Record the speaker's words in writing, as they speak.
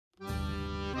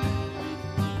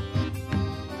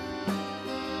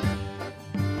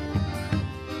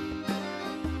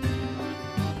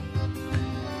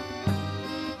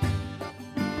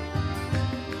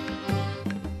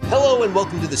Hello and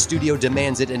welcome to The Studio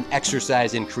Demands It, an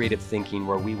exercise in creative thinking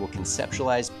where we will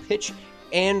conceptualize, pitch,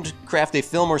 and craft a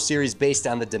film or series based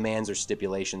on the demands or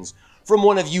stipulations from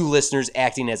one of you listeners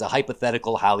acting as a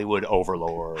hypothetical Hollywood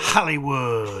overlord.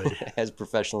 Hollywood. As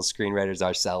professional screenwriters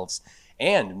ourselves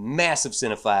and massive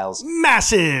cinephiles.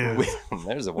 Massive.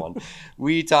 There's a one.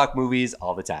 We talk movies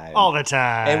all the time. All the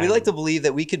time. And we like to believe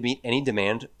that we could meet any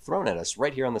demand thrown at us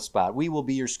right here on the spot. We will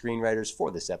be your screenwriters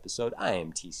for this episode. I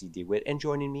am TC DeWitt, and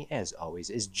joining me, as always,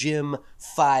 is Jim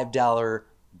 $5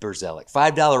 Berzelic.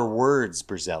 $5 words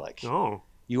Berzelic. Oh.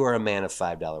 You are a man of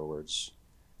 $5 words.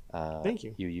 Thank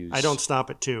you. You use. I don't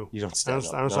stop at $2. You don't stop.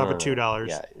 I don't stop at $2.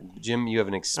 Yeah, Jim, you have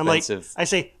an I'm like, expensive. I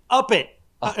say, up it.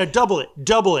 Double it,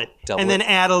 Double and then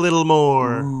add a little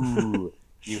more. Ooh.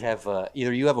 You have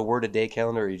either you have a word a day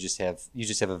calendar, or you just have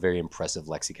a very impressive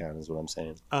lexicon, is what I'm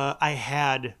saying. I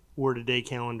had word a day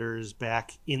calendars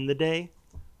back in the day,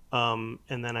 and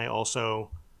then I also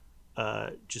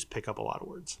just pick up a lot of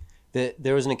words.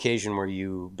 There was an occasion where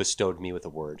you bestowed me with a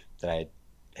word that I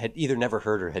had either never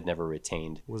heard or had never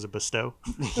retained. Was it bestow?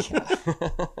 Yeah.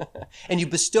 And you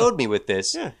bestowed me with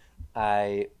this. Yeah.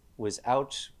 I was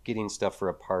out getting stuff for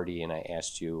a party, and I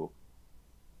asked you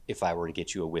if I were to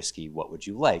get you a whiskey, what would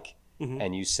you like? Mm-hmm.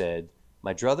 And you said,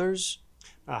 my druthers,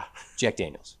 Jack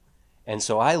Daniels. And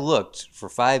so I looked for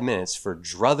 5 minutes for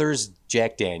druthers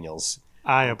Jack Daniels.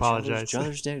 I apologize.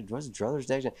 Druthers Jack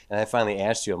Daniels. And I finally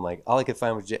asked you, I'm like, all I could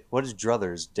find was, what is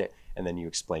druthers? And then you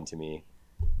explained to me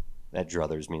that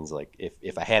druthers means like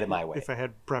if I had it my way. If I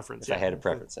had preference. If I had a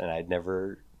preference. And I'd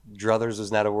never, druthers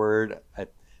was not a word.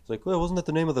 It's like, well, wasn't that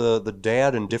the name of the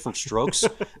dad in Different Strokes?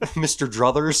 Mr.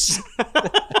 Druthers.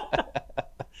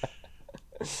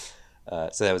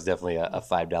 So that was definitely a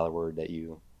 $5 word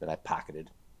that I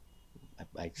pocketed.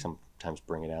 I sometimes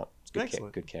bring it out. It's good,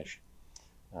 good cash.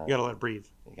 You gotta let it breathe.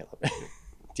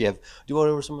 Do you want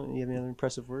over some? Do you have any other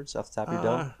impressive words off the top of your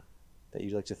dome that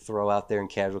you'd like to throw out there in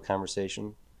casual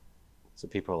conversation? So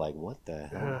people are like, what the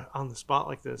hell? On the spot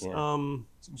like this. Yeah.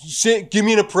 Give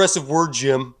me an impressive word,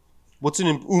 Jim. What's an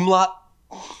umlaut?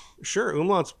 Sure,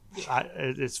 umlaut's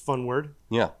it's a fun word.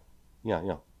 Yeah.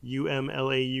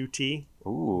 UMLAUT.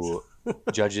 Ooh,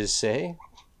 judges say.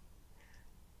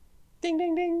 Ding,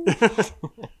 ding, ding.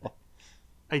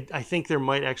 I think there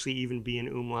might actually even be an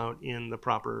umlaut in the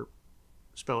proper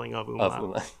spelling of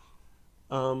umlaut.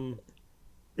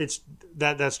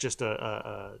 That's just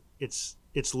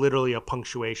it's literally a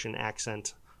punctuation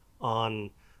accent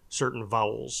on certain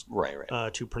vowels,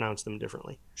 right. To pronounce them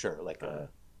differently. Sure, like a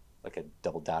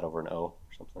double dot over an O or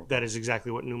something. That is exactly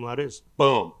what an umlaut is.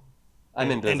 Boom.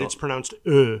 And it's pronounced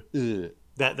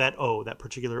that O, that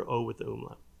particular O with the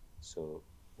umlaut. So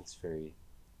it's very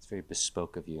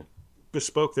bespoke of you.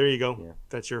 Bespoke. There you go. Yeah.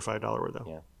 That's your $5 word though.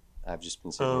 Yeah. I've just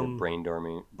been sitting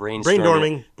here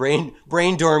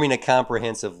brainstorming a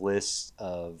comprehensive list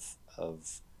of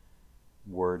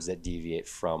words that deviate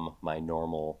from my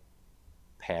normal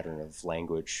pattern of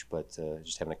language, but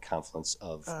just having a confluence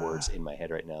of words in my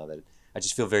head right now that I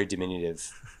just feel very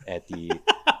diminutive at the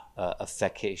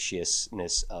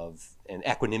efficaciousness of and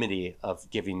equanimity of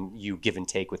giving you give and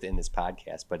take within this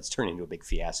podcast, but it's turning into a big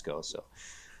fiasco. So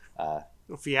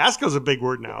fiasco's a big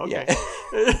word now. Okay.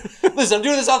 Yeah. Listen, I'm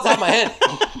doing this off the top of my head.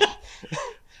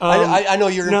 I know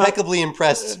you're impeccably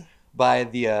impressed by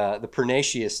the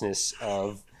pernaciousness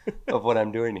of what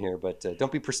I'm doing here, but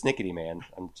don't be persnickety, man.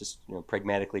 I'm just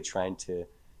pragmatically trying to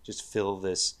just fill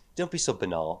this. Don't be so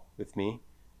banal with me.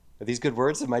 Are these good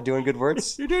words? Am I doing good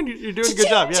words? You're doing a good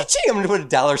job. Yeah. I'm gonna put a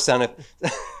dollar sign up.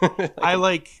 I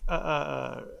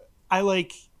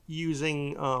like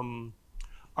using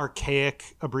archaic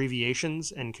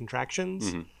abbreviations and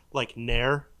contractions, like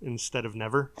 "nair" instead of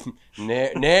 "never."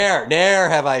 Ne'er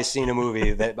have I seen a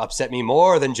movie that upset me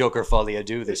more than Joker Folia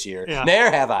do this year. Yeah.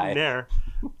 Ne'er have I. Nair.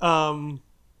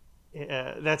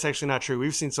 That's actually not true.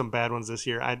 We've seen some bad ones this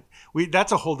year.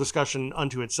 That's a whole discussion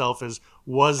unto itself.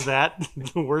 Was that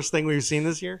the worst thing we've seen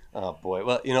this year? Oh boy.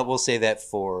 Well, we'll say that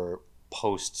for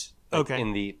post. Okay.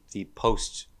 In the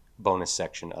post bonus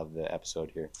section of the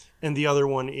episode here. And the other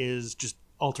one is just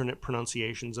alternate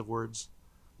pronunciations of words,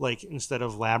 like instead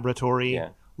of laboratory,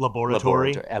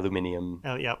 laboratory, aluminium.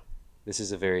 Yep. This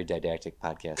is a very didactic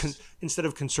podcast. Instead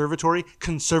of conservatory,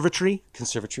 conservatory.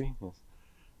 Conservatory. Yes.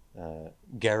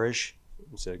 Garage.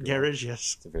 Garage,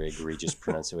 yes. It's a very egregious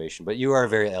pronunciation. But you are a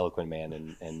very eloquent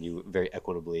man, and you very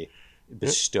equitably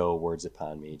bestow words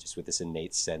upon me, just with this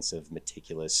innate sense of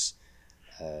meticulous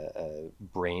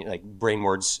brain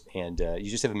words. And you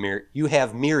just have you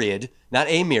have myriad, not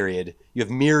a myriad, you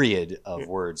have myriad of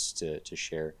words to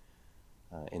share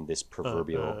in this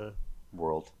proverbial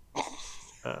world.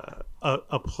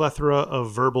 a plethora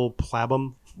of verbal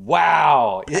plabum.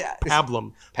 Wow. Yeah.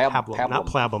 Pablum. Pablum. Not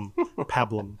plabum.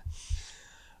 Pablum.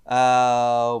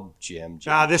 Oh, Jim.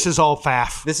 This is all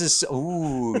faff. This is,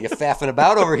 ooh, you're faffing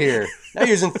about over here. Now you're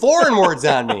using foreign words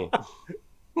on me.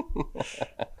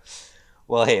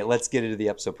 Well, hey, let's get into the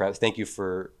episode prep. Thank you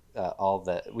for all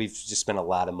that. We've just spent a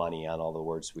lot of money on all the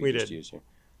words we just used here.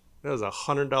 That was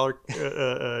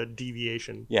 $100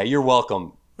 deviation. Yeah, you're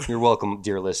welcome. You're welcome,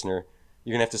 dear listener.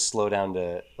 You're going to have to slow down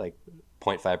to like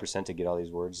 0.5% to get all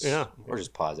these words. Yeah. Or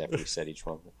just pause after we said each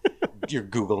one. You're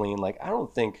Googling, like, I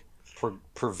don't think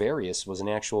pervarious was an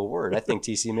actual word. I think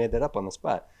TC made that up on the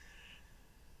spot.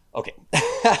 Okay.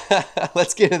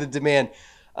 Let's get into the demand.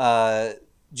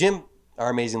 Jim, our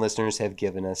amazing listeners have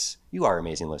given us, you are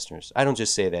amazing listeners. I don't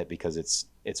just say that because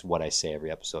it's what I say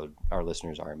every episode. Our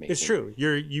listeners are amazing. It's true.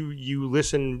 You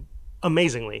listen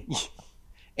amazingly.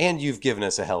 And you've given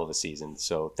us a hell of a season,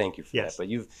 so thank you for Yes. that.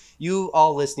 But you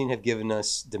all listening have given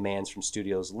us demands from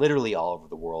studios literally all over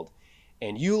the world.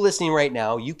 And you listening right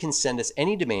now, you can send us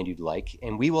any demand you'd like,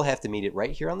 and we will have to meet it right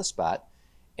here on the spot.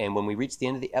 And when we reach the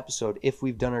end of the episode, if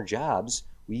we've done our jobs,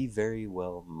 we very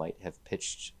well might have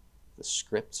pitched the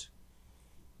script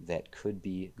that could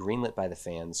be greenlit by the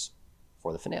fans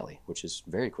for the finale, which is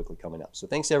very quickly coming up. So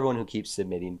thanks to everyone who keeps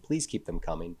submitting. Please keep them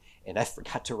coming. And I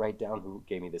forgot to write down who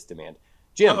gave me this demand.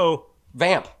 Jim,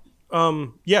 Vamp.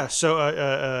 Yeah,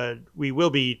 so we will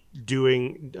be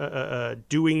doing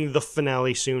the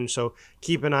finale soon, so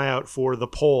keep an eye out for the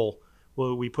poll.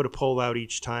 We put a poll out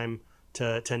each time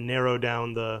to narrow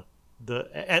down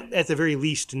at the very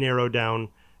least narrow down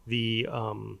the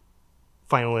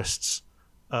finalists,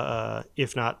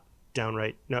 if not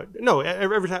downright. No.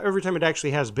 Every time it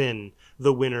actually has been,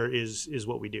 the winner is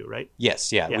what we do, right?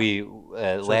 Yes, yeah. We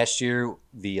last year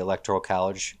the Electoral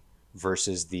College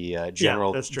versus the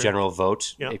general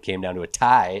vote. Yeah. It came down to a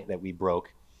tie that we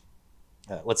broke.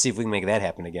 Let's see if we can make that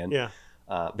happen again. Yeah.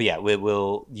 But yeah, we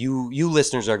will. You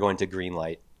listeners are going to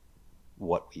greenlight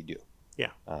what we do. Yeah.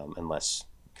 Unless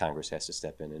Congress has to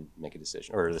step in and make a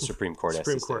decision, or the Supreme Court has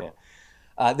Supreme to Court. step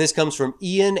in. This comes from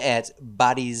Ian at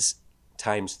Bodies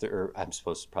Times. Or I'm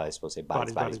probably supposed to say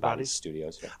Bodies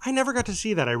Studios. Yeah. I never got to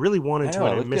see that. I really wanted to,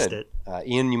 and I missed it.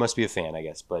 Ian, you must be a fan, I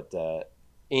guess. But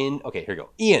okay, here we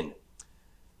go. Ian.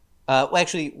 Well,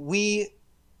 actually,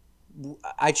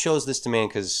 I chose this demand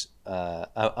because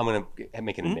I'm going to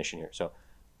make an admission here. So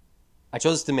I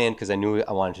chose this demand because I knew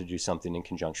I wanted to do something in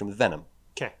conjunction with Venom.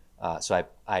 Okay. So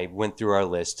I went through our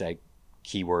list. I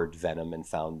keyword Venom and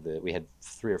found that we had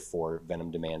 3 or 4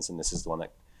 Venom demands, and this is the one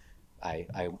that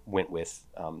I went with.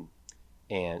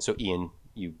 And so, Ian,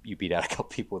 you beat out a couple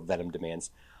people with Venom demands.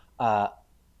 I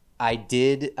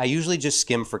usually just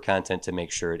skim for content to make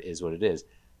sure it is what it is.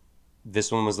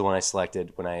 This one was the one I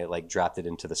selected when I dropped it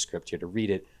into the script here to read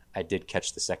it. I did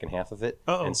catch the second half of it,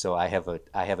 and so I have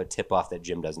a tip off that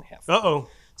Jim doesn't have.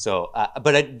 So,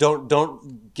 but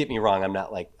don't get me wrong. I'm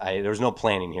not there's no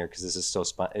planning here because this is so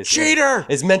cheater.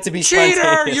 It's meant to be cheater.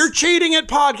 Spontaneous. You're cheating at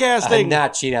podcasting. I'm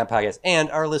not cheating on podcasts,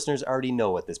 and our listeners already know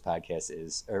what this podcast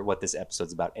is or what this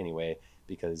episode's about anyway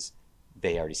because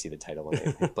they already see the title.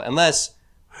 But unless.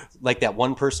 Like that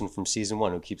one person from season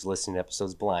 1 who keeps listening to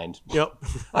episodes blind. Yep.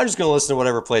 I'm just going to listen to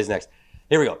whatever plays next.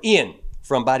 Here we go. Ian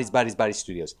from Bodies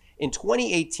Studios. In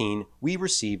 2018, we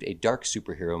received a dark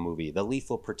superhero movie, the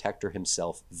lethal protector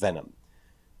himself, Venom,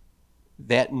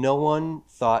 that no one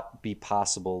thought be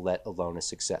possible, let alone a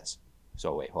success.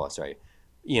 So wait, hold on, sorry.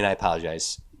 Ian, I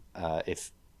apologize.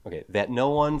 That no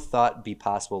one thought be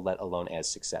possible, let alone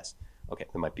as success. Okay,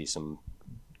 there might be some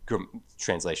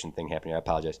translation thing happening. I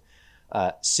apologize.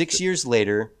 6 years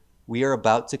later, we are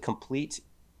about to complete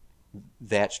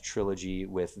that trilogy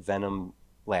with Venom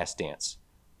Last Dance.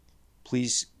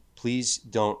 Please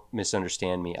don't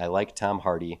misunderstand me. I like Tom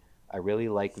Hardy. I really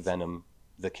like Venom,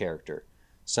 the character.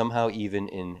 Somehow, even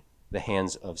in the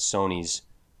hands of Sony,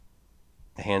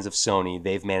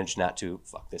 they've managed not to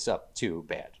fuck this up too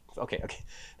bad. Okay.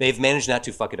 They've managed not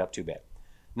to fuck it up too bad.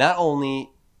 Not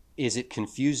only is it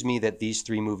confused me that these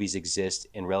 3 movies exist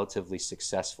and relatively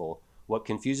successful, what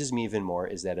confuses me even more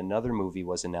is that another movie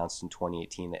was announced in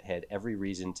 2018 that had every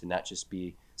reason to not just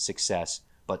be success,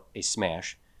 but a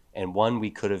smash, and one we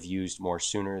could have used more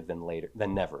sooner than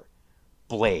never.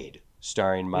 Blade,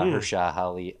 starring Mahershala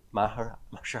Ali.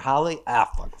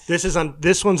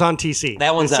 This one's on TC.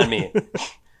 That one's on me.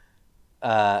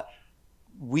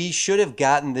 We should have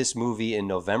gotten this movie in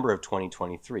November of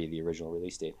 2023, the original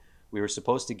release date. We were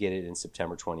supposed to get it in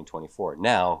September 2024.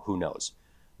 Now, who knows?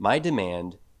 My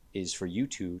demand is for you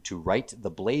two to write the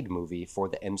Blade movie for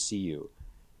the MCU.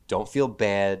 Don't feel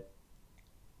bad.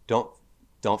 Don't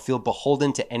Don't feel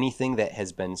beholden to anything that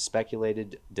has been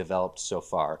speculated, developed so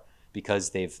far, because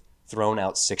they've thrown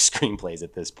out 6 screenplays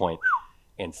at this point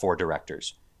and 4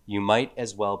 directors. You might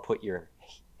as well put your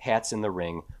hats in the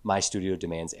ring. My studio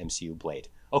demands MCU Blade.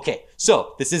 Okay,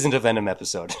 so this isn't a Venom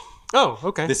episode. Oh,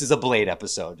 okay. This is a Blade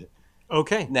episode.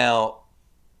 Okay. Now,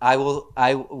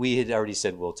 we had already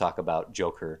said we'll talk about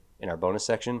Joker in our bonus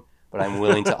section, but I'm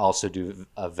willing to also do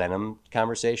a Venom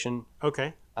conversation.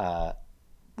 Okay.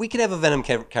 We could have a Venom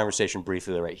conversation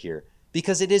briefly right here,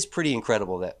 because it is pretty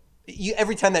incredible that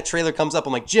every time that trailer comes up,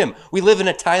 I'm like, Jim, we live in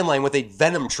a timeline with a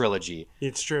Venom trilogy.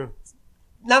 It's true.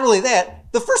 Not only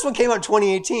that, the first one came out in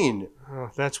 2018. Oh,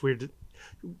 that's weird.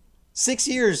 6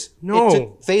 years.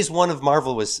 No. Phase 1 of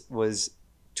Marvel was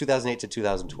 2008 to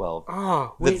 2012.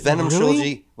 Oh, the wait, Venom really?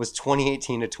 trilogy was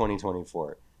 2018 to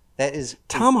 2024. That is...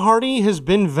 Tom Hardy has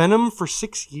been Venom for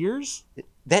 6 years?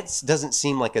 That doesn't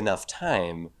seem like enough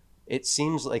time. It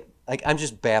seems like I'm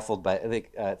just baffled by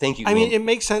thank you. I mean, it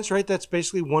makes sense, right? That's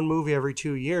basically one movie every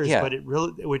 2 years, Yeah. but it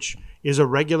really, which is a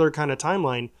regular kind of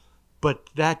timeline, but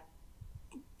that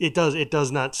it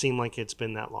does not seem like it's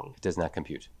been that long. It does not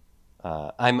compute.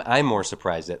 I'm more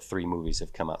surprised that 3 movies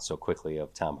have come out so quickly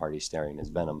of Tom Hardy starring as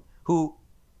Venom, who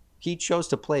he chose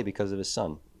to play because of his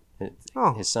son.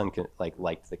 Oh. His son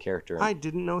liked the character. I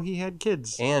didn't know he had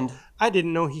kids. And I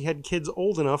didn't know he had kids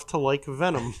old enough to like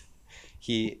Venom.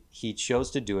 he chose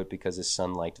to do it because his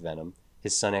son liked Venom.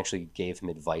 His son actually gave him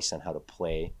advice on how to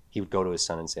play. He would go to his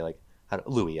son and say, like,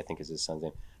 Louis, I think is his son's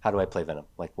name. How do I play Venom?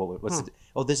 Like, what's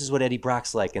this is what Eddie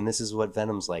Brock's like, and this is what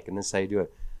Venom's like, and this is how you do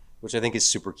it, which I think is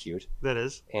super cute. That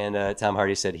is. And Tom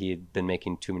Hardy said he had been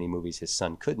making too many movies his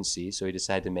son couldn't see, so he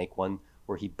decided to make one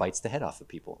where he bites the heads off of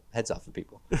people.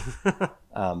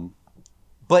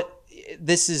 But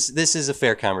this is a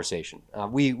fair conversation.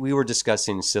 We were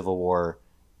discussing Civil War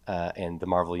and the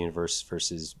Marvel Universe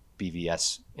versus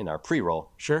BVS in our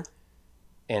pre-roll. Sure.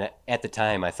 And at the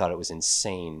time, I thought it was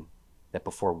insane that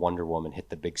before Wonder Woman hit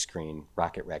the big screen,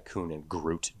 Rocket Raccoon and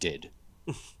Groot did.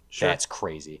 Sure. That's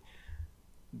crazy.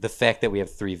 The fact that we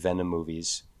have 3 Venom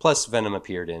movies, plus Venom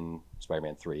appeared in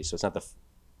Spider-Man 3, so it's not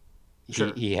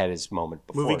Sure. he had his moment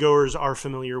before. Moviegoers are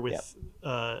familiar with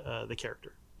the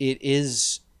character. It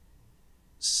is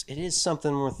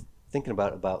something worth thinking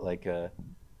about like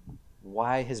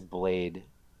why has Blade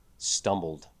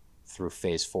stumbled through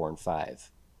Phase 4 and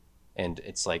 5, and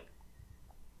it's like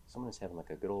someone's having like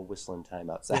a good old whistling time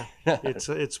outside. Yeah.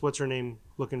 It's what's her name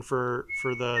looking for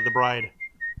the bride.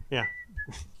 Yeah.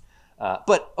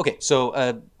 But okay,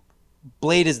 so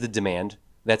Blade is the demand.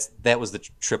 That was the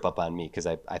trip up on me, because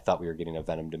I thought we were getting a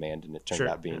Venom demand, and it turned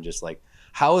out being just like,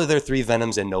 how are there 3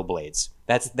 Venoms and no Blades?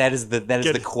 That is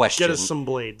the question. Get us some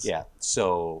Blades. Yeah.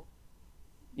 So,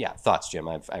 yeah. Thoughts, Jim?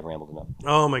 I've rambled enough.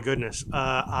 Oh my goodness.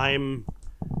 I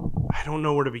don't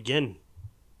know where to begin.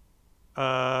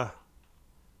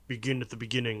 Begin at the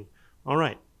beginning. All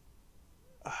right.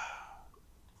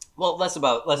 Well, less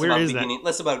about beginning.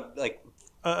 Less about like.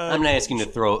 I'm not asking you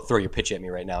to throw your pitch at me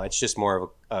right now. It's just more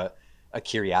of a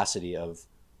curiosity of,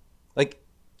 like,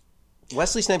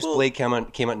 Wesley Snipes' Blade came out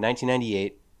in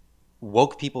 1998,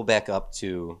 woke people back up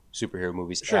to superhero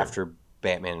movies after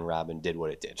Batman and Robin did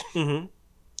what it did, and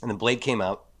then Blade came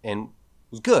out and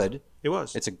was good. It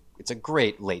was. It's a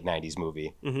great late 90s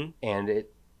movie, and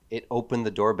it opened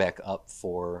the door back up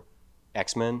for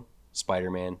X-Men,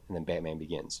 Spider-Man, and then Batman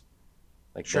Begins.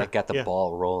 Like that got the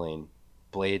ball rolling.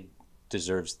 Blade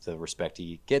deserves the respect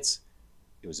he gets.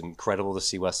 It was incredible to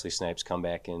see Wesley Snipes come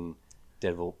back in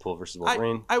Deadpool versus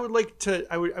Wolverine. I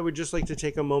would just like to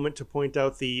take a moment to point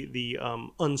out the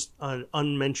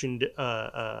unmentioned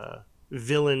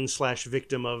villain /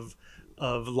 victim of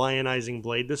lionizing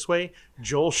Blade this way,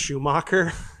 Joel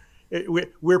Schumacher.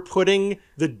 We're putting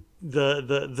the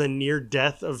near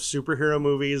death of superhero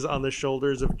movies on the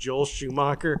shoulders of Joel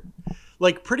Schumacher.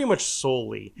 Like, pretty much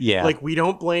solely. Yeah. Like, we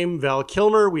don't blame Val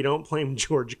Kilmer. We don't blame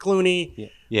George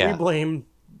Clooney. Yeah. We blame...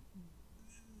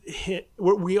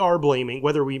 We are blaming,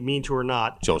 whether we mean to or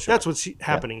not. Joel Schumacher. That's what's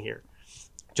happening here.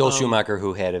 Joel Schumacher,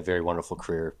 who had a very wonderful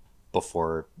career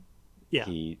before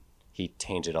he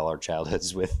tainted all our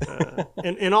childhoods with...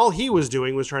 and all he was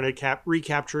doing was trying to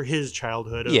recapture his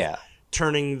childhood of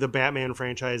turning the Batman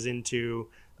franchise into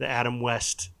the Adam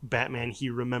West Batman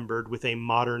he remembered with a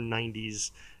modern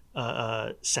 90s...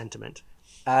 sentiment.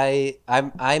 I've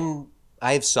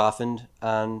softened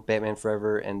on Batman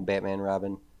Forever and Batman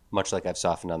Robin, much like I've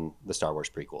softened on the Star Wars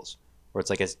prequels, where it's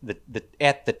like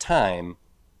at the time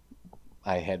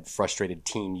I had frustrated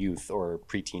teen youth or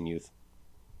preteen youth,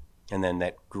 and then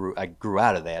I grew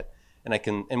out of that,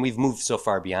 and we've moved so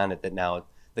far beyond it that now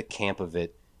the camp of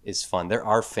it is fun. There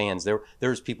are fans.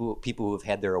 There's people who have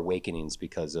had their awakenings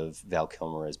because of Val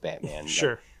Kilmer as Batman.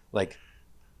 Sure. Like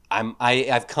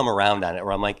I've come around on it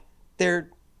where I'm like,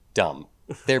 they're dumb.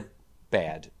 They're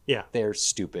bad. Yeah. They're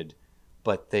stupid,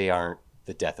 but they aren't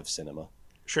the death of cinema.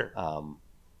 Sure.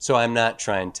 So I'm not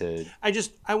trying to.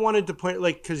 I wanted to point,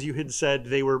 like, because you had said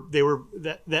they were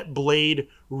that Blade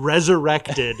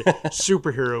resurrected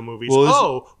superhero movies.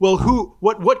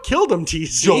 What killed him?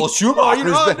 TC Joel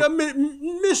Schumacher's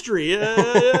mystery.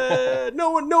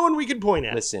 No one we can point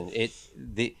at. Listen,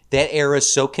 that era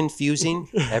is so confusing.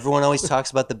 Everyone always talks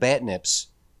about the bat nips.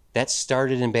 That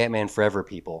started in Batman Forever.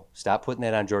 People, stop putting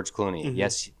that on George Clooney. Mm-hmm.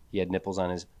 Yes, he had nipples on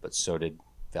his, but so did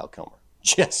Val Kilmer.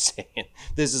 Just saying.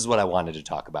 This is what I wanted to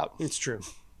talk about. It's true.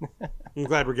 I'm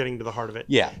glad we're getting to the heart of it.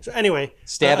 Yeah. So anyway,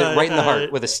 stab it right in the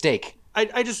heart with a stake.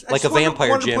 I just like a vampire,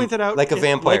 wanted Jim. To point that out. Like a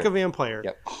vampire. Like a vampire.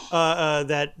 Yep.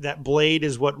 That Blade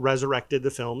is what resurrected the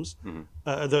films. Mm-hmm.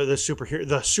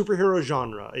 The superhero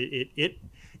genre.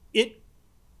 It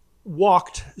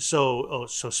walked so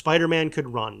Spider-Man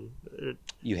could run.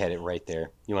 You had it right there.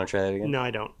 You want to try that again? No,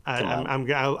 I don't.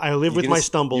 I live with my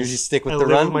stumbles. You just stick with the run?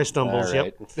 run? I live with my stumbles,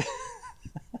 right.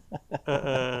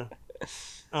 Yep.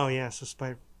 Oh, yeah, so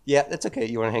Spider... Yeah, that's okay.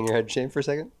 You want to hang your head in shame for a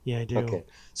second? Yeah, I do. Okay.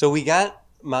 So we got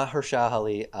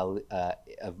Mahershala Ali,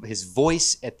 his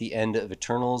voice at the end of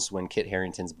Eternals when Kit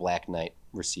Harington's Black Knight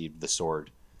received the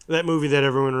sword. That movie that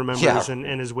everyone remembers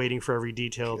and is waiting for every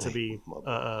detail to be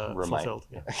fulfilled.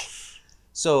 Yeah.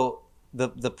 So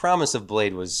the promise of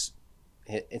Blade was...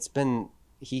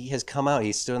 he has come out.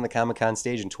 He stood on the Comic-Con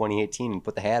stage in 2018 and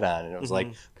put the hat on, and it was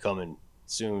like, coming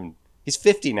soon. He's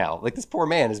 50 now. Like, this poor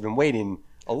man has been waiting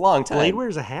a long time. Blade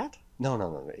wears a hat?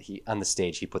 No. He on the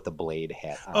stage, he put the Blade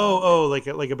hat on. Oh, like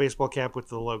a baseball cap with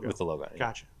the logo. With the logo. Yeah.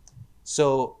 Gotcha.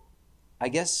 So, I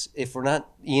guess if we're not...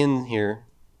 Ian here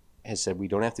has said we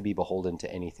don't have to be beholden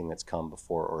to anything that's come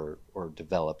before or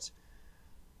developed.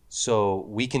 So,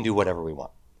 we can do whatever we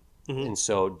want. Mm-hmm. And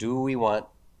so, do we want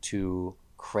to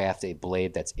craft a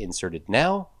Blade that's inserted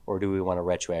now, or do we want to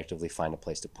retroactively find a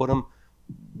place to put him?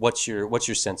 What's your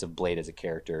sense of Blade as a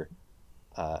character,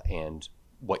 and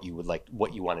what you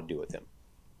want to do with him?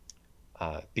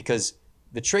 Because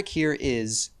the trick here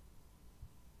is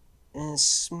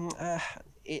it's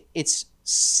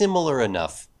similar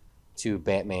enough to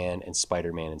Batman and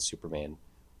Spider-Man and Superman,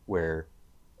 where,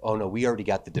 oh no, we already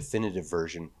got the definitive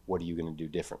version. What are you going to do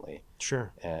differently?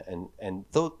 Sure. And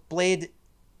though Blade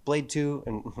 2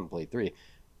 and Blade 3,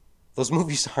 those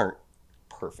movies aren't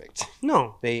perfect.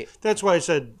 No. That's why I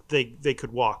said they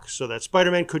could walk, so that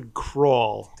Spider-Man could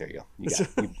crawl. There you go. You got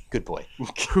it. Good boy.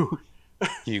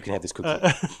 You can have this cookie.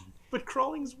 But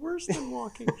crawling's worse than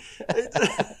walking.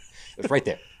 It's right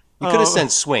there. You could have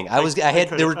said swing. There were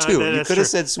two. You could have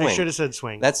said swing. I should have said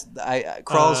swing.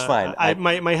 Crawl's fine.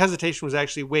 My hesitation was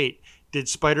actually, wait, did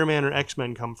Spider-Man or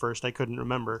X-Men come first? I couldn't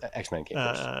remember. X-Men came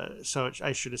first. So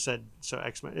I should have said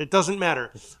X-Men. It doesn't matter.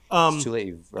 It's too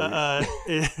late.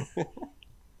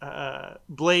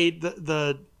 Blade,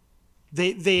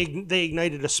 they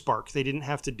ignited a spark. They didn't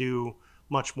have to do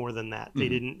much more than that. They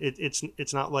didn't.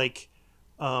 It's not like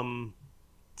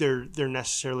they're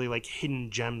necessarily like hidden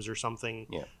gems or something.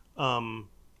 Yeah.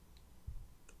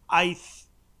 I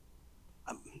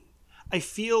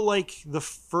feel like the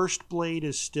first Blade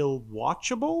is still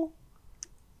watchable.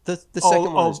 The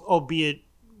second one, albeit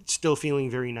still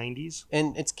feeling very 90s,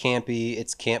 and it's campy.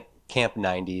 It's camp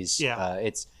 90s. Yeah.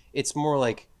 It's more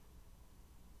like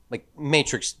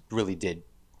Matrix really did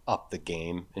up the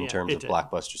game in terms of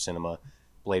blockbuster cinema.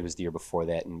 Blade was the year before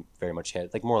that, and very much had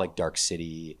more like Dark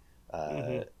City,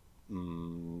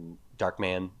 Dark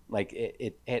Man. Like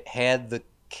it had the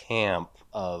camp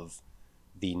of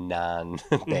the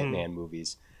non-Batman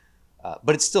movies,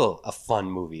 but it's still a fun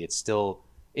movie. It's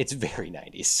very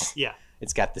 90s. Yeah,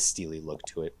 it's got the steely look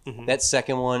to it. That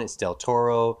second one, it's Del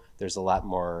Toro. There's a lot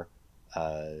more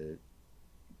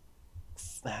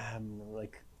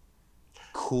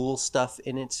cool stuff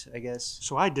in it, I guess.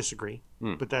 So I disagree,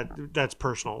 but that's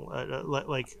personal.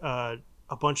 A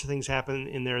bunch of things happen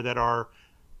in there that are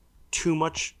too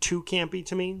campy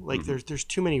to me. Like there's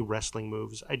too many wrestling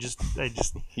moves. I just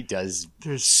he does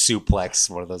suplex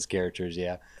one of those characters.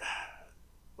 Yeah,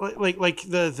 like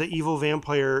the evil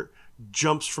vampire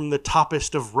jumps from the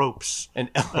toppest of ropes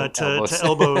and to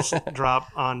elbows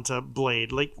drop onto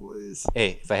Blade. Like,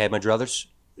 hey, if I had my druthers,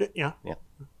 yeah,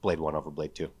 Blade 1 over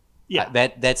Blade 2. Yeah,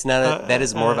 that's not that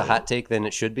is more of a hot take than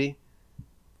it should be.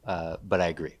 But I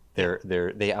agree.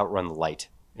 They outrun the light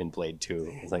in Blade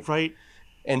 2. It's like, right,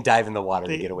 and dive in the water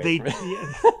to get away from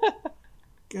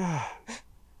it.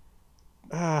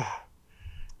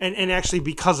 And actually,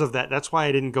 because of that, that's why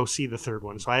I didn't go see the third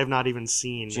one. So I have not even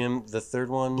seen Jim, the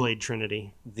third one, Blade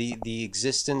Trinity. The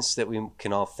existence that we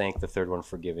can all thank the third one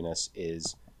for giving us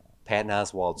is Patton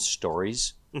Oswalt's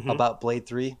stories about Blade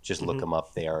 3. Just look them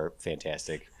up. They are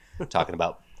fantastic. Talking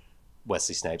about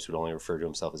Wesley Snipes would only refer to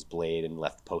himself as Blade and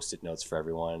left Post-it notes for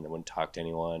everyone and wouldn't talk to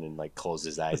anyone and like closed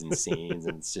his eyes in scenes,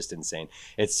 and it's just insane.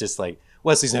 It's just like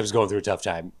Wesley Snipes is going through a tough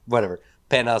time. Whatever.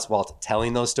 Patton Oswalt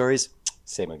telling those stories,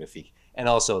 c'est magnifique. And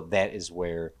also, that is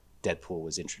where Deadpool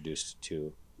was introduced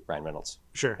to Ryan Reynolds.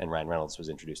 Sure. And Ryan Reynolds was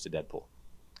introduced to Deadpool.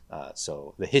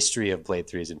 So the history of Blade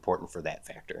 3 is important for that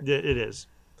factor. It is.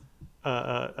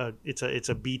 It's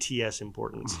a BTS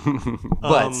importance.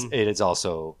 But it is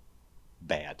also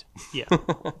bad. Yeah.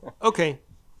 Okay.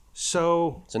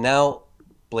 So now,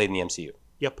 Blade in the MCU.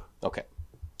 Yep. Okay.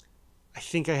 I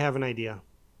think I have an idea.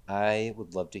 I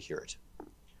would love to hear it.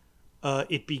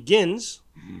 It begins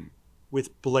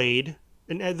with Blade.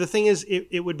 And the thing is,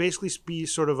 it would basically be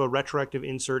sort of a retroactive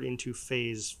insert into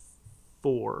Phase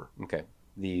 4. Okay.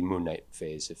 The Moon Knight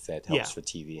phase, if that helps for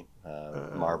TV.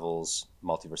 Marvel's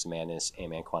Multiverse of Madness,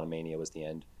 Ant-Man Quantumania was the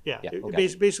end. Yeah.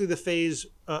 Basically the phase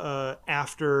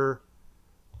after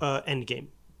Endgame.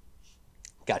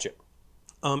 Gotcha.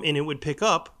 And it would pick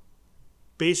up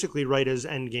basically right as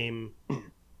Endgame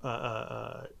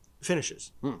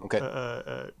finishes.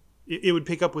 Okay. It would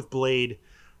pick up with Blade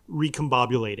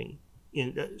recombobulating,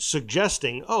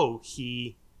 suggesting,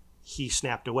 he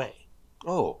snapped away.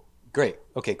 Oh, great.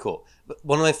 Okay, cool.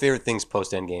 One of my favorite things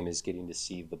post Endgame is getting to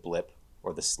see the blip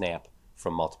or the snap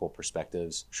from multiple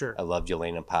perspectives. Sure. I loved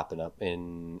Yelena popping up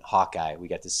in Hawkeye. We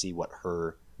got to see what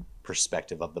her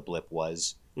perspective of the blip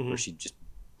was, where she just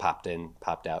popped in,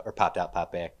 popped out, or popped out,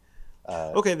 popped back.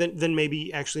 Okay, then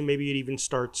maybe it even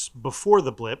starts before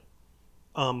the blip.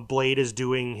 Blade is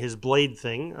doing his Blade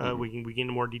thing. We can get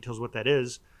into more details what that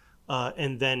is,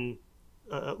 and then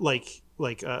Yelena,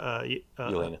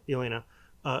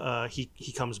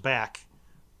 he comes back.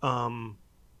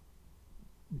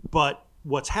 But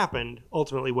what's happened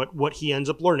ultimately, what he ends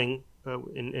up learning,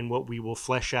 and what we will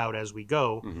flesh out as we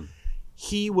go,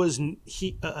 he was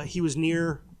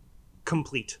near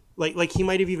complete. Like he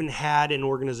might have even had an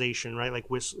organization, right? Like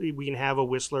we can have a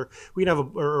Whistler, we can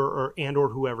have or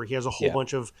whoever. He has a whole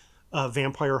bunch of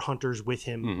vampire hunters with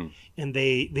him, and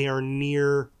they are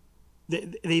near.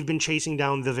 They've been chasing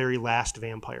down the very last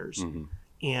vampires,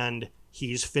 and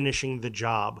he's finishing the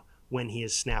job when he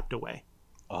is snapped away.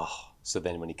 Oh, so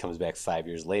then when he comes back 5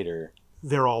 years later,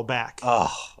 they're all back.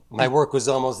 Oh, my work was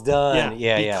almost done.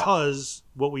 Because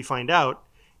what we find out,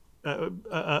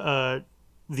 the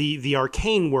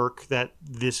arcane work that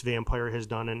this vampire has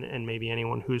done, and maybe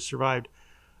anyone who's survived,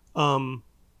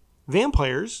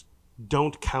 vampires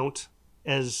don't count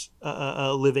as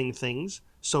living things,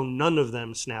 so none of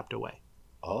them snapped away.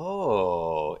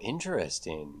 Oh,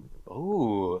 interesting.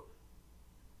 Oh.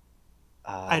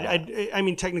 I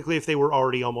mean, technically, if they were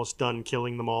already almost done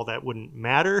killing them all, that wouldn't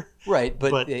matter. Right,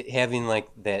 but having like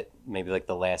that, maybe like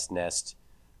the last nest,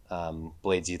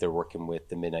 Blade's either working with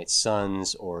the Midnight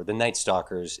Suns or the Night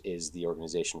Stalkers is the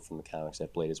organization from the comics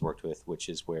that Blade has worked with, which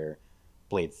is where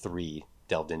Blade 3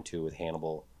 delved into with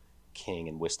Hannibal King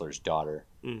and Whistler's daughter.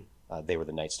 They were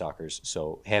the Night Stalkers.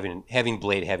 So having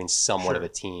Blade having somewhat of a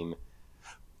team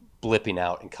blipping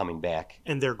out and coming back,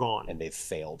 and they're gone, and they've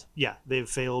failed. Yeah, they've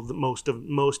failed. Most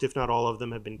if not all of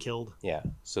them have been killed. Yeah,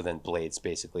 so then Blade's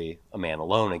basically a man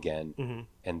alone again,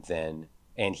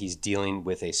 and he's dealing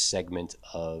with a segment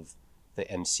of the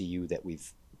MCU that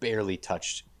we've barely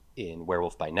touched in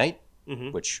Werewolf by Night,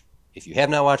 which if you have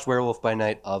not watched Werewolf by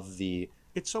Night,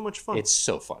 it's so much fun. It's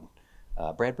so fun.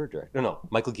 Brad Bird directed. No,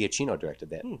 Michael Giacchino directed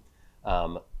that.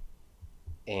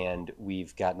 And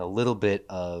we've gotten a little bit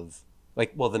of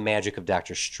the magic of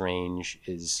Doctor Strange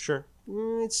is sure.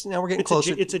 It's now we're getting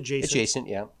closer. It's adjacent. Adjacent,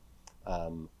 yeah.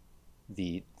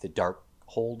 The Dark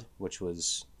Hold, which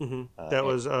was that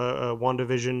was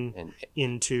WandaVision and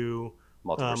into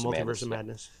Multiverse of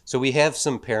Madness. So we have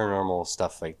some paranormal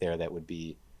stuff like there that would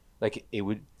be like it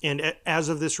would. And as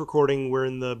of this recording, we're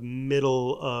in the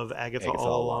middle of Agatha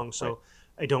All Along, so right.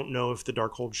 I don't know if the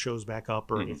Darkhold shows back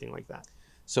up or anything like that.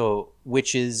 So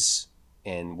witches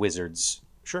and wizards,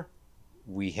 sure.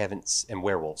 We haven't, and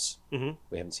werewolves.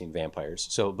 We haven't seen vampires.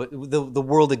 So, but the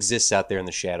world exists out there in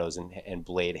the shadows, and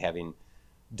Blade having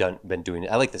been doing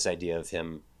it. I like this idea of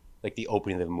him, like the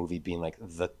opening of the movie being like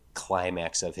the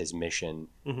climax of his mission,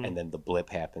 and then the blip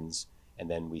happens, and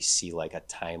then we see like a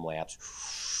time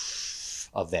lapse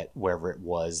of that wherever it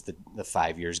was, the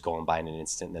 5 years going by in an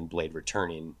instant, and then Blade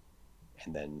returning,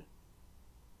 and then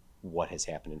what has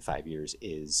happened in 5 years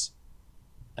is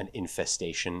an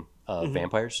infestation of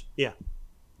vampires. Yeah.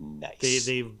 Nice.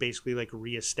 They've basically like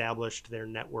reestablished their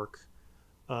network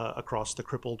across the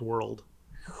crippled world,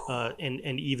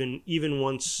 and even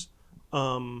once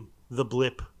the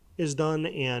blip is done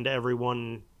and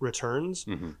everyone returns,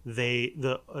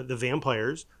 the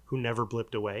vampires who never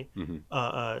blipped away,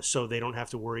 so they don't have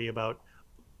to worry about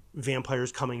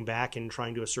vampires coming back and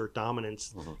trying to assert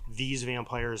dominance. These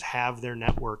vampires have their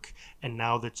network, and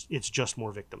now that it's just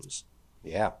more victims.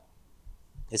 Yeah,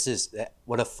 this is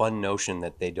what a fun notion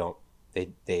that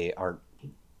they aren't.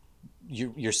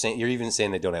 You're saying, you're even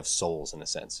saying they don't have souls in a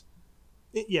sense.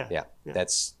 Yeah.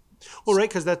 That's well, right,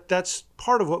 because that's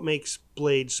part of what makes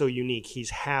Blade so unique. He's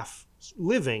half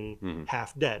living,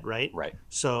 half dead, right? Right.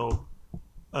 So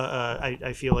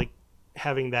I feel like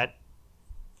having that.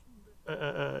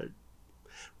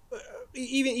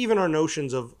 Even our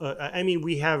notions of I mean,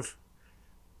 we have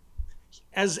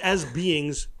as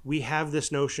beings, we have this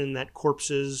notion that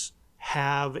corpses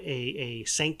have a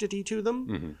sanctity to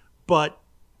them, but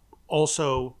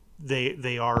also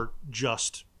they are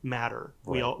just matter.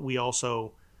 Right. We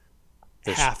also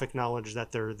half acknowledge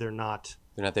that they're not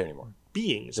there anymore.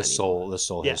 Beings. The anymore.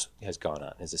 soul has gone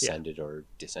on, has ascended or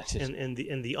descended. And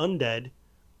the undead.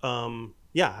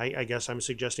 I guess I'm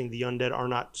suggesting the undead are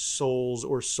not souls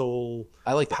or soul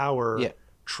power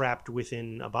trapped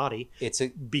within a body.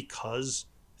 Because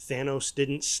Thanos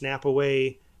didn't snap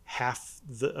away half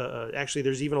the. Actually,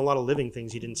 there's even a lot of living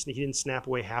things. He didn't snap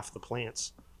away half the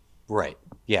plants. Right.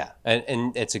 Yeah,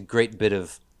 and it's a great bit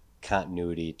of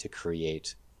continuity to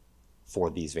create for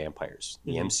these vampires.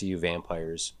 The MCU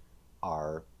vampires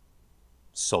are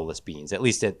soulless beings. At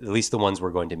least the ones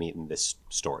we're going to meet in this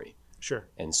story. Sure.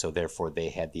 And so therefore they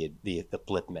had the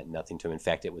blip meant nothing to them. In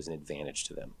fact, it was an advantage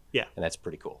to them. Yeah. And that's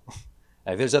pretty cool.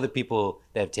 If there's other people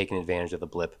that have taken advantage of the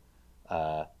blip,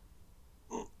 I'm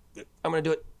going to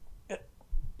do it.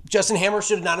 Justin Hammer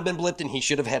should not have been blipped, and he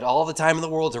should have had all the time in the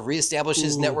world to reestablish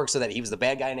his network so that he was the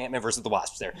bad guy in Ant-Man versus the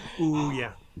Wasps there. Ooh,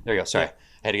 yeah. There you go. Sorry. I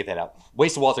had to get that out.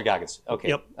 Waste of Walter Goggins. Okay.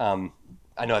 Yep.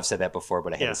 I know I've said that before,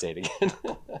 but I had to say it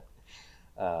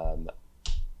again.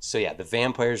 So yeah, the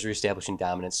vampires are establishing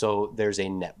dominance. So there's a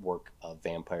network of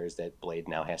vampires that Blade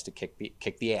now has to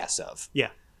kick the ass of. Yeah.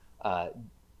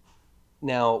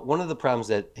 Now, one of the problems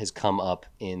that has come up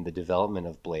in the development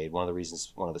of Blade, one of the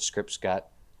reasons one of the scripts got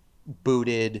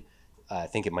booted, I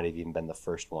think it might have even been the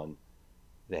first one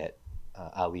that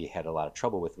Ali had a lot of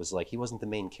trouble with, was like he wasn't the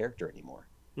main character anymore.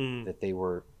 That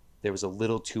there was a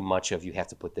little too much of you have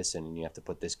to put this in and you have to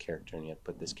put this character and you have to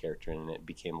put this character in, and it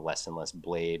became less and less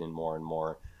Blade and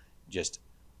more just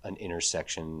an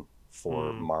intersection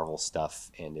for Marvel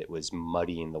stuff, and it was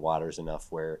muddying the waters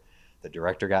enough where the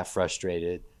director got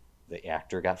frustrated, the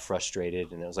actor got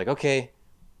frustrated, and it was like, okay,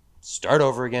 start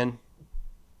over again.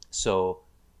 So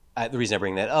the reason I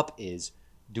bring that up is,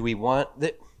 do we want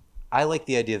that? I like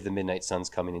the idea of the Midnight Suns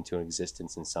coming into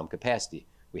existence in some capacity.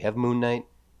 We have Moon Knight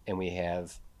and we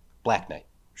have Black Knight.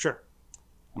 Sure.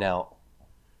 Now,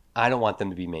 I don't want them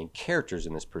to be main characters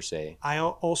in this per se. I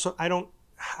don't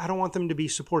want them to be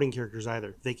supporting characters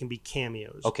either. They can be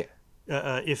cameos. Okay.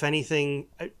 If anything,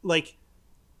 like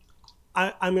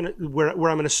I'm gonna where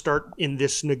I'm gonna start in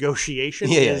this negotiation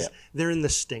they're in the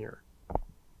stinger.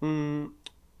 I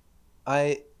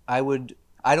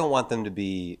don't want them to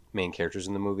be main characters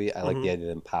in the movie. I like the idea of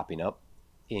them popping up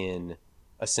in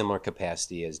a similar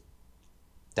capacity as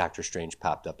Doctor Strange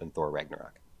popped up in Thor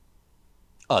Ragnarok.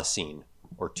 A scene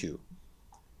or two.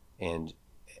 And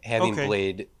having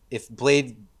Blade, if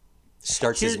Blade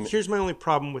starts here's my only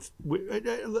problem with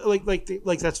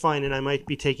like that's fine, and I might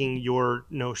be taking your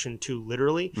notion too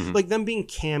literally. Like them being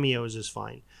cameos is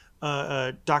fine.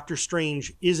 Doctor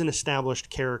Strange is an established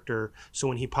character, so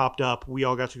when he popped up, we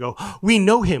all got to go, we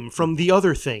know him from the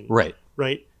other thing. Right.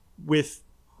 With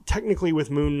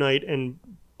Moon Knight and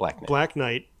Black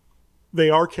Knight, they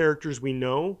are characters we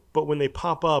know, but when they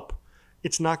pop up,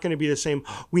 it's not going to be the same.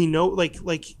 We know, like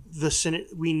the Senate.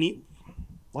 We need.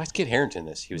 Why is Kit Harington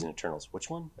this? He was in Eternals. Which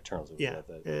one? Eternals. Yeah,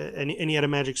 and he had a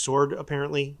magic sword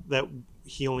apparently that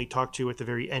he only talked to at the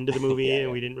very end of the movie,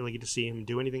 and we didn't really get to see him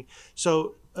do anything.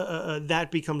 So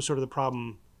that becomes sort of the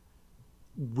problem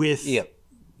with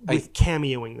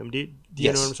cameoing them. Do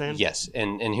you know what I'm saying? Yes,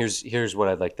 and here's what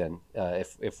I'd like then.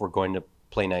 If we're going to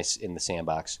play nice in the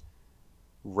sandbox,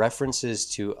 references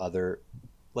to other.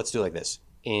 Let's do it like this.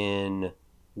 In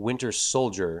Winter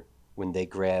Soldier, when they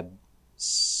grab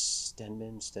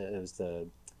Stenman, it was the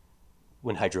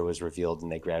when Hydra was revealed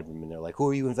and they grabbed him and they're like, "Who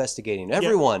are you investigating?"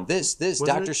 Everyone, this Wasn't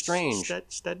Doctor it Strange.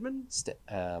 Stedman?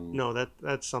 No,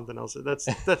 that's something else. That's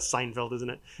Seinfeld, isn't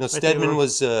it? No, Stedman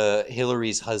was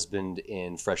Hillary's husband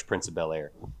in Fresh Prince of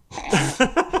Bel-Air.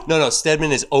 No,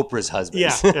 Stedman is Oprah's husband.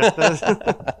 Yeah.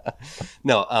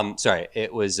 No, sorry.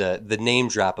 It was the name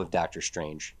drop of Doctor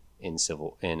Strange in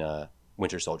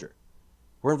Winter Soldier.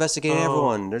 We're investigating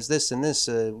everyone. There's this and this.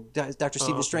 Dr.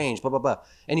 Stephen Strange, blah, blah, blah.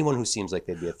 Anyone who seems like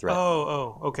they'd be a threat.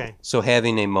 Okay. So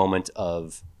having a moment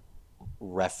of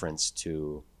reference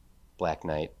to Black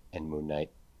Knight and Moon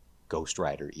Knight, Ghost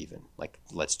Rider even. Like,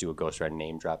 let's do a Ghost Rider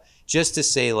name drop. Just to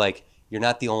say, like, you're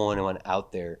not the only one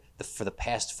out there. For the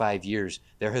past 5 years,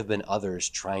 there have been others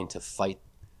trying to fight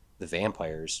the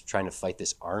vampires, trying to fight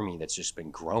this army that's just been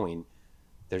growing.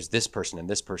 There's this person and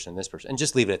this person and this person. And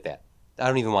just leave it at that. I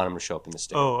don't even want him to show up in the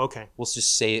stand. Oh, okay. We'll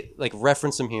just say, like,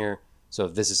 reference him here. So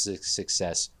if this is a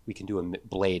success, we can do a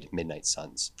Blade Midnight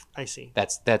Suns. I see.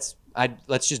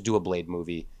 Let's just do a Blade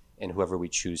movie, and whoever we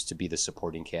choose to be the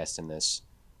supporting cast in this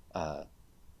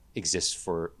exists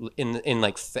for in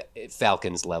like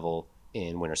Falcon's level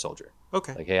in Winter Soldier.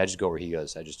 Okay. Like, hey, I just go where he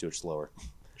goes. I just do it slower.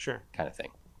 Sure. Kind of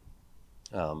thing.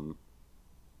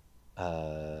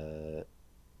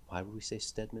 Why would we say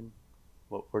Stedman?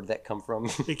 Where did that come from?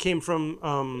 It came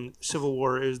from Civil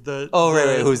War. Is the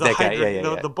right. Who's the that Hydra, guy?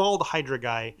 Yeah. The bald Hydra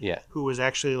guy. Yeah. Who was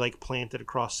actually like planted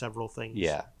across several things.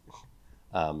 Yeah.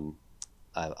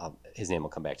 His name will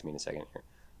come back to me in a second here.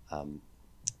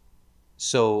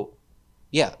 So,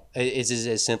 yeah, it's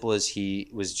as simple as he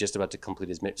was just about to complete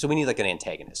his mission. So we need like an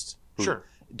antagonist. Sure.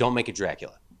 Don't make it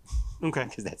Dracula. Okay.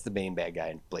 Because that's the main bad guy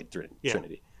in Blade Trinity. Yeah.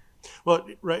 Well,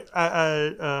 right.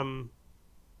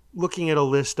 Looking at a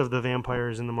list of the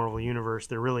vampires in the Marvel Universe,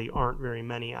 there really aren't very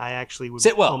many. I actually would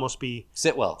almost be...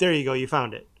 Sitwell. There you go. You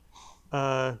found it.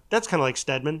 That's kind of like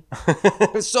Stedman.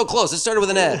 It was so close. It started with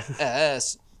an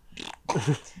S.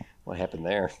 What happened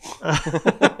there?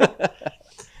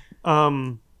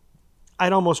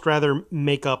 I'd almost rather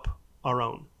make up our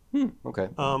own. Okay.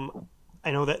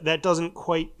 I know that doesn't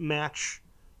quite match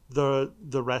the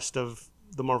rest of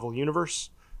the Marvel Universe.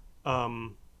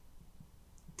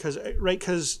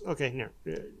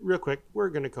 Real quick, we're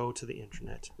gonna go to the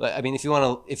internet. I mean, if you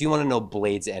want to know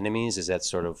Blade's enemies, is that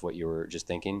sort of what you were just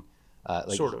thinking?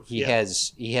 Sort of. He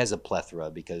has a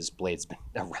plethora because Blade's been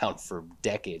around for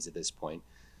decades at this point.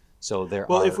 So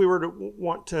if we were to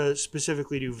want to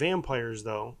specifically do vampires,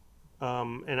 though,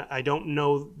 and I don't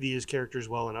know these characters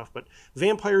well enough, but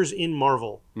vampires in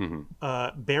Marvel,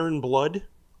 Baron Blood,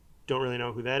 don't really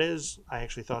know who that is. I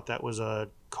actually thought that was a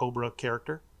Cobra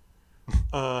character.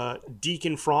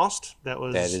 Deacon Frost, that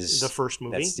was the first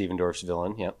movie. That's Stephen Dorff's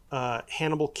villain. Yep.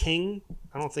 Hannibal King.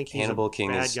 I don't think he's Hannibal King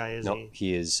bad guy, is he?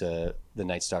 He is the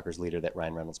Night Stalker's leader that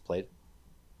Ryan Reynolds played.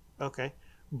 Okay.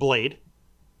 Blade.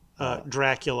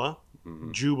 Dracula.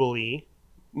 Jubilee.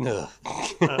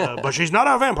 But she's not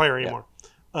a vampire anymore.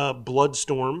 Yeah.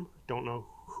 Bloodstorm. Don't know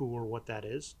who or what that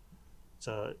is. It's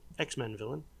a X-Men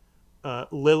villain.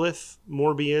 Lilith.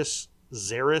 Morbius.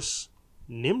 Xeris.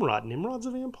 Nimrod. Nimrod's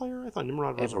a vampire? I thought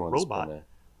Nimrod was a robot.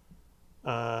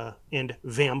 And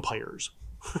vampires.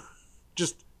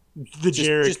 Just the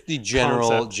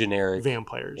generic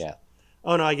vampires. Yeah.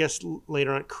 Oh no, I guess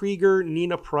later on Krieger,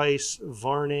 Nina Price,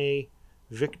 Varney,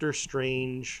 Victor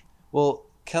Strange. Well,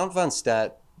 Count Von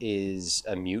Stott is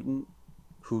a mutant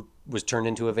who was turned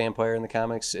into a vampire in the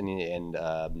comics and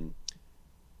a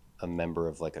member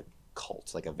of like a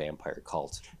cult, like a vampire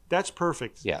cult. That's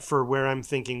perfect for where I'm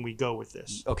thinking we go with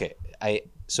this. Okay. I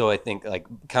think like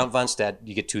Count Von Stott,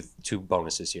 you get two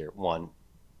bonuses here. One,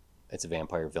 it's a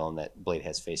vampire villain that Blade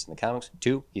has faced in the comics.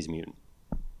 Two, he's a mutant.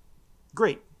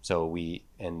 Great. So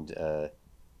if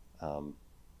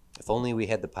only we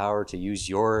had the power to use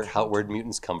where'd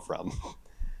mutants come from.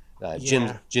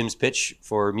 Jim's pitch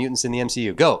for mutants in the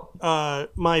MCU. Go.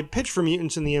 My pitch for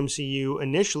mutants in the MCU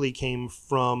initially came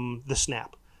from the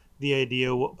Snap. The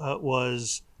idea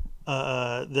was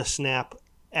the Snap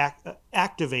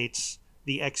activates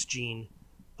the X gene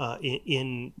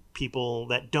in people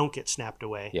that don't get snapped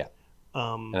away. Yeah.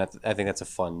 And I think that's a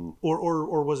fun...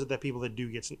 Or was it that people that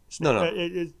do get snapped? No.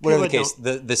 Whatever the case,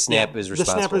 the Snap is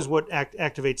responsible. The Snap is what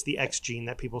activates the X gene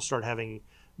that people start having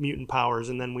mutant powers,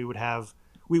 and then we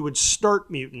would start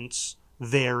mutants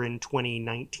there in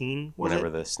 2019.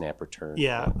 Whenever the Snap returned.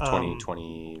 Yeah.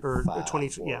 2025. Or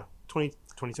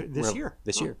 2023. This year.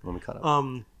 This year, when we caught up.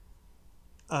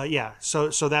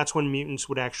 So that's when mutants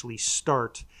would actually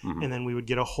start, and then we would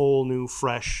get a whole new,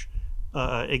 fresh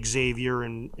Xavier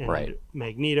and right.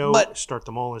 Magneto, start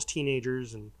them all as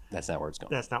teenagers, and that's not where it's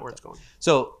going. That's not where it's going.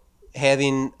 So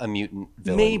having a mutant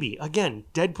villain. Maybe. Again,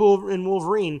 Deadpool and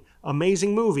Wolverine,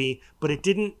 amazing movie, but it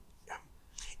didn't...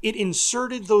 It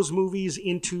inserted those movies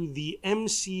into the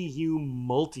MCU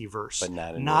multiverse,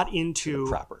 but not into the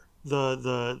proper.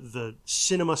 The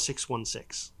Cinema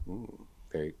 616. Ooh,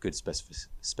 very good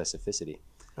specificity.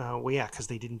 Well, yeah, because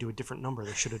they didn't do a different number.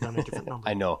 They should have done a different number.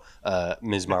 I know.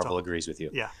 Ms. Marvel agrees with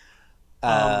you. Yeah.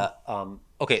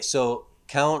 Okay, so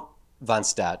Count von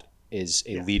Stott is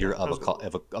a leader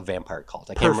of a vampire cult.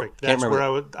 Can't That's remember.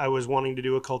 where I was wanting to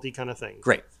do a culty kind of thing.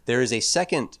 Great. There is a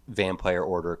second vampire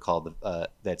order called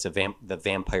the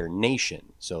Vampire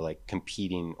Nation. So like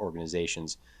competing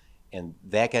organizations, and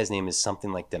that guy's name is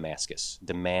something like Damascus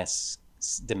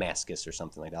or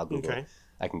something like that. I'll Google it.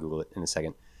 I can Google it in a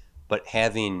second. But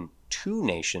having two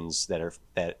nations that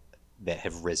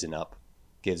have risen up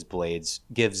gives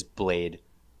Blade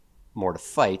more to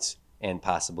fight, and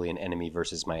possibly an enemy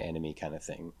versus my enemy kind of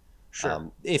thing.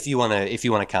 Sure. If you want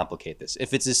to complicate this,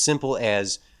 if it's as simple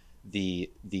as the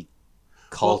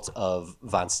cult of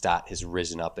von Stott has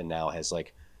risen up and now has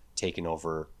like taken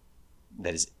over,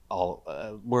 that is all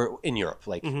we're in Europe.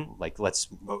 Like let's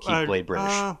keep Blade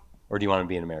British, or do you want to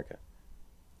be in America?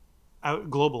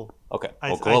 Global. Okay.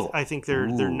 Global. I think their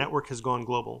network has gone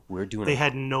global. They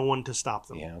had no one to stop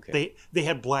them. Yeah. Okay. They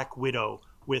had Black Widow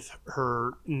with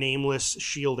her nameless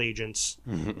shield agents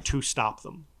to stop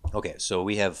them. Okay, so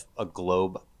we have a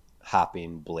globe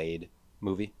hopping Blade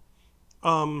movie.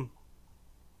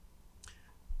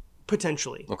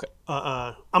 Potentially. Okay.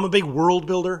 I'm a big world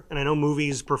builder, and I know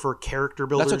movies prefer character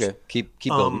builders. That's okay. Keep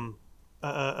building.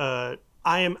 I'm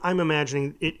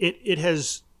imagining it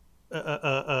has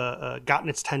gotten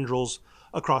its tendrils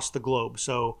across the globe,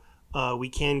 so we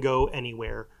can go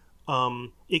anywhere.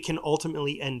 It can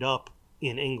ultimately end up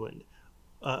in England,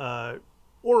 or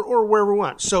where we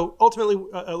want. So ultimately,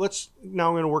 I'm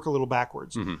going to work a little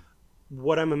backwards. Mm-hmm.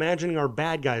 What I'm imagining our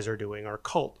bad guys are doing, our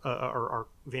cult, our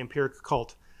vampiric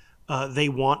cult, they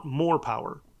want more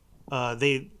power.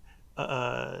 They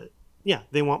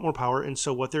want more power, and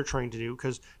so what they're trying to do,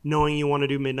 because knowing you want to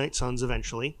do Midnight Suns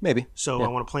eventually, maybe. So I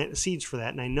want to plant the seeds for that,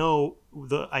 and I know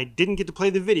I didn't get to play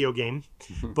the video game,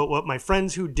 but what my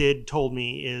friends who did told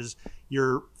me is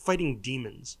you're fighting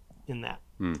demons in that.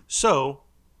 So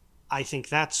I think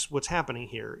that's what's happening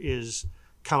here is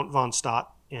Count von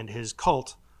Stott and his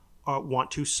cult want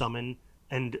to summon,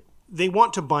 and they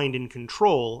want to bind and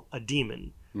control a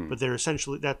demon, but they're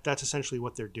essentially that's essentially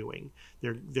what they're doing.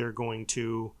 They're going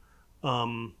to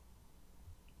they're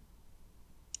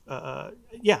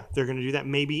going to do that.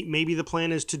 Maybe the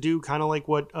plan is to do kind of like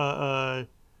what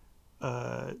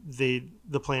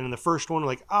the plan in the first one,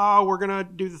 like, we're gonna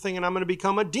do the thing and I'm gonna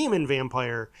become a demon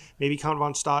vampire. Maybe Count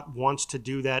von Stott wants to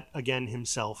do that again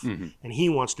himself, and he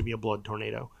wants to be a blood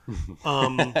tornado.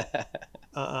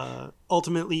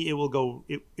 Ultimately, it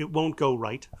won't go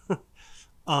right.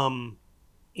 I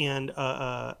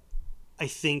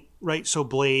think so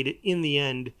Blade in the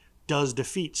end does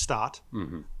defeat Stott,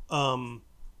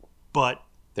 but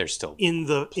there's still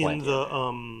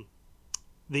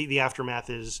the aftermath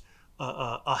is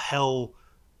a hell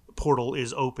portal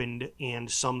is opened and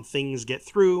some things get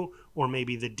through, or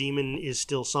maybe the demon is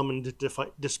still summoned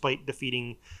despite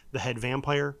defeating the head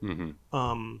vampire.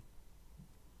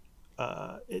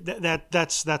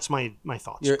 That's my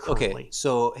thoughts currently. Okay,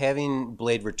 so having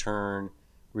Blade return,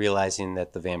 realizing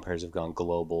that the vampires have gone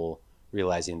global,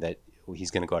 realizing that he's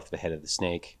going to go after the head of the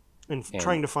snake, and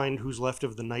trying to find who's left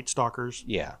of the Night Stalkers.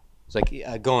 Yeah. It's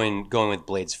like going with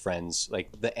Blade's friends,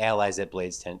 like the allies that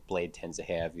Blade tends to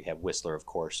have. You have Whistler, of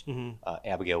course.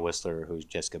 Abigail Whistler, who's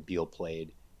Jessica Biel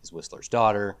played, is Whistler's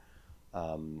daughter.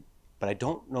 But I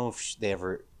don't know if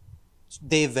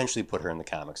they eventually put her in the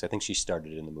comics. I think she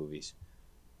started in the movies.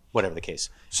 Whatever the case.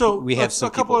 So we have a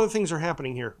couple other things are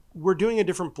happening here. We're doing a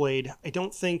different Blade. I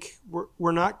don't think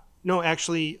we're not. No,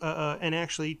 actually, and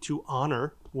actually to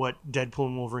honor what Deadpool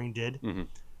and Wolverine did,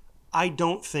 I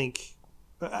don't think.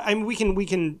 I mean, we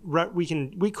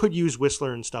could use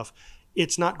Whistler and stuff.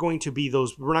 It's not going to be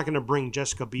those. We're not going to bring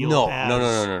Jessica Biel. No.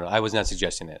 I was not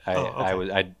suggesting that.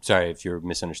 I sorry if you're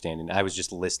misunderstanding. I was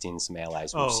just listing some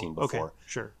allies we've seen before. Okay,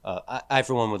 sure. I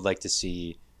for one would like to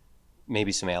see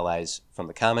maybe some allies from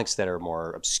the comics that are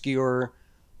more obscure,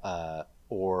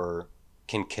 or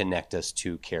can connect us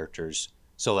to characters.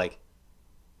 So like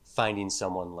finding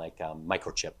someone like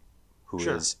Microchip, who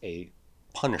is a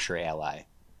Punisher ally.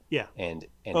 Yeah. And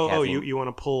you want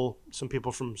to pull some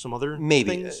people from some other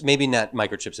things? Maybe not.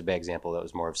 Microchip's a bad example. That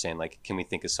was more of saying, like, can we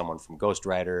think of someone from Ghost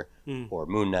Rider or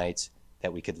Moon Knight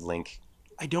that we could link?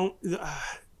 I don't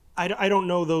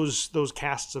know those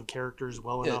casts of characters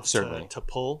well enough to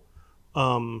pull.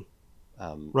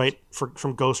 Right.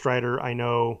 From Ghost Rider, I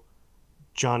know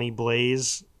Johnny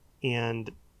Blaze, and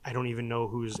I don't even know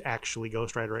who's actually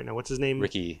Ghost Rider right now. What's his name?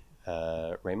 Ricky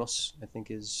Ramos, I think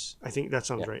that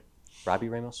sounds right. Robbie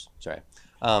Ramos. Sorry.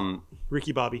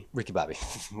 Ricky Bobby. Ricky Bobby.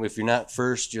 If you're not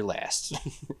first, you're last.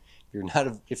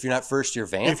 If you're not first, you're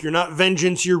Vamp. If you're not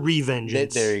Vengeance, you're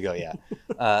Revengeance. There you go. Yeah.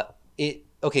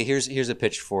 Okay. Here's a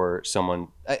pitch for someone,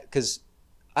 because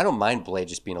I don't mind Blade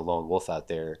just being a lone wolf out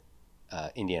there,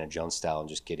 Indiana Jones style, and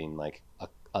just getting like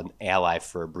an ally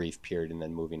for a brief period and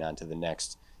then moving on to the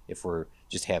next. If we're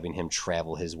just having him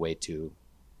travel his way to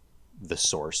the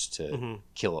source to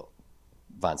kill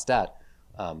Von Stott,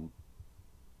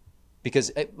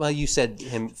 because you said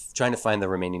him trying to find the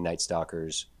remaining Night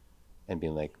Stalkers and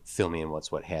being like, fill me in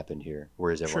what happened here.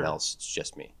 Where is everyone else? It's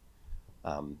just me.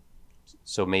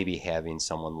 So maybe having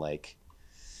someone like,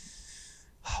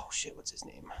 oh shit, what's his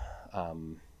name?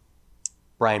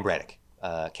 Brian Braddock,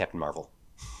 Captain Marvel.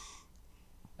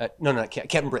 No,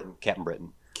 Captain Britain. Captain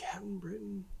Britain.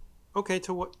 Okay,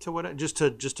 to what? Just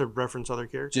to reference other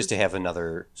characters. Just to have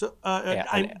another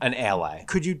an ally.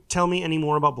 Could you tell me any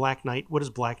more about Black Knight? What does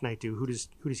Black Knight do? Who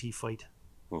does he fight?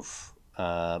 Oof.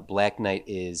 Black Knight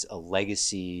is a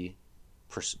legacy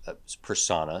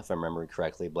persona, if I remember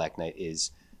correctly. Black Knight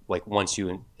is like once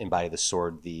you embody the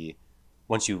sword,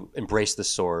 once you embrace the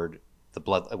sword, the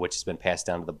blood which has been passed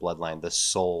down to the bloodline, the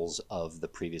souls of the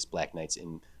previous Black Knights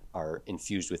are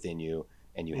infused within you,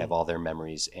 and you have all their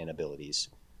memories and abilities.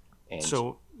 And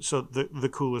so the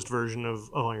coolest version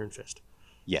of Iron Fist.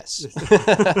 Yes.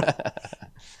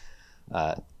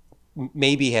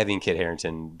 Maybe having Kit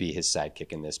Harington be his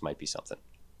sidekick in this might be something.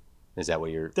 Is that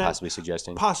what you're possibly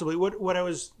suggesting? Possibly.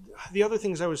 The other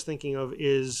things I was thinking of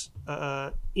is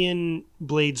in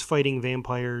Blade's fighting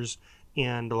vampires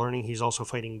and learning he's also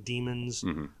fighting demons,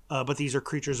 but these are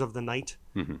creatures of the night,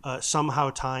 somehow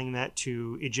tying that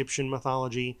to Egyptian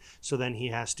mythology. So then he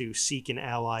has to seek an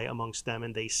ally amongst them,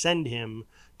 and they send him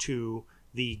to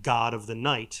the god of the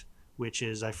night, which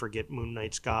is, I forget Moon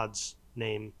Knight's god's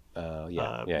name.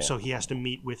 So he has to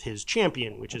meet with his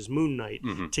champion, which is Moon Knight,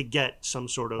 to get some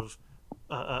sort of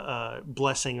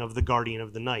blessing of the guardian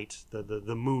of the night,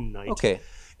 the Moon Knight. Okay.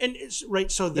 And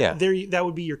so that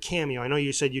would be your cameo. I know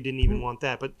you said you didn't even want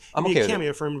that, but it'd be a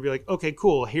cameo for him to be like, okay,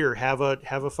 cool, here, have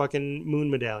a fucking moon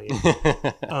medallion.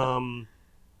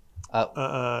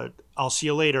 I'll see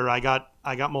you later. I got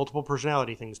multiple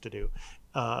personality things to do.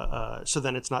 So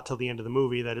then it's not till the end of the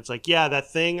movie that it's like, yeah, that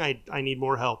thing, I need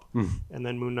more help. And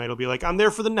then Moon Knight will be like, I'm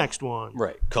there for the next one.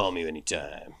 Right. Call me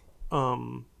anytime.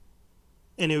 And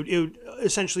it would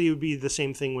essentially, it would be the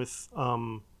same thing with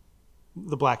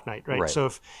the Black Knight, right?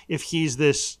 So if he's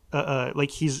this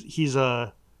he's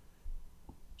a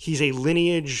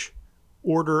lineage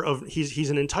order of he's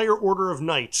an entire order of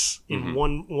knights in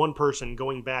one person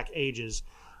going back ages.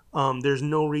 There's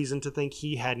no reason to think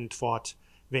he hadn't fought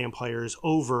vampires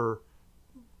over.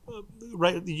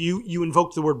 Right? You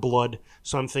invoked the word blood,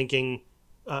 so I'm thinking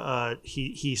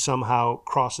he somehow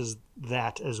crosses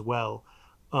that as well.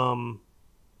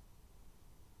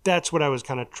 That's what I was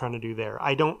kind of trying to do there.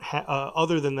 I don't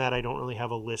other than that, I don't really have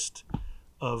a list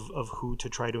of who to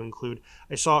try to include.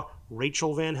 I saw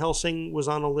Rachel Van Helsing was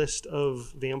on a list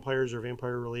of vampires or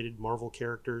vampire-related Marvel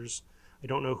characters. I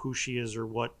don't know who she is or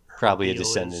what her Probably a deal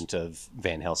descendant of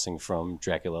Van Helsing from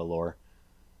Dracula lore.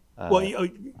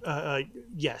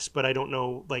 Yes, but I don't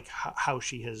know like how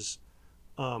she has.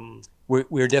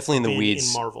 We're definitely in the weeds.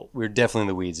 In Marvel. We're definitely in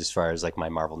the weeds as far as like my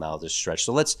Marvel knowledge is stretched.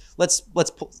 So let's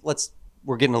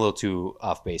we're getting a little too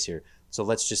off base here. So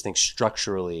let's just think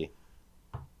structurally.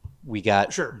 We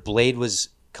got Blade was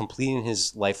completing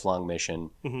his lifelong mission.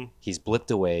 He's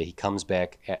blipped away. He comes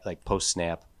back at like post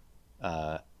snap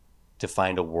to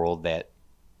find a world that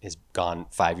has gone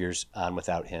 5 years on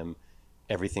without him.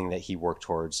 Everything that he worked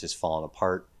towards has fallen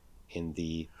apart in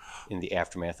the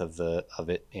aftermath of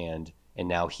it, and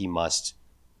now he must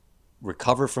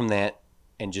recover from that.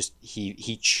 And just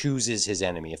he chooses his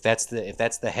enemy. If that's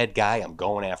the head guy, I'm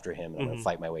going after him. And I'm gonna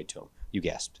fight my way to him. You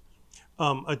gasped.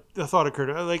 A thought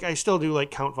occurred. Like I still do like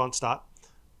Count von Stott.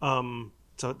 So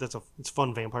it's a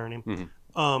fun vampire name.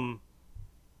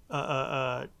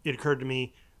 It occurred to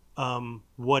me,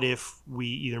 what if we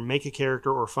either make a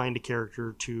character or find a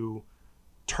character to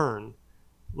turn,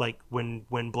 like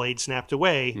when Blade snapped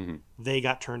away, they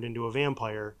got turned into a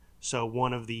vampire. So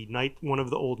one of the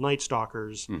old Night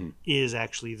Stalkers is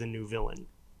actually the new villain.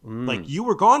 Like, you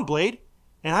were gone, Blade,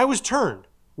 and I was turned.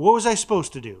 What was I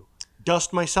supposed to do?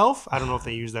 Dust myself? I don't know if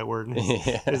they use that word.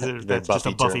 That's just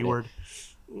a Buffy word.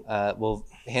 Well,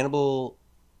 Hannibal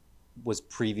was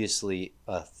previously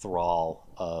a thrall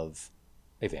of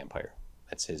a vampire.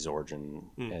 That's his origin,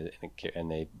 and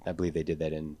I believe they did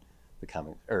that in the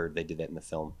comic, or they did that in the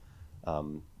film.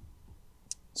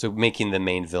 So making the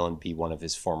main villain be one of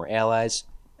his former allies,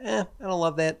 I don't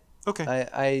love that.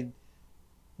 Okay.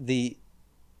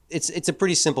 It's a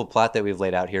pretty simple plot that we've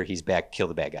laid out here. He's back, kill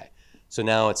the bad guy. So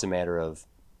now it's a matter of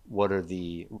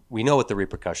we know what the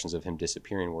repercussions of him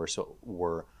disappearing were. So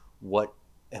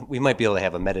we might be able to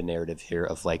have a meta narrative here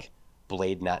of like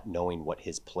Blade not knowing what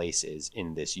his place is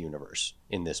in this universe,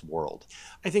 in this world.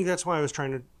 I think that's why I was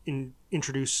trying to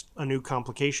introduce a new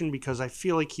complication, because I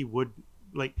feel like he would,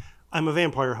 like, I'm a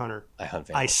vampire hunter. I hunt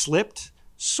vampires. I slipped,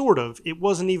 sort of. It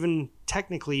wasn't even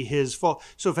technically his fault.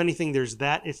 So if anything, there's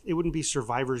that. It wouldn't be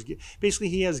survivor's guilt. Basically,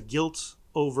 he has guilt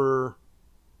over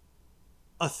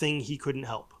a thing he couldn't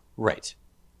help. Right.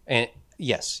 And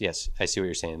yes, I see what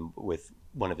you're saying with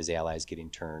one of his allies getting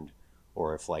turned.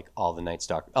 Or if like all the Night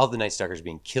Stalkers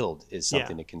being killed is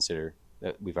something to consider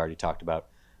that we've already talked about.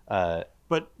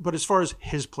 But as far as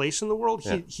his place in the world,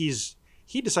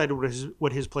 he decided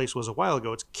what his place was a while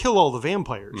ago. It's kill all the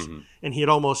vampires, and he had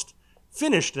almost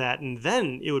finished that, and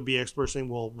then it would be exploring.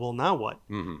 Well, now what?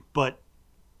 But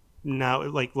now,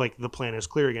 like the plan is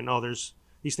clear again. Oh, these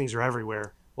things are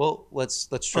everywhere. Well, let's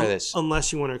try this.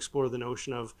 Unless you want to explore the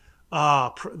notion of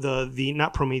the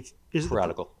not Prometheus. Is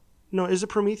Prodigal. No, is it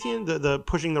Promethean? The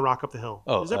pushing the rock up the hill.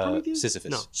 Oh, is that Prometheus? Sisyphus.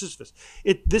 No, Sisyphus.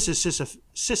 This is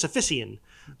Sisyphusian.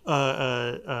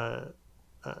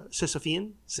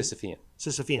 Sisyphean.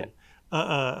 Sisyphean.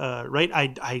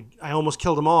 Right? I almost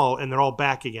killed them all, and they're all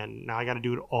back again. Now I got to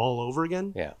do it all over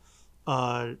again. Yeah.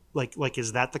 Like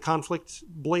is that the conflict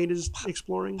Blade is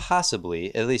exploring?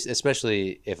 Possibly, at least,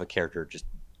 especially if a character just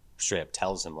straight up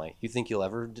tells him, like, you think you'll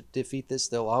ever defeat this?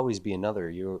 There'll always be another.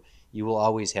 You will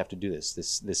always have to do this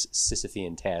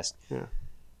Sisyphean task. Yeah.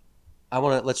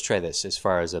 Let's try this as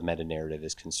far as a meta narrative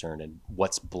is concerned, and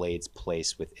what's Blade's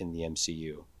place within the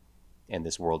MCU and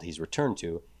this world he's returned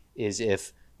to is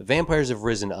if the vampires have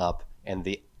risen up and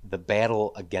the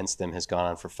battle against them has gone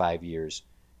on for 5 years.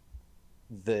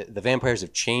 The vampires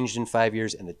have changed in 5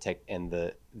 years, and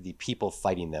the people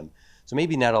fighting them. So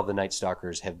maybe not all the Night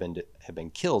Stalkers have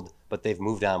been killed, but they've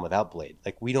moved on without Blade.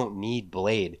 Like, we don't need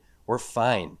Blade. We're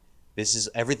fine.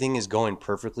 Everything is going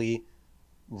perfectly,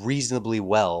 reasonably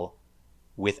well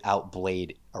without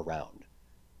Blade around.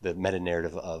 The meta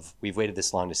narrative of we've waited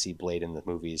this long to see Blade in the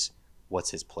movies.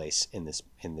 What's his place in this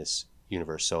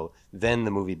universe? So then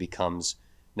the movie becomes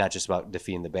not just about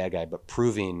defeating the bad guy, but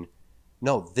proving,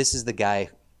 no, this is the guy.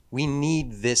 We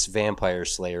need this vampire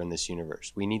slayer in this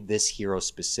universe. We need this hero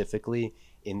specifically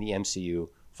in the MCU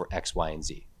for X, Y, and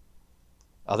Z.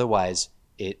 Otherwise,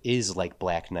 it is like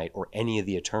Black Knight or any of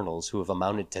the Eternals who have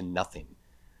amounted to nothing.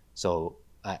 So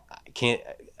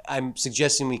I'm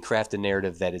suggesting we craft a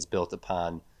narrative that is built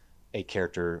upon a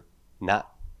character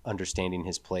not understanding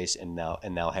his place and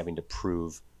now having to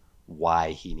prove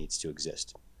why he needs to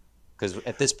exist. Because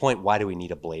at this point, why do we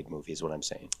need a Blade movie is what I'm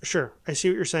saying. Sure. I see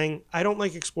what you're saying. I don't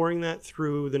like exploring that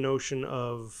through the notion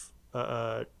of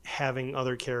having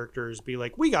other characters be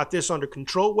like, we got this under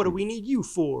control. What do we need you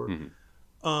for?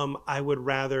 I would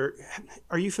rather...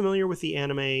 Are you familiar with the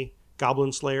anime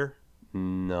Goblin Slayer?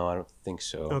 No, I don't think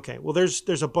so. Okay. Well,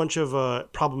 there's a bunch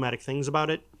of problematic things about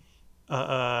it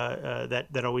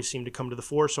that always seem to come to the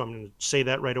fore, so I'm going to say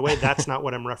that right away. That's not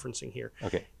what I'm referencing here.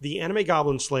 Okay. The anime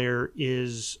Goblin Slayer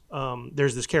is...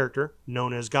 there's this character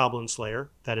known as Goblin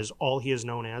Slayer. That is all he is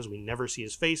known as. We never see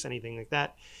his face, anything like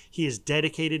that. He has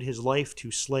dedicated his life to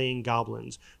slaying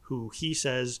goblins, who he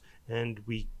says, and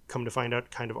we come to find out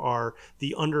kind of are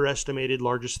the underestimated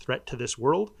largest threat to this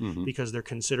world, because they're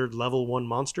considered level 1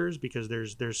 monsters, because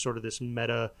there's sort of this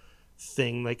meta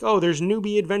thing like, oh, there's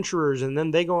newbie adventurers and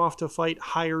then they go off to fight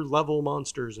higher level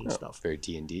monsters and stuff. Very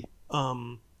D&D.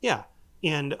 Yeah.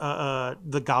 And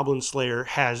the Goblin Slayer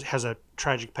has a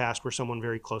tragic past where someone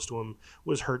very close to him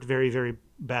was hurt very, very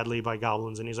badly by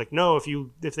goblins, and he's like, no,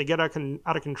 if they get out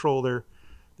of control, they're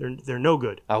no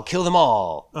good. I'll kill them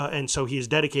all. And so he has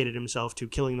dedicated himself to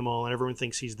killing them all, and everyone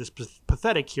thinks he's this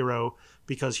pathetic hero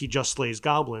because he just slays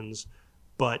goblins,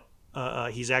 but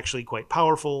he's actually quite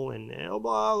powerful and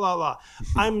blah, blah, blah.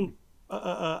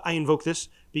 I invoke this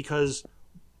because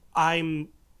I'm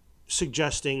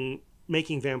suggesting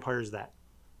making vampires that.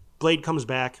 Blade comes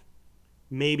back.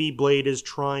 Maybe Blade is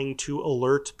trying to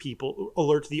alert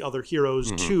the other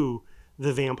heroes to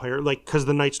the vampire, like, because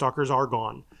the Night Stalkers are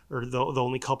gone, or the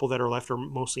only couple that are left are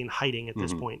mostly in hiding at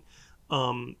this point.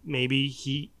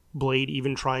 Maybe Blade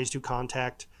even tries to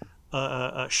contact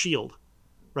S.H.I.E.L.D.,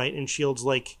 right? And S.H.I.E.L.D.'s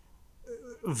like,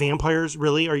 vampires?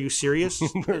 Really? Are you serious?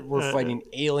 We're fighting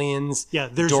aliens. Yeah,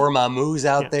 there's Dormammu's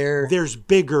out there. There's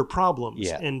bigger problems.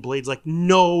 Yeah. And Blade's like,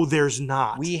 no, there's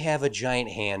not. We have a giant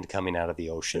hand coming out of the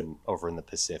ocean over in the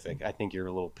Pacific. I think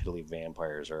your little piddly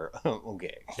vampires are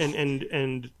okay.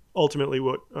 And ultimately,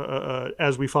 what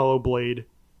as we follow Blade,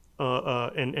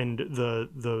 and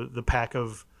the pack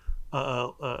of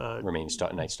remaining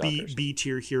Night Stalkers, B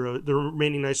tier hero, the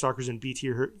remaining Night Stalkers and B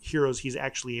tier heroes, he's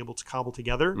actually able to cobble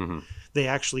together. Mm-hmm.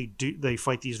 They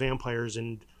fight these vampires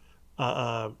and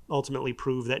ultimately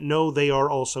prove that no, they are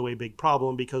also a big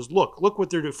problem, because look what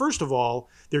they're doing. First of all,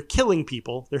 they're killing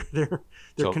people. They're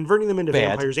So, converting them into bad.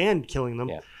 vampires and killing them.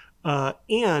 Yeah.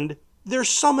 And they're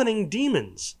summoning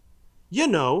demons. You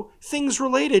know, things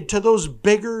related to those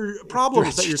bigger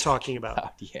problems that you're talking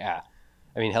about. Yeah.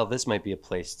 I mean, hell, this might be a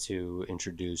place to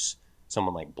introduce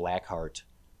someone like Blackheart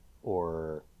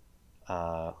or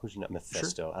who's not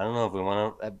Mephisto. Sure. I don't know if we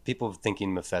want to. People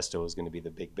thinking Mephisto is going to be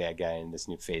the big bad guy in this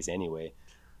new phase anyway.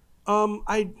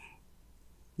 You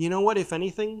know what? If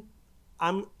anything,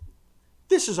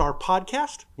 this is our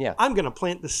podcast. Yeah. I'm going to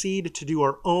plant the seed to do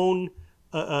our own.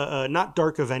 Not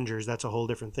Dark Avengers, that's a whole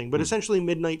different thing, but essentially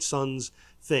Midnight Suns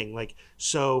thing. Like,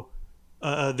 so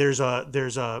there's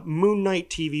a Moon Knight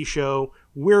TV show.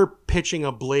 We're pitching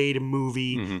a Blade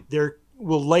movie. Mm-hmm. There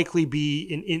will likely be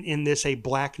in this a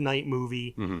Black Knight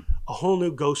movie, a whole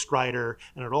new Ghost Rider,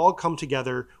 and it'll all come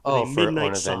together with a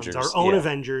Midnight Suns, our own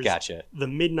Avengers, gotcha. The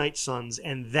Midnight Suns,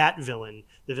 and that villain,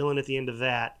 the villain at the end of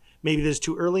that. Maybe this is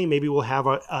too early. Maybe we'll have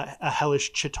a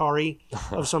hellish Chitauri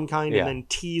of some kind, and then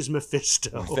tease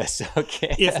Mephisto.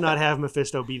 Okay. If not have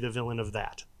Mephisto be the villain of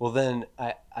that. Well, then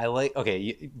I like.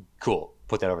 Okay, cool.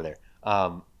 Put that over there.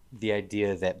 The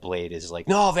idea that Blade is like,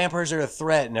 no, vampires are a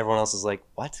threat, and everyone else is like,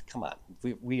 what? Come on.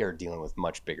 We are dealing with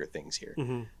much bigger things here.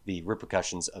 Mm-hmm. The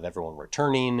repercussions of everyone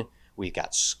returning. We've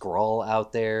got Skrull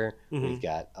out there. Mm-hmm. We've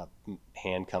got a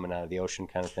hand coming out of the ocean,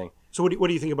 kind of thing. So what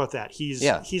do you think about that? He's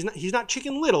not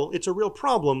Chicken Little. It's a real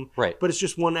problem, right? But it's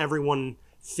just one everyone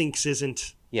thinks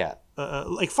isn't. Yeah.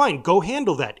 Like, fine, go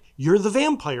handle that. You're the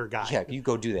vampire guy. Yeah, you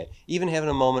go do that. Even having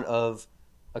a moment of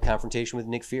a confrontation with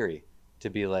Nick Fury to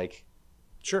be like,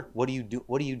 sure. What are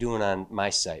you doing on my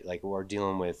site? Like, we're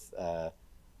dealing with a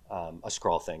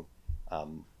Skrull thing,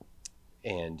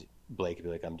 and Blake could be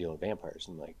like, I'm dealing with vampires.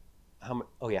 And I'm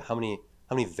like, how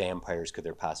many vampires could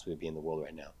there possibly be in the world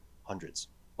right now? Hundreds.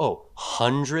 Oh,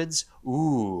 hundreds?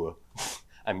 Ooh.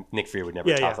 Nick Fury would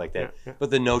never talk like that. Yeah.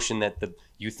 But the notion that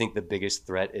you think the biggest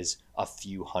threat is a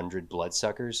few hundred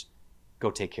bloodsuckers, go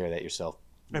take care of that yourself.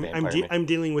 I'm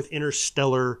dealing with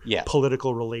interstellar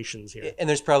political relations here. And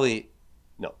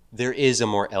there is a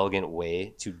more elegant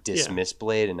way to dismiss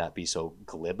Blade and not be so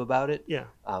glib about it. Yeah.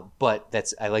 But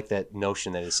I like that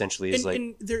notion that essentially is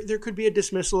and there could be a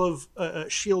dismissal of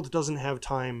S.H.I.E.L.D. doesn't have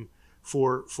time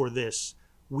for this.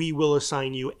 We will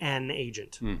assign you an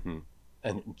agent. Mm-hmm.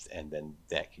 And then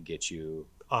that could get you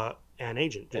an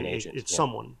agent. It's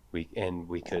someone. We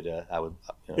could. I would.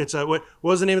 It's what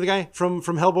was the name of the guy from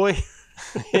Hellboy?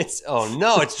 It's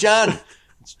John.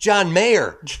 It's John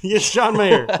Mayer. Yes, John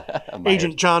Mayer.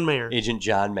 Agent John Mayer. Agent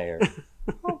John Mayer.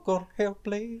 I'm gonna help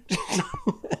Blade.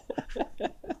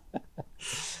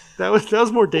 That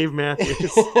was more Dave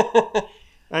Matthews.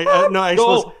 I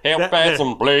suppose help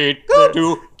some Blade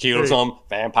to kill some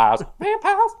vampires.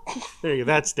 There you go.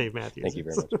 That's Dave Matthews. Thank you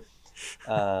very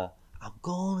much. I'm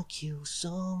gonna kill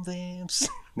some vamps.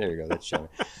 There you go. That's John.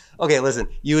 Okay, listen.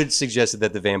 You had suggested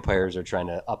that the vampires are trying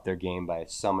to up their game by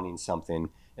summoning something,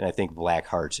 and I think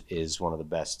Blackheart is one of the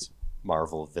best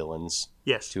Marvel villains.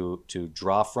 Yes. To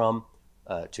draw from,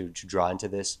 to draw into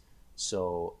this.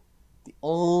 So the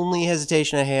only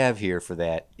hesitation I have here for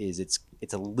that is it's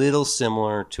a little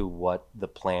similar to what the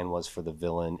plan was for the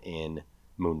villain in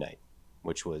Moon Knight,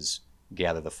 which was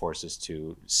gather the forces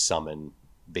to summon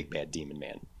Big Bad Demon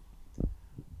Man.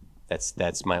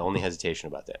 That's my only hesitation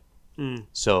about that.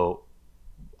 So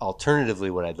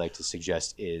alternatively, what I'd like to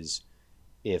suggest is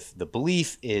if the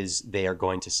belief is they are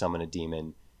going to summon a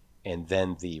demon and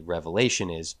then the revelation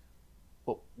is,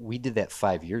 well, we did that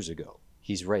 5 years ago.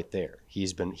 He's right there.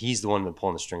 He's the one been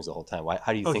pulling the strings the whole time.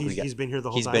 How do you think he's been here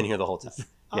the whole time? He's been here the whole time.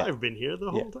 Yeah. I've been here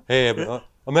the whole time. Hey,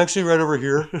 I'm actually right over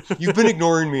here. You've been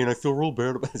ignoring me, and I feel real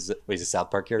bad about it. He's a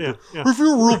South Park character. Yeah. I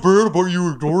feel real bad about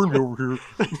you ignoring me over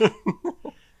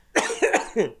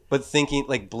here. But thinking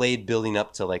like Blade building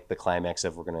up to like the climax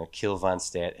of we're going to kill Von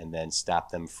Stadt and then stop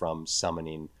them from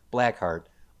summoning Blackheart,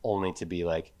 only to be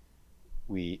like,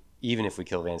 even if we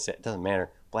kill Von Stadt, it doesn't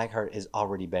matter. Blackheart has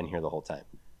already been here the whole time.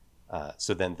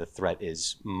 So then the threat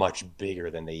is much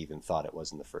bigger than they even thought it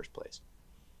was in the first place.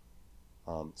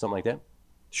 Something like that?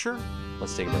 Sure.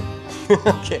 Let's take a break.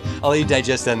 Okay, I'll let you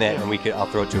digest on that, and I'll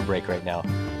throw it to a break right now.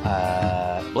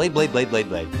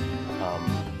 Blade.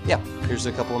 Yeah, here's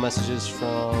a couple of messages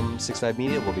from 65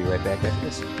 Media. We'll be right back after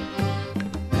this.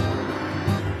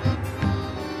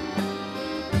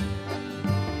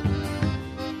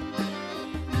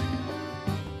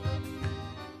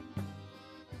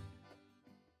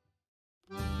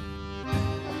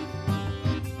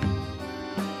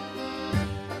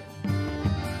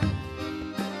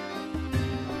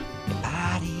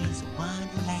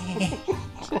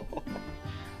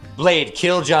 Blade,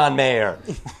 kill John Mayer.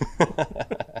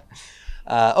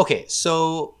 Okay,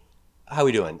 so how are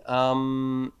we doing? I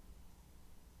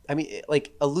mean,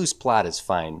 like, a loose plot is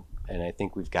fine, and I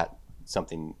think we've got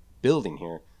something building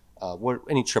here. What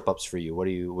any trip ups for you? What are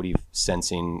you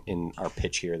sensing in our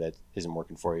pitch here that isn't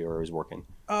working for you or is working?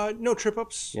 No trip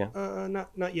ups. Yeah.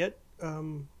 Not yet.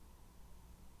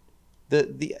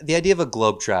 The idea of a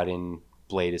globetrotting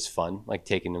Blade is fun, like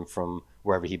taking him from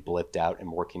wherever he blipped out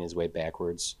and working his way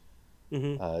backwards.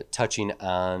 Mm-hmm. Touching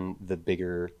on the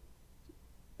bigger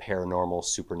paranormal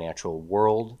supernatural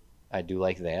world. I do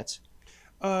like that.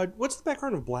 What's the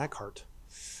background of Blackheart?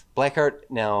 Blackheart,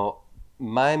 now,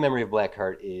 my memory of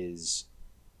Blackheart is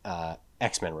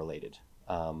X-Men related.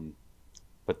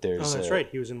 But there's... Oh, that's right.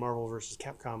 He was in Marvel vs.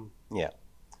 Capcom. Yeah.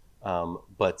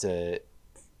 But...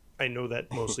 I know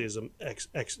that mostly as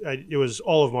it was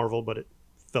all of Marvel, but it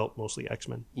felt mostly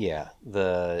X-Men. Yeah.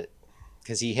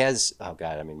 Because he has... Oh,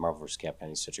 God. I mean, Marvel vs. Capcom,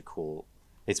 he's such a cool...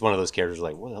 It's one of those characters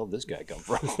like, where the hell did this guy come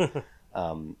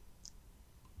from?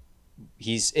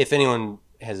 He's... If anyone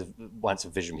wants a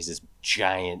vision, he's this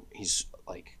giant... He's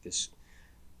like this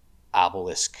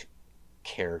obelisk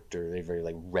character. They have very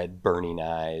like red burning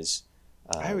eyes.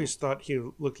 I always thought he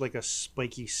looked like a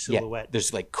spiky silhouette. Yeah,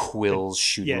 there's like quills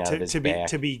shooting out of his back.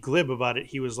 To be glib about it,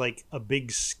 he was like a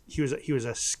big... He was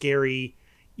a scary,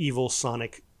 evil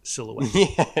Sonic silhouette.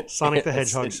 Yeah, Sonic the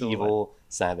Hedgehog silhouette. Evil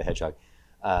Sonic the Hedgehog.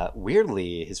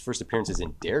 Weirdly, his first appearance is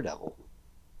in Daredevil.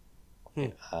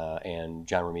 And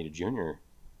John Romita Jr.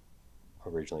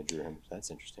 originally drew him. So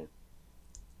that's interesting.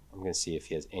 I'm going to see if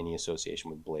he has any association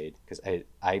with Blade. Because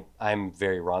I'm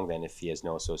very wrong then if he has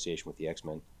no association with the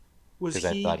X-Men. Because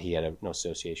I thought he had no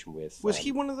association with... Was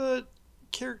he one of the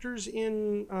characters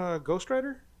in Ghost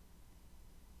Rider?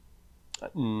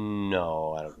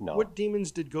 No, I don't know. What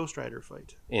demons did Ghost Rider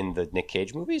fight? In the Nick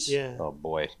Cage movies? Yeah. Oh,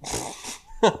 boy.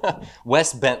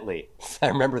 Wes Bentley. I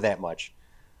remember that much.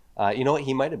 You know what?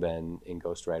 He might have been in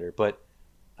Ghost Rider, but...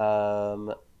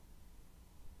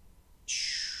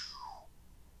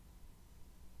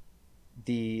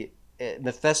 the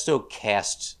Mephisto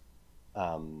cast...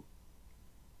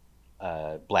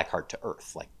 Blackheart to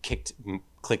Earth, like kicked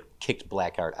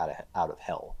Blackheart out of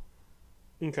hell.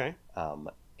 Okay.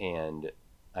 And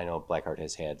I know Blackheart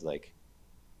has had like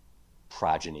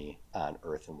progeny on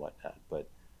Earth and whatnot, but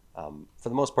for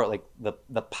the most part, like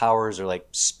the powers are like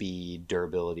speed,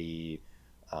 durability,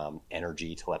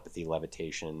 energy, telepathy,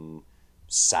 levitation,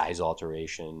 size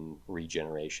alteration,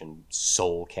 regeneration,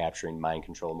 soul capturing, mind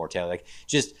control, mortality, like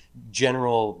just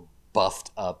general buffed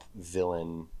up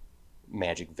villain.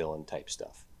 Magic villain type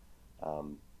stuff.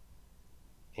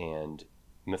 And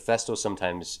Mephisto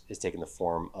sometimes is taking the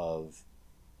form of,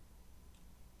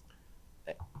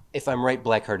 if I'm right,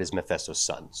 Blackheart is Mephisto's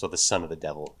son, so the son of the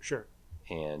devil. Sure.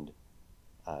 And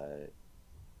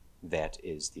that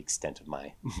is the extent of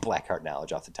my Blackheart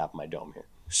knowledge off the top of my dome here.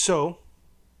 So,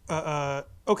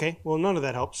 okay, well, none of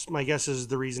that helps. My guess is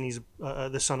the reason he's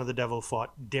the son of the devil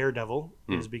fought Daredevil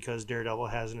is because Daredevil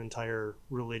has an entire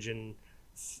religion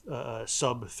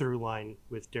sub through line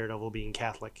with Daredevil being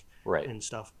Catholic, right, and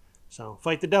stuff. So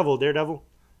fight the devil, Daredevil.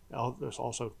 There's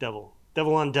also devil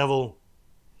on devil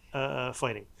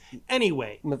fighting.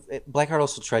 Anyway, Blackheart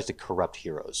also tries to corrupt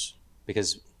heroes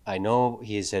because I know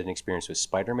he's had an experience with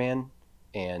Spider-Man,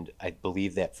 and I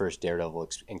believe that first Daredevil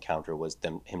encounter was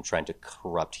him trying to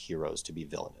corrupt heroes to be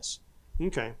villainous.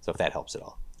 Okay, so if that helps at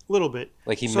all, a little bit.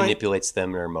 Like he manipulates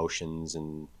them, their emotions,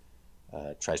 and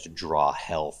tries to draw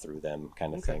hell through them,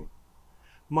 kind of thing.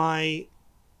 My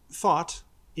thought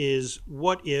is,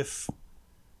 what if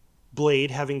Blade,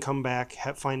 having come back,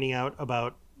 finding out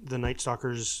about the Night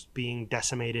Stalkers being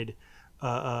decimated,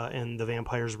 and the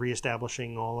vampires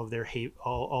reestablishing all of their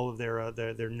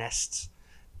their nests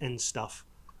and stuff,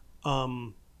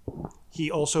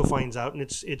 he also finds out, and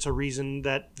it's a reason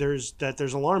that there's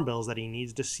alarm bells that he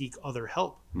needs to seek other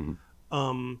help.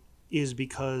 Mm-hmm. Is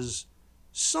because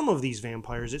some of these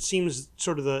vampires, it seems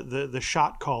sort of the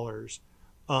shot callers,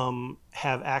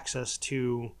 have access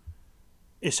to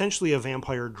essentially a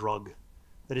vampire drug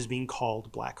that is being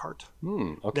called Blackheart.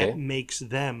 Okay. That makes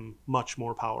them much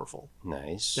more powerful.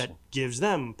 Nice. That gives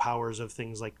them powers of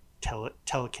things like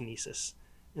telekinesis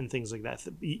and things like that.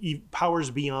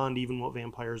 Powers beyond even what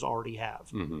vampires already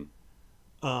have.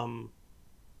 And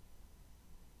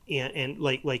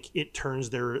like it turns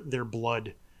their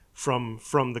blood from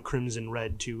the crimson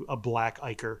red to a black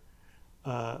ichor.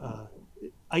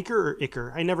 Ichor or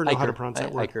ichor? I never know how to pronounce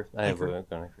that word. Ichor. I have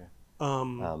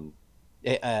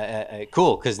a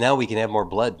cool, because now we can have more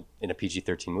blood in a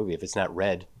PG-13 movie if it's not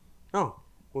red. Oh,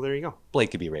 well, there you go. Blade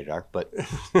could be rated R, but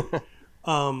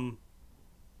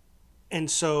and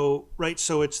so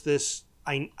so it's this.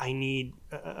 I need.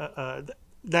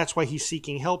 That's why he's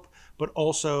seeking help, but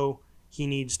also he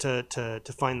needs to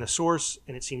find the source,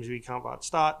 and it seems to be Count von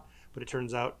Stott. But it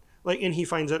turns out, and he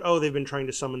finds out, they've been trying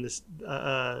to summon this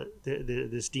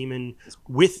this demon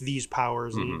with these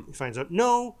powers, and he finds out,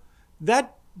 no,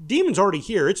 that demon's already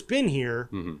here. It's been here,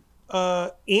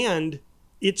 and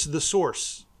it's the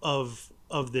source of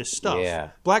this stuff. Yeah.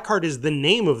 Blackheart is the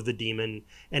name of the demon,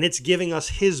 and it's giving us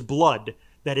his blood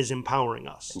that is empowering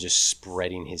us. And just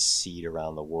spreading his seed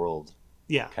around the world.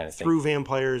 Yeah, kind of through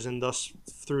vampires, and thus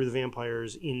through the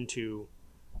vampires into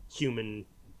human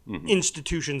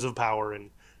institutions of power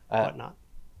and whatnot.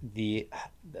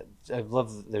 I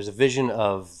love. There's a vision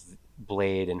of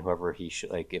Blade and whoever he should,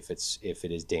 like, if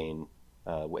it is Dane,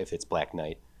 if it's Black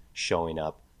Knight showing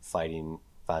up fighting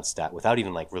von Stott without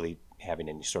even like really having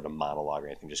any sort of monologue or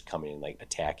anything, just coming and like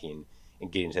attacking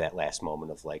and getting to that last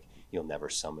moment of like, you'll never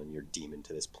summon your demon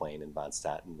to this plane, and von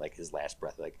Stott and like his last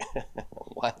breath, like,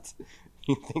 what?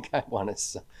 You think I want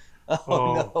to?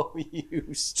 Oh no,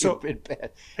 you stupid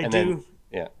bad.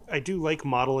 I do like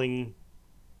modeling,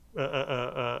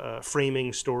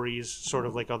 framing stories, sort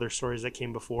of like other stories that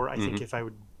came before. I think if I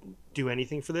would do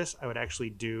anything for this, I would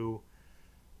do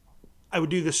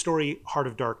the story Heart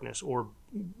of Darkness, or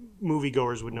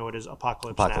moviegoers would know it as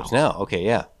Apocalypse Now. Okay,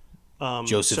 yeah.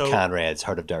 Joseph Conrad's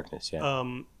Heart of Darkness. Yeah.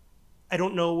 I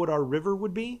don't know what our river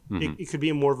would be. It could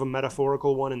be more of a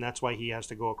metaphorical one, and that's why he has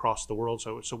to go across the world.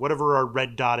 So whatever our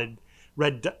red dotted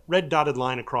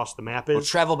line across the map is, we'll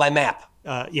travel by map.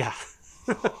 Yeah.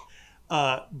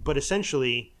 But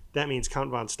essentially, that means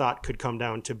Count von Stott could come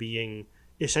down to being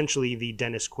essentially the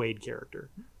Dennis Quaid character.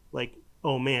 Like,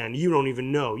 oh man, you don't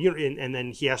even know. And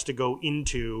then he has to go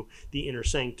into the inner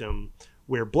sanctum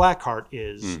where Blackheart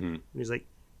is. And he's like,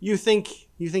 you think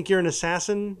you're an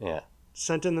assassin? Yeah.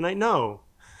 Sent in the night? No,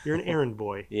 you're an errand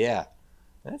boy. Yeah,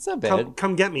 that's not bad.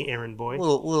 Come get me, errand boy. A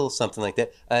little something like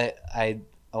that. I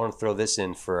want to throw this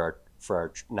in for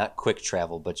our not quick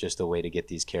travel, but just a way to get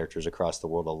these characters across the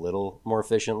world a little more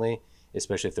efficiently,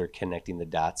 especially if they're connecting the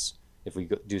dots. If we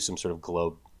do some sort of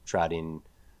globe trotting,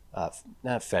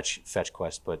 not fetch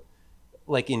quest, but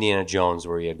like Indiana Jones,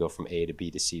 where you had to go from A to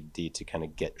B to C to D to kind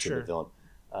of get to the villain.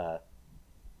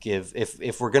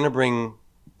 If we're gonna bring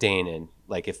Dane in,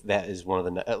 like if that is one of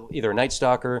the either a Night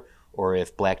Stalker, or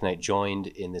if Black Knight joined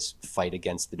in this fight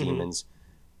against the demons,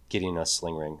 getting a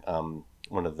sling ring,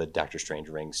 one of the Doctor Strange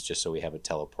rings, just so we have a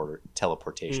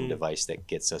teleportation device that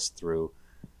gets us through.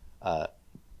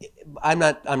 I'm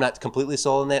not completely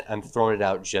sold on that. I'm throwing it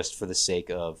out just for the sake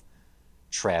of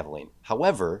traveling.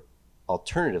 However,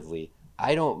 alternatively,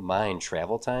 I don't mind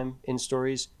travel time in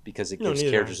stories because it gives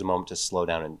characters a moment to slow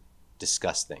down and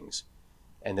discuss things.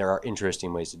 And there are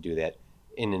interesting ways to do that.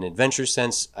 In an adventure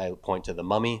sense, I point to The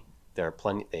Mummy. There are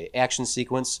plenty. The action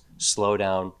sequence, slow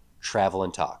down, travel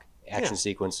and talk. Action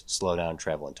sequence, slow down,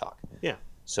 travel and talk. Yeah.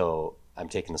 So I'm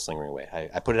taking the sling ring away.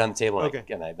 I put it on the table, and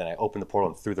then I open the portal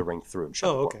and threw the ring through and shut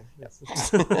the portal.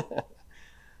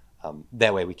 Yeah.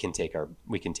 That way we can take our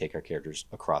characters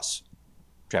across,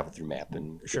 travel through map,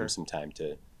 and give them some time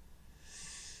to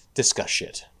discuss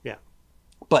shit. Yeah.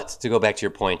 But to go back to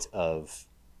your point of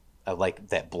like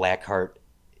that Blackheart's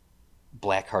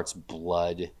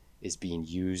blood is being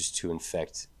used to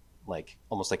infect, like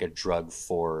almost like a drug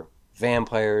for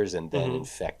vampires, and then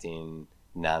infecting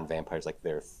non-vampires. Like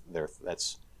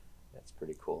that's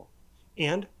pretty cool.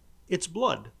 And it's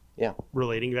blood. Yeah.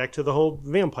 Relating back to the whole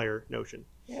vampire notion.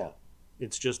 Yeah.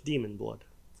 It's just demon blood.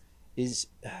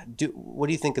 What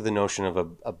do you think of the notion of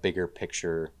a bigger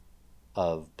picture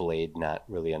of Blade not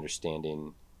really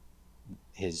understanding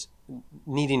his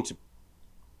needing to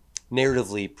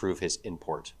narratively prove his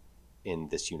import in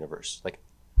this universe? Like,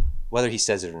 whether he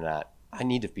says it or not, I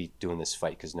need to be doing this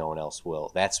fight because no one else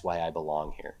will. That's why I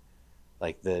belong here.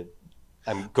 Like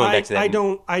I'm going back to that.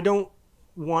 I don't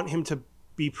want him to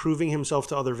be proving himself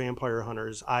to other vampire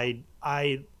hunters. I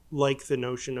like the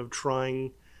notion of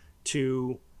trying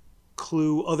to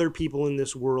clue other people in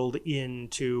this world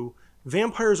into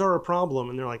vampires are a problem,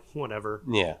 and they're like, whatever.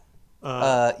 Yeah.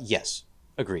 Yes,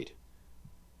 agreed.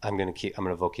 I'm gonna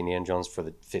evoke Indiana Jones for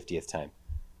the 50th time.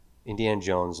 Indiana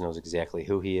Jones knows exactly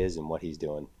who he is and what he's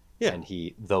doing. Yeah. And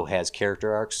he, though has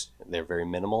character arcs, they're very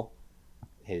minimal.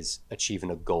 His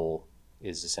achieving a goal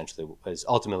is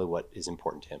ultimately what is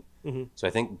important to him. Mm-hmm. So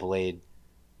I think Blade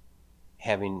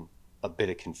having a bit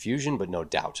of confusion but no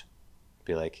doubt,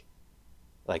 be like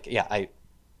yeah,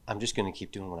 I'm just gonna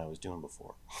keep doing what I was doing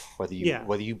before, whether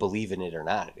you believe in it or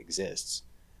not, it exists.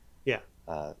 Yeah.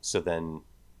 So then,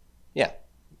 yeah.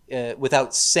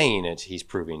 Without saying it, he's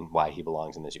proving why he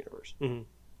belongs in this universe. Mm-hmm.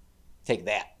 Take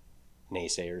that,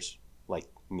 naysayers like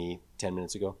me 10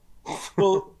 minutes ago.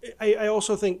 Well, I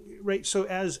also think, right, so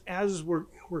as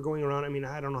we're going around, I mean,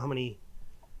 I don't know how many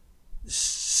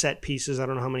set pieces, I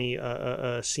don't know how many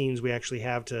scenes we actually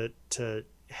have to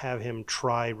have him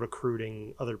try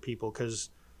recruiting other people,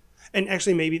 and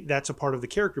actually maybe that's a part of the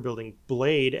character building.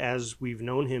 Blade, as we've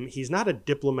known him, he's not a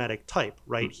diplomatic type,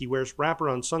 right? He wears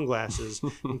wraparound sunglasses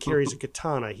and carries a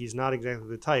katana. He's not exactly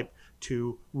the type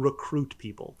to recruit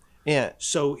people. Yeah.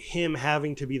 So him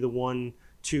having to be the one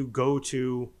to go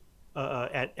to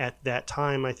at that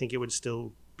time, I think it would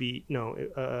still be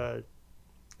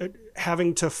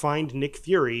having to find Nick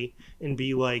Fury and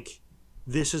be like,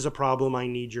 this is a problem, I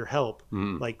need your help.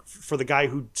 Mm. Like, for the guy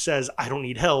who says, I don't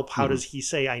need help, how does he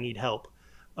say I need help?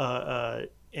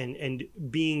 And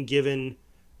being given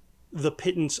the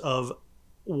pittance of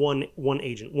one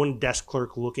agent, one desk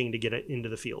clerk looking to get it into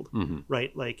the field,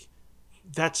 right? Like,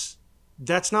 that's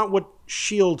not what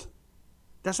SHIELD,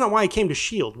 that's not why I came to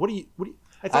SHIELD.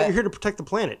 I thought you're here to protect the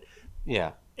planet.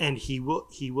 Yeah. And he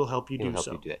will help you do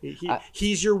so.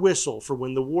 He's your whistle for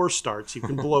when the war starts. You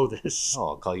can blow this. Oh,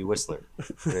 I'll call you Whistler.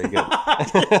 Very good.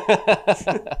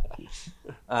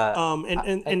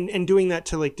 And doing that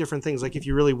to like different things. Like if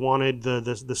you really wanted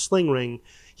the sling ring,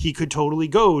 he could totally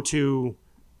go to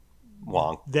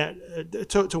Wong. That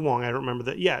to Wong. I don't remember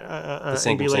that. Yeah, the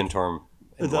Sanctum Sanctorum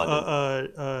in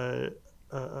London.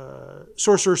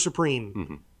 Sorcerer Supreme.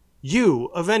 Mm-hmm. You,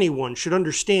 of anyone, should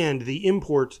understand the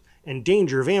import and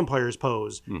danger vampires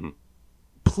pose. Mm-hmm.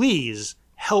 Please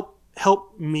help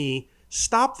me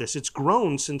stop this. It's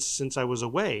grown since I was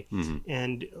away. Mm-hmm.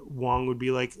 And Wong would be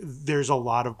like, there's a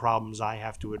lot of problems I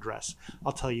have to address.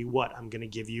 I'll tell you what, I'm going to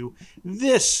give you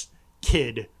this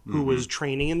kid who was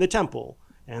training in the temple.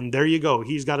 And there you go.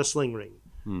 He's got a sling ring.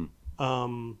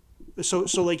 Mm.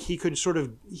 So like he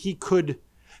could,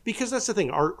 because that's the thing,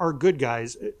 our good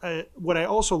guys, what I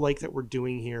also like that we're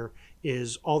doing here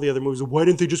is all the other movies. Why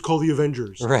didn't they just call the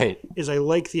Avengers? Right. Is I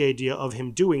like the idea of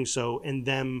him doing so and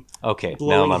them blowing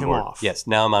now I'm on him board. Off. Yes,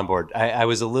 now I'm on board. I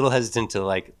was a little hesitant to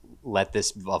like let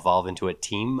this evolve into a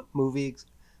team movie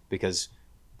because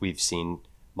we've seen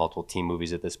multiple team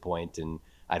movies at this point, and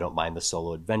I don't mind the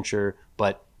solo adventure,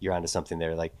 but you're onto something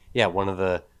there. Like, yeah, one of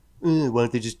the why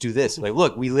don't they just do this? Like,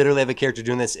 look, we literally have a character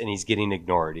doing this, and he's getting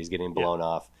ignored. He's getting blown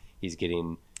off. He's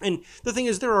getting... And the thing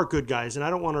is, there are good guys, and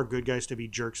I don't want our good guys to be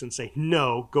jerks and say,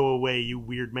 no, go away, you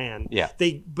weird man. Yeah.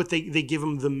 But they give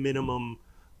him the minimum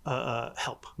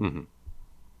help. Mm-hmm.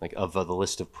 Like, of the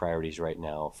list of priorities right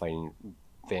now, fighting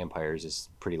vampires is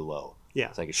pretty low. Yeah.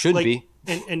 It's like it should be.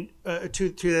 And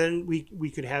to then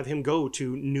we could have him go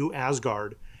to New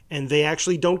Asgard, and they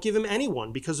actually don't give him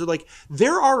anyone because they're like,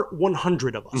 there are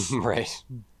 100 of us. Right.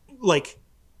 Like,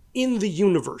 in the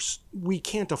universe, we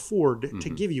can't afford to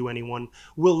give you anyone.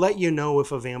 We'll let you know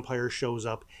if a vampire shows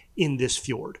up in this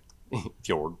fjord.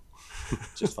 Fjord.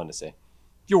 Just fun to say.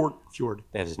 Fjord.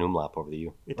 They have his umlaut over the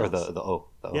U. It or does. the O.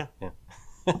 The O. Yeah.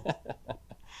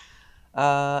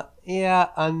 Yeah.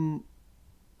 I'm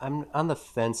on the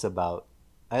fence about...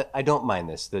 I don't mind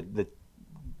this. The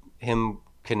him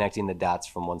connecting the dots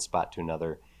from one spot to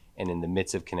another, and in the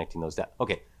midst of connecting those dots...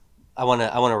 Okay. I want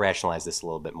to rationalize this a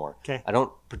little bit more. Okay. I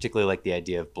don't particularly like the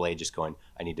idea of Blade just going,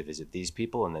 I need to visit these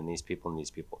people and then these people and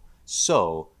these people.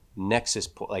 So nexus,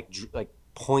 like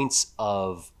points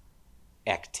of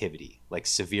activity, like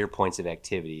severe points of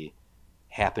activity,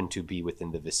 happen to be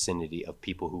within the vicinity of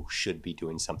people who should be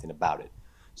doing something about it.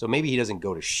 So maybe he doesn't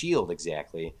go to SHIELD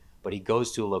exactly, but he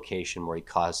goes to a location where he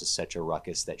causes such a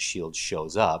ruckus that SHIELD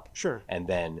shows up. Sure. And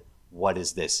then, what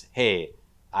is this? Hey,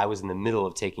 I was in the middle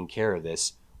of taking care of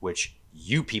this, which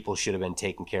you people should have been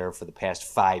taking care of for the past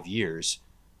 5 years.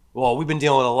 Well, we've been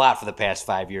dealing with a lot for the past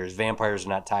 5 years. Vampires are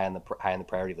not high on the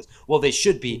priority list. Well, they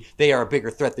should be. They are a bigger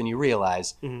threat than you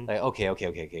realize. Mm-hmm. Like,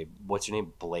 okay. What's your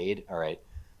name? Blade? All right.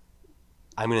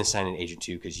 I'm going to assign an agent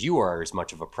to you because you are as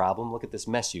much of a problem. Look at this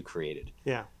mess you created.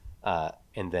 Yeah.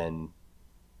 And then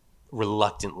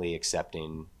reluctantly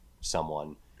accepting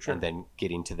someone, Sure. and then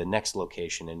getting to the next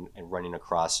location and running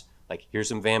across Like, here's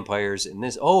some vampires in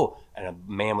this. Oh, and a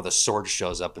man with a sword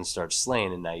shows up and starts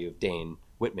slaying, and now you have Dane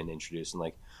Whitman introduced, and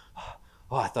like,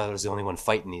 oh, I thought I was the only one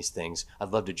fighting these things.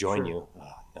 I'd love to join you.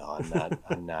 Oh, no, I'm not.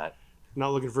 I'm not. Not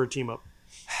looking for a team up.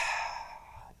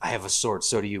 I have a sword.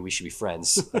 So do you. We should be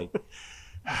friends. Like,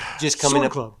 just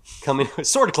Sword Club.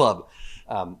 Sword Club.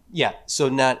 Yeah. So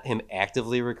not him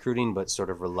actively recruiting, but sort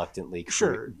of reluctantly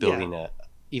building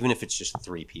even if it's just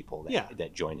 3 people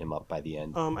that join him up by the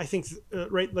end. I think,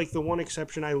 right, like the one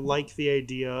exception, I like the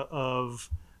idea of,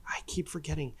 I keep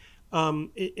forgetting,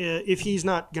 if he's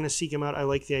not going to seek him out, I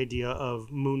like the idea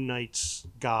of Moon Knight's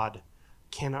god,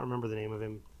 cannot remember the name of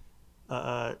him,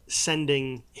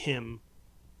 sending him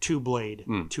to Blade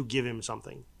to give him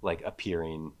something. Like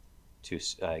appearing to,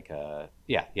 like,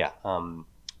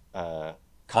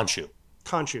 Khonshu.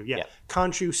 Khonshu, yeah.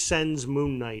 Khonshu sends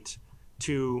Moon Knight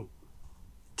to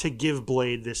give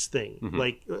Blade this thing.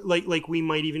 Like we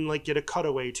might even like get a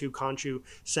cutaway to Khonshu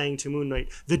saying to Moon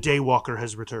Knight, "The Daywalker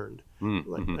has returned." And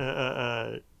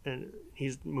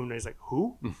Moon Knight's like,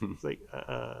 "Who?" Like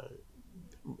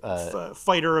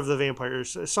fighter of the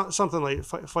vampires, something like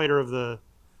fighter of the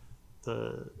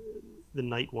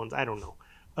night ones. I don't know.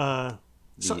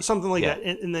 Something like that,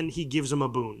 and then he gives him a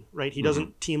boon, right? He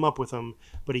doesn't team up with him,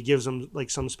 but he gives him like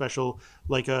some special,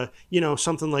 like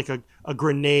something like a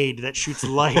grenade that shoots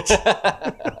light.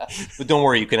 But don't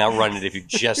worry, you can outrun it if you're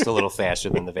just a little faster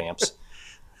than the vamps.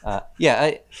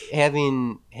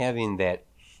 Having that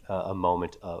a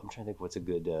moment of, I'm trying to think what's a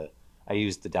good. I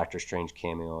used the Doctor Strange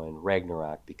cameo in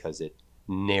Ragnarok because it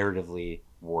narratively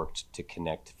worked to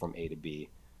connect from A to B.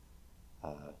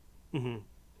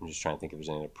 I'm just trying to think if there's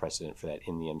any precedent for that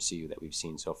in the MCU that we've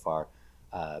seen so far.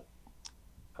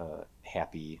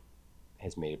 Happy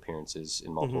has made appearances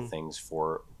in multiple things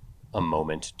for a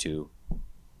moment to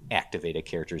activate a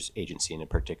character's agency in a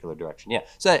particular direction. Yeah,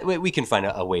 so we can find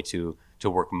a way to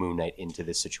work Moon Knight into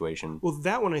this situation. Well,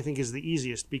 that one I think is the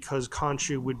easiest because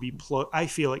Khonshu would be I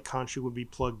feel like Khonshu would be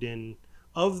plugged in.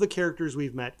 Of the characters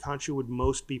we've met, Khonshu would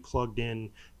most be plugged in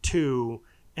to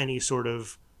any sort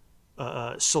of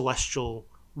celestial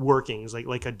workings,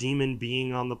 like a demon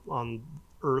being on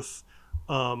Earth,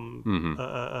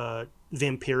 vampiric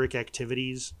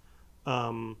activities,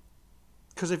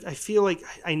 because I feel like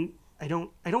I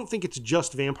don't think it's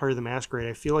just Vampire the Masquerade.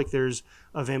 I feel like there's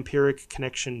a vampiric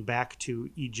connection back to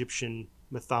Egyptian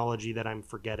mythology that I'm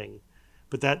forgetting,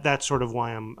 but that's sort of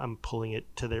why I'm pulling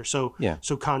it to there. So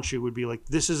Khonshu would be like,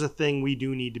 this is a thing we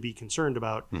do need to be concerned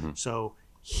about. So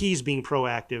he's being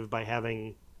proactive by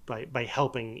helping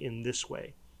in this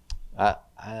way. Do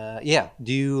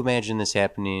you imagine this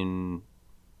happening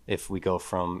if we go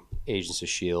from Agents of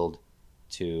S.H.I.E.L.D.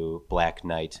 to Black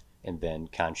Knight and then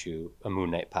Khonshu, a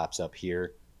Moon Knight pops up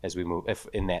here as we move?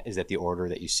 Is that the order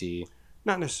that you see?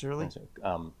 Not necessarily.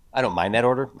 I don't mind that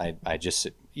order. I just,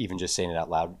 even just saying it out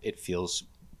loud, it feels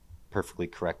perfectly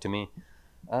correct to me.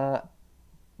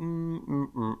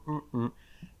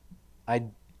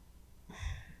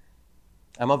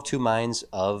 I'm of 2 minds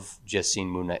of just seeing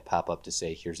Moon Knight pop up to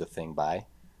say, here's a thing, bye.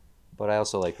 But I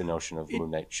also like the notion of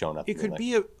Moon Knight showing up. It could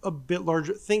be a bit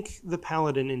larger. Think the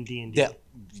Paladin in D&D. Yeah.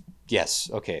 Yes.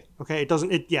 Okay. Okay. It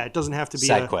doesn't have to be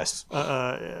side quest.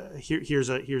 Here's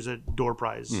a door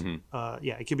prize.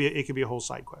 It could be a whole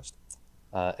side quest.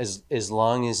 As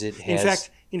long as it has.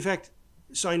 In fact.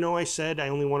 So I know I said I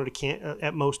only wanted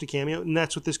at most a cameo, and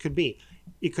that's what this could be.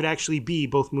 It could actually be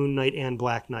both Moon Knight and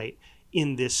Black Knight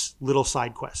in this little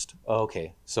side quest. Oh,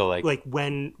 okay. So like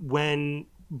when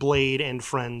Blade and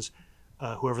friends,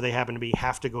 whoever they happen to be,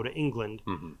 have to go to England,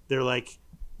 they're like,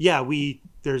 yeah,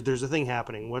 there's a thing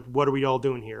happening. What are we all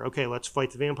doing here? Okay, let's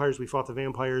fight the vampires. We fought the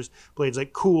vampires. Blade's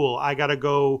like, cool, I gotta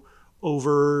go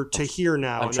over to here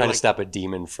now. I'm trying to stop a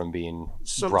demon from being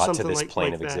brought to this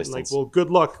plane of existence. Like, well, good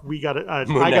luck. We gotta. I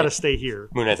gotta stay here.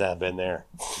 Moon Knight's not been there.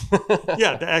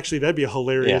 Yeah, actually, that'd be a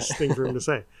hilarious thing for him to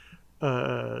say.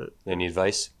 Any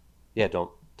advice? Yeah,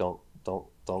 don't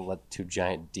let 2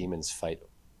 giant demons fight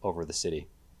over the city.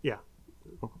 Yeah.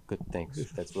 Oh, good,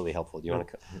 thanks. That's really helpful. Do you want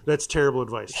to? That's terrible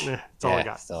advice. That's all I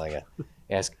got. That's all I got.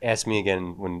 Ask me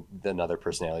again when another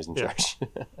personality's in charge.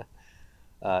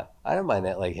 I don't mind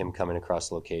that, like him coming across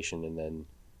the location and then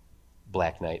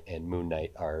Black Knight and Moon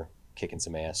Knight are kicking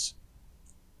some ass,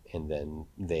 and then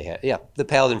they have the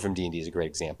Paladin from D&D is a great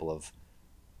example of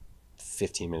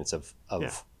 15 minutes of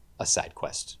a side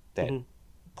quest that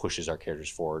pushes our characters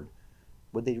forward.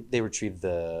 Would they retrieve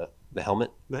the helmet?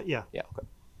 Yeah. Okay.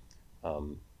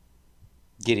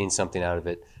 Getting something out of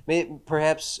it.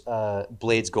 Perhaps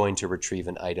Blade's going to retrieve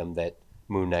an item that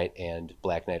Moon Knight and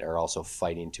Black Knight are also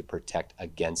fighting to protect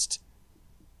against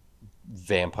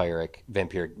vampiric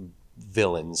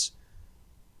villains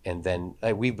and then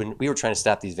we were trying to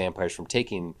stop these vampires from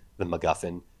taking the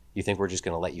MacGuffin. You think we're just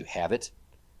going to let you have it?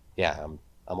 Yeah, I'm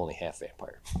only half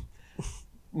vampire.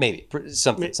 Maybe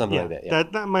something like that. Yeah.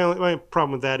 That my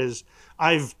problem with that is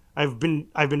I've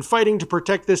been fighting to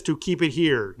protect this to keep it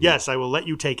here. Yes, I will let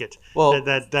you take it. Well,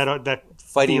 that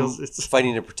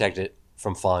fighting to protect it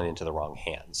from falling into the wrong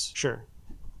hands. Sure.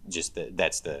 Just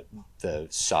that's the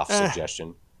soft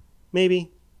suggestion.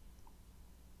 Maybe.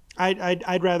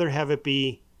 I'd rather have it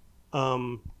be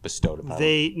bestowed upon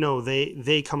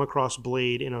they come across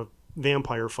Blade in a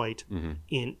vampire fight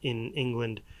in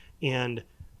England, and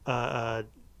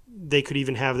they could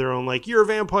even have their own, like, you're a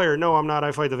vampire. No, I'm not.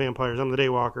 I fight the vampires. I'm the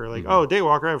Daywalker. Like, oh,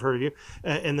 Daywalker, I've heard of you.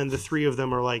 And then the three of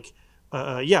them are like,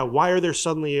 why are there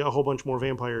suddenly a whole bunch more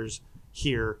vampires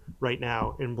here right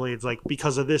now? And Blade's like,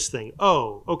 because of this thing.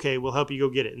 Oh, okay, we'll help you go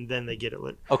get it. And then they get it.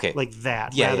 Okay. Like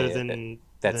that, rather than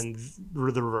the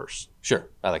reverse. Sure.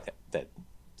 I like that.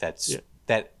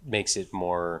 That makes it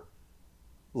more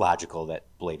logical that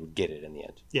Blade would get it in the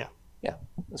end. Yeah. Yeah,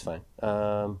 that's fine.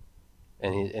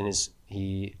 Is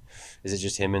it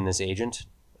just him and this agent?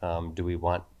 Do we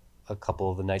want a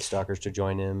couple of the Night Stalkers to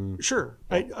join him? Sure.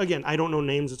 Yeah. I don't know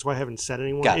names. That's why I haven't said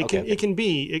anyone. It could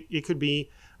be.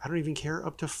 I don't even care,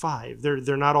 up to 5.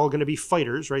 They're not all going to be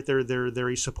fighters, right? They're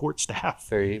a support staff.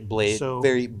 Very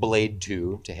Blade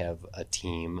 2 to have a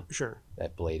team. Sure.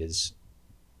 That Blade is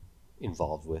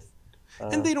involved with.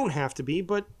 And they don't have to be,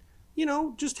 but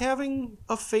just having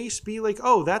a face be like,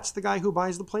 oh, that's the guy who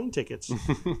buys the plane tickets.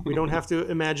 We don't have to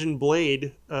imagine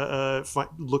Blade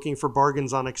looking for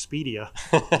bargains on Expedia.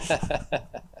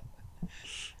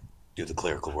 Do the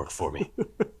clerical work for me.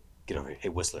 Get over here. Hey,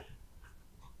 Whistler.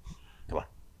 Come on.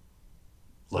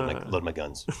 Load my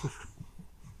guns.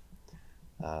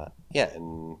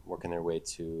 And working their way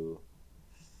to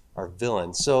our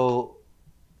villain. So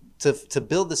to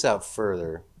build this out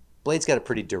further, Blade's got a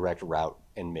pretty direct route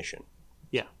and mission.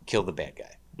 Yeah. Kill the bad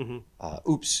guy.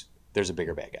 Mm-hmm. Oops, there's a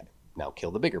bigger bad guy. Now kill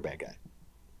the bigger bad guy.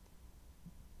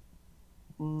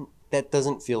 That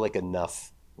doesn't feel like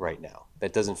enough right now.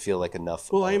 That doesn't feel like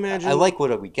enough. Well, I imagine... I like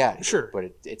what we got. Sure.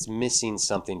 But it's missing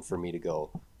something for me to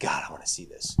go, God, I want to see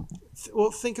this.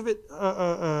 Well, think of it...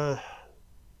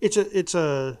 It's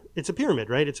a pyramid,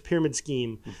 right? It's a pyramid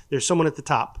scheme. There's someone at the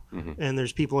top, and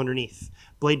there's people underneath.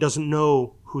 Blade doesn't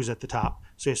know who's at the top,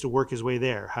 so he has to work his way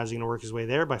there. How's he going to work his way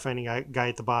there? By finding a guy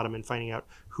at the bottom and finding out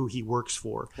who he works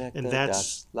for. And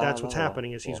that's what's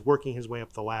happening, is he's working his way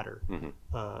up the ladder,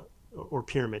 or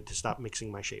pyramid, to stop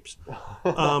mixing my shapes.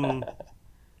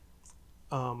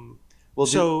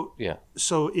 So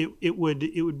it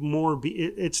would more be.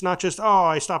 It's not just,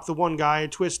 I stopped the one guy.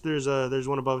 Twist, there's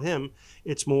one above him.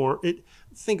 It's more.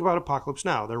 Think about Apocalypse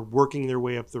Now. They're working their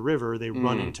way up the river. They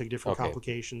run into different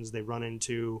complications. They run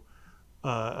into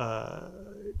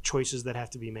choices that have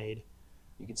to be made.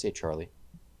 You can say Charlie.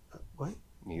 What?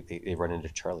 They run into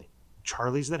Charlie.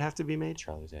 Charlies that have to be made.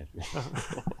 Charlies that have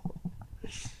to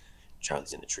be.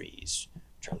 Charlie's in the trees.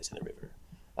 Charlie's in the river.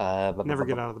 Never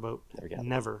get out of the boat.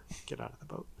 Never get out of the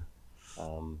boat.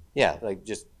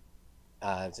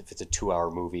 If it's a 2-hour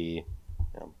movie,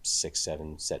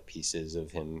 6-7 set pieces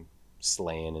of him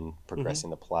slaying and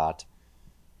progressing the plot.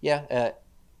 Yeah,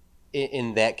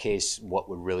 in that case, what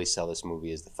would really sell this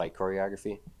movie is the fight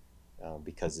choreography,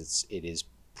 because it is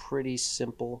pretty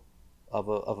simple of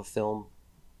a film.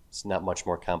 It's not much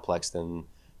more complex than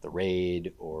The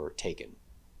Raid or Taken,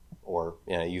 or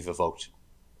you've evoked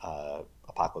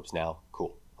Apocalypse Now.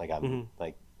 Cool. Like I'm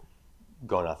like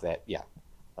going off that. Yeah,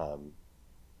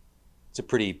 it's a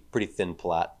pretty thin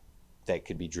plot that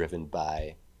could be driven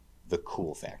by the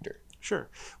cool factor. Sure.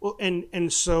 Well,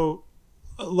 and so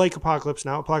like Apocalypse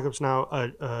Now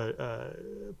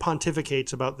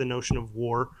pontificates about the notion of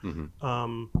war,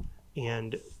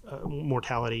 and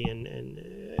mortality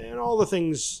and all the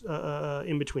things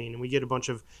in between, and we get a bunch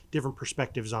of different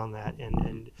perspectives on that,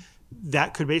 and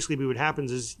that could basically be what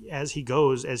happens is as he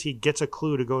gets a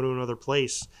clue to go to another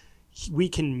place, we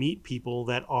can meet people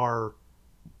that are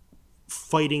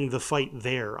fighting the fight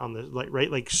there on the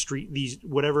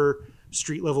whatever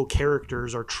street level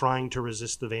characters are trying to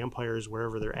resist the vampires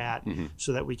wherever they're at,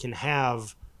 so that we can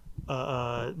have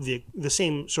the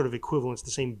same sort of equivalence,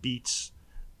 the same beats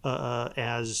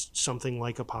as something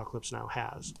like Apocalypse Now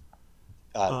has.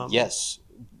 Yes.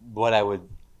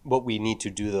 What we need to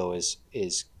do though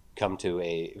is come to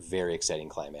a very exciting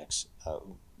climax.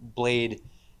 Blade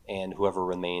and whoever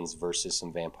remains versus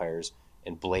some vampires,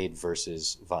 and Blade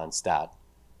versus Count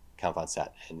Von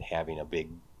Stadt, and having a big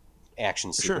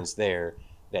action sequence there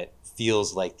that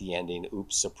feels like the ending.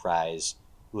 Oops, surprise!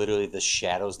 literally the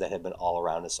shadows that have been all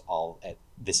around us all at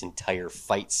this entire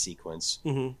fight sequence,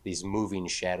 these moving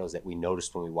shadows that we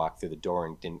noticed when we walked through the door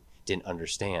and didn't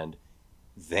understand.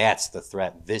 That's the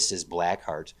threat. This is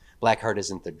Blackheart. Blackheart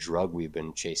isn't the drug we've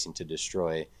been chasing to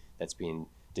destroy that's being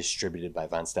distributed by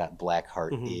Von Stott.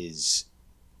 Blackheart is,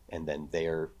 and then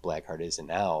their Blackheart is, and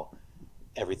now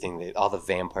everything, all the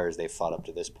vampires they've fought up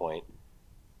to this point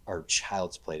are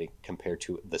child's play compared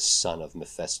to the son of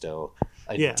Mephisto,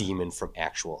 a demon from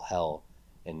actual hell.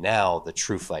 And now the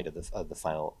true fight of the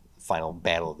final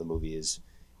battle of the movie is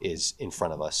in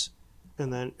front of us.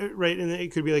 And then and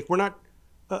it could be like, we're not.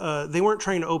 They weren't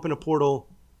trying to open a portal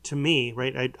to me,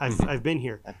 right? I've been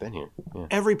here. I've been here. Yeah.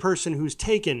 Every person who's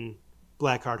taken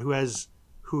Blackheart,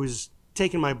 who's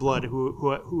taken my blood,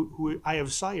 who I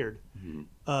have sired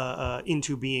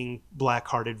into being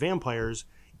black-hearted vampires,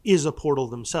 is a portal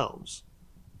themselves.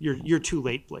 You're too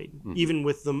late, Blade. Even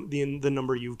with the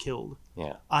number you've killed.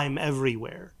 Yeah. I'm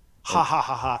everywhere. Ha ha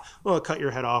ha ha. Well, cut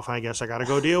your head off. I guess I got to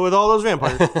go deal with all those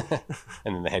vampires.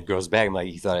 And then the head grows back. I'm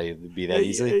like, you thought it'd be that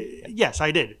easily? Yes,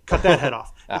 I did. Cut that head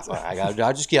off. I'll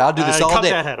do this all day.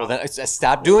 That head off. Then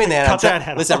stop doing that. Cut that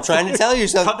head Listen, off. I'm trying to tell you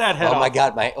something. Cut that head off. Oh my off.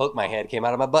 God, my head came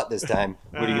out of my butt this time.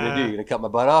 What are you gonna do? You're gonna cut my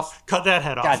butt off? Cut that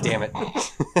head off. God damn it.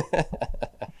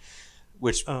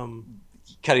 Which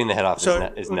cutting the head off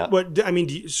is not. What I mean?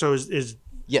 Is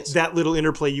yes, that little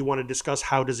interplay you want to discuss?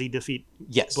 How does he defeat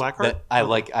Blackheart? I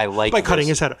like by cutting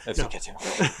his head off. No.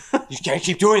 You can't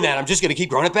keep doing that. I'm just gonna keep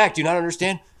growing it back. Do you not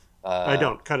understand? I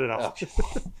don't. Cut it off. Okay.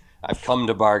 I've come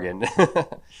to bargain.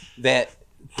 That.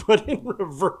 But in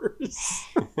reverse.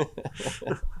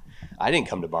 I didn't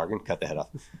come to bargain. Cut the head off.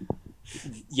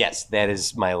 Yes, that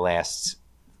is my last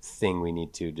thing we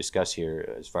need to discuss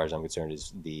here, as far as I'm concerned,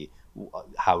 is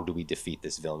how do we defeat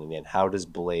this villain in the end? How does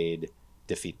Blade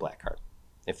defeat Blackheart?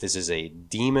 If this is a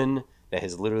demon that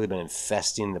has literally been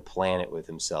infesting the planet with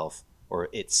himself or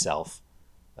itself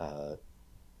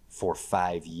for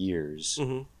 5 years,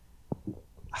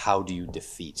 how do you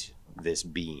defeat this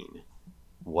being?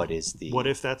 What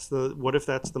if that's the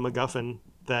MacGuffin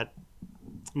that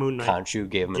Moon Knight Khonshu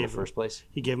gave him in the first place?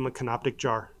 He gave him a canoptic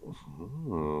jar.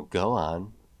 Ooh, go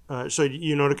on. So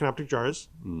you know what a canoptic jar is?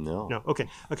 No. Okay.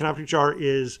 A canoptic jar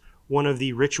is one of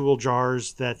the ritual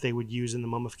jars that they would use in the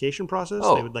mummification process.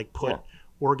 They would like put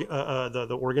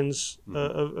the organs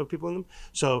of people in them.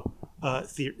 So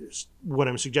what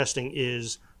I'm suggesting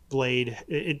is Blade.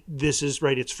 This is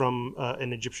right. It's from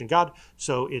an Egyptian god,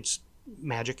 so it's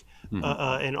magic,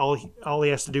 and all he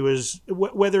has to do is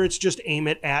whether it's just aim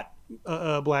it at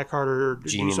Blackheart or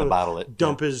genie in the bottle,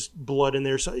 dump his blood in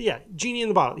there. So genie in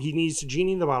the bottle. He needs to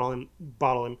genie in the bottle him,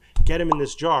 get him in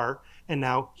this jar, and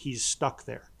now he's stuck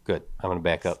there. Good. I'm going to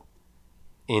back up.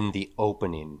 In the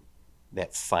opening,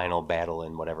 that final battle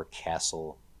in whatever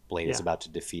castle Blade is about to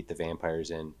defeat the vampires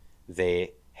in,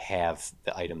 they have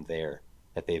the item there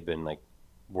that they've been like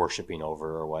worshiping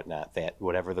over or whatnot. That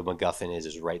whatever the MacGuffin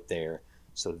is right there.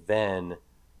 So then,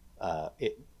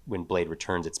 when Blade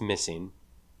returns, it's missing,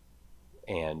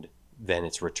 and then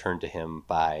it's returned to him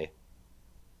by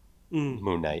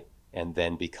Moon Knight, and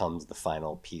then becomes the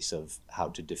final piece of how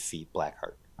to defeat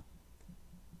Blackheart.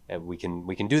 And we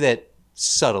can do that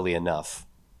subtly enough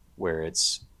where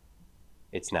it's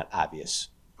not obvious.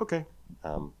 Okay.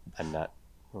 I'm not.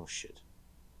 Oh shit.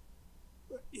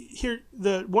 Here,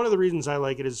 one of the reasons I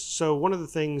like it is, so one of the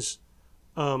things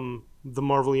the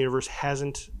Marvel Universe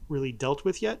hasn't really dealt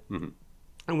with yet, and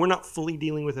we're not fully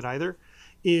dealing with it either,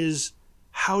 is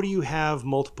how do you have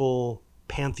multiple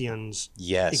pantheons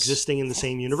existing in the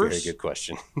same universe? Very good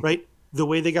question. Right? The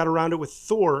way they got around it with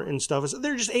Thor and stuff is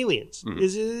they're just aliens.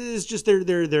 Is just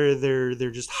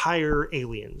they're just higher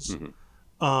aliens.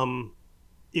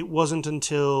 It wasn't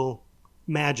until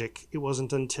magic. It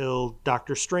wasn't until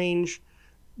Doctor Strange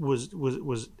was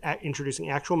introducing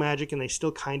actual magic, and they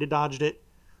still kind of dodged it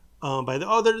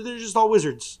they're just all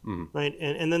wizards, right?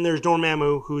 And then there's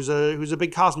Dormammu, who's a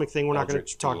big cosmic thing. We're not going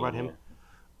to talk about him.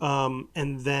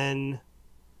 And then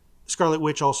Scarlet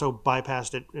Witch also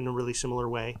bypassed it in a really similar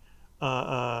way.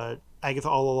 Agatha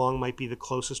all along might be the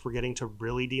closest we're getting to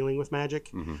really dealing with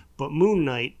magic, but Moon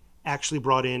Knight actually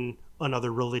brought in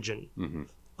another religion.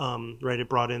 Right? It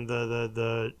brought in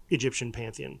the Egyptian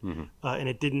pantheon, and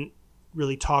it didn't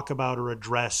really talk about or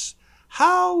address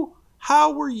how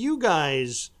were you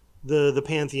guys the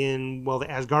pantheon while the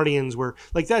Asgardians were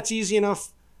like. That's easy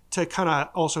enough to kind of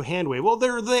also hand wave. Well,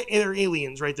 they're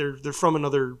aliens, right? They're from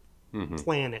another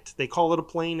planet. They call it a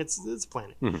plane. It's a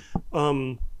planet.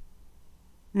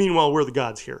 Meanwhile, we're the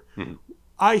gods here.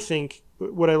 I think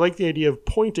what I like the idea of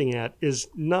pointing at is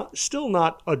still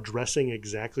not addressing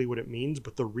exactly what it means,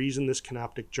 but the reason this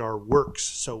canoptic jar works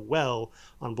so well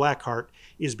on Blackheart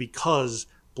is because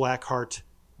Blackheart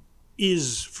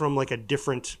is from like a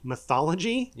different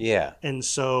mythology. Yeah. And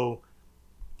so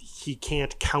he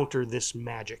can't counter this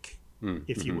magic,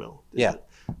 if you will. Yeah.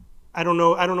 I don't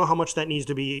know how much that needs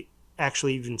to be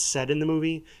actually even said in the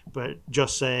movie, but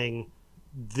just saying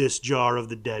this jar of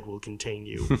the dead will contain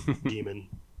you, demon.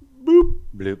 Boop.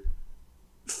 Bloop.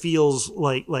 Feels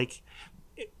like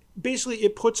basically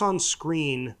it puts on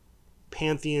screen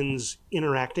pantheons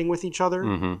interacting with each other,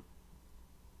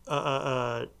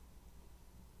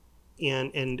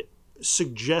 and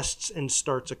suggests and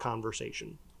starts a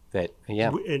conversation. That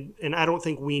yeah, and I don't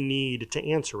think we need to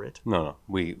answer it. No.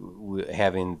 We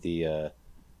having the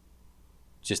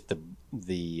just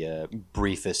the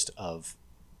briefest of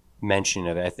mention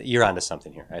of it. You're onto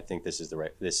something here. I think this is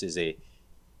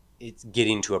it's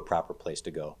getting to a proper place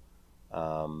to go.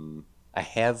 I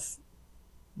have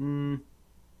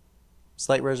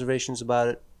slight reservations about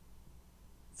it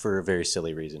for a very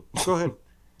silly reason. Go ahead.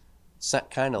 It's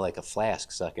kind of like a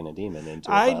flask sucking a demon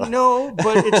into a I bottle. know,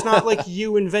 but it's not like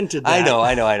you invented that.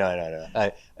 I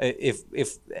know.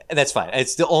 If that's fine.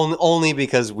 It's the only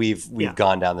because we've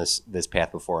gone down this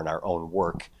path before in our own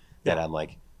work that I'm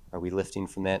like, are we lifting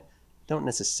from that? Don't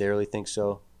necessarily think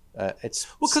so. It's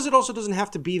because it also doesn't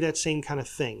have to be that same kind of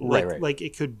thing. Right. Like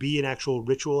it could be an actual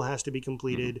ritual has to be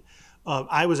completed.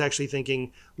 I was actually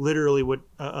thinking literally what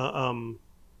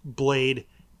Blade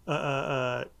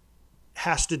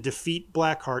has to defeat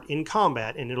Blackheart in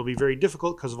combat, and it'll be very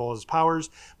difficult because of all his powers,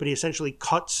 but he essentially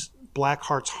cuts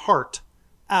Blackheart's heart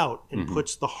out and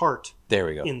puts the heart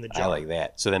in the jar. I like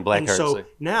that. So then Blackheart's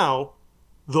now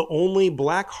the only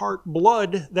Blackheart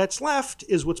blood that's left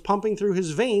is what's pumping through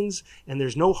his veins, and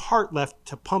there's no heart left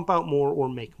to pump out more or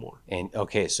make more. And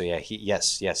okay, so yeah,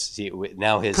 yes. See,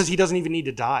 now because he doesn't even need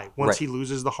to die once he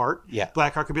loses the heart. Yeah,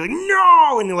 Blackheart could be like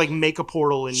no, and like make a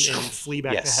portal and flee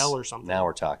back to hell or something. Now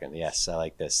we're talking. Yes, I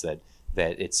like this. That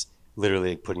it's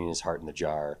literally putting his heart in the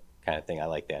jar kind of thing. I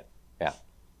like that. Yeah.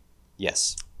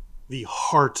 Yes. The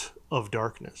heart of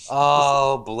darkness.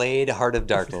 Oh, Blade, Heart of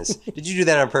Darkness. Did you do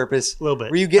that on purpose? A little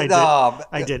bit. Were you getting?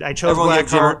 I did. I chose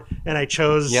Blackheart and I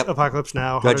chose Apocalypse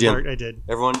Now. Go, Jim. I did.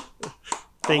 Everyone.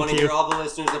 Thank you. I want to hear all the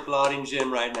listeners applauding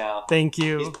Jim right now. Thank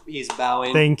you. He's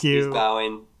bowing. Thank you. He's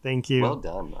bowing. Thank you. Well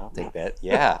done. I'll take that.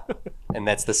 Yeah. And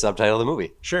that's the subtitle of the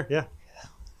movie. Sure.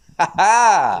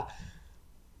 Yeah.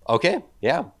 Okay.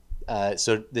 Yeah.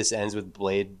 So this ends with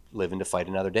Blade living to fight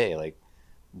another day. Like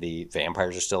the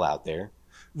vampires are still out there.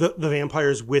 The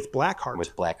vampires with Blackheart.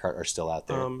 Are still out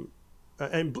there.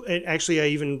 And actually, I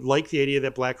even like the idea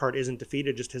that Blackheart isn't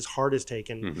defeated; just his heart is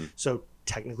taken. Mm-hmm. So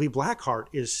technically, Blackheart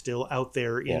is still out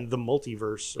there in the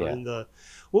multiverse, or in the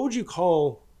what would you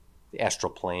call the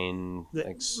astral plane?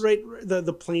 The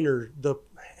planar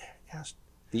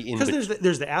because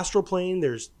there's the astral plane.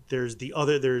 There's the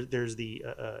other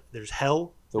there's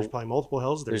hell. There's probably multiple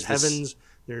hells. There's heavens.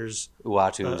 There's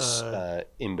Uatu's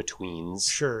in betweens.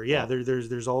 Sure, yeah.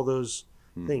 There's all those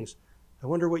things. I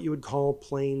wonder what you would call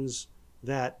planes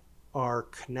that are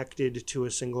connected to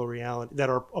a single reality, that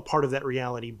are a part of that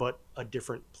reality, but a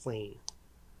different plane.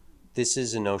 This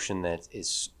is a notion that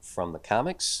is from the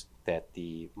comics that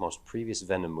the most previous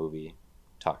Venom movie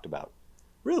talked about.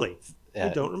 Really? I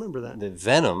don't remember that. The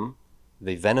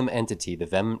Venom entity,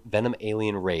 the Venom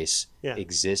alien race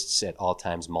exists at all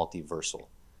times multiversal.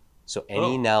 So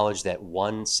any knowledge that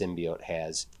one symbiote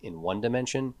has in one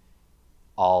dimension,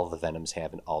 all the Venoms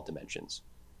have in all dimensions.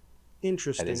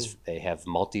 Interesting. That is, they have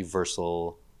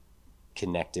multiversal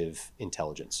connective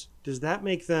intelligence. Does that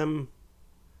make them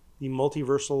the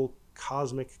multiversal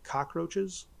cosmic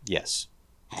cockroaches? Yes.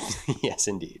 Yes,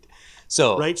 indeed.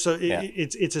 So right, so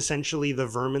it's essentially the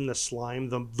vermin, the slime,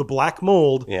 the black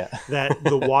mold that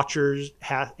the Watchers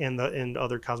and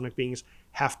other cosmic beings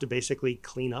have to basically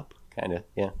clean up. Kind of,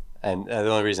 yeah. And the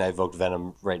only reason I evoked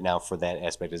Venom right now for that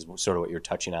aspect is sort of what you're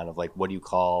touching on of like, what do you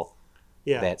call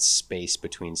that space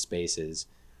between spaces?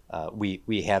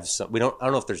 We have some. I don't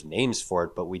know if there's names for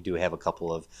it, but we do have a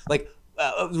couple of like.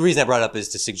 The reason I brought it up is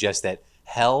to suggest that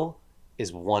hell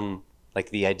is one, like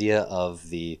the idea of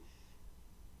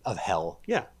hell.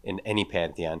 Yeah. In any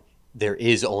pantheon, there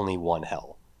is only one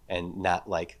hell, and not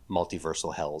like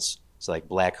multiversal hells. So like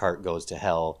Blackheart goes to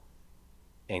hell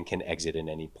and can exit at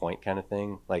any point kind of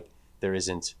thing. Like there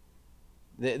isn't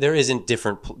There isn't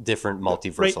different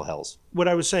multiversal hells. What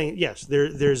I was saying, yes,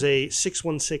 there's a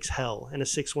 616 hell and a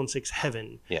 616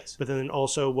 heaven. Yes. But then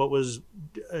also, what was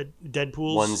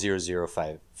Deadpool's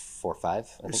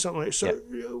 100545? Something like so.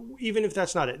 Even if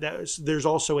that's not it, there's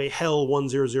also a hell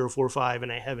 10045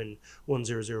 and a heaven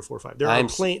 10045.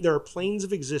 There are planes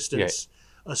of existence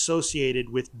associated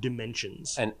with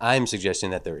dimensions. And I'm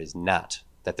suggesting that there is not.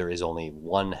 That there is only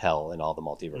one hell in all the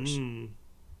multiverse.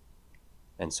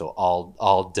 And so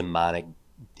all demonic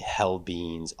hell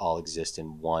beings all exist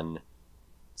in one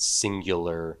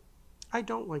singular. I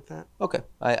don't like that. Okay.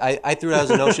 I threw it out as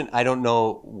a notion. I don't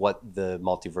know what the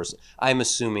multiverse. I'm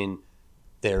assuming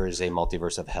there is a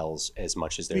multiverse of hells as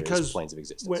much as there is planes of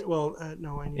existence.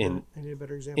 No, I need a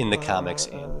better example. In the comics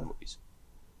and the movies.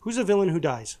 Who's a villain who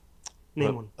dies?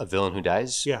 Name one. A villain who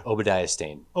dies? Yeah. Obadiah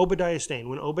Stane. Obadiah Stane.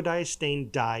 When Obadiah Stane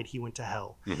died, he went to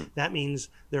hell. Mm-hmm. That means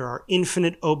there are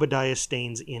infinite Obadiah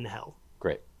Stanes in hell.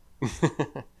 Great.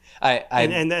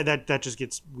 That just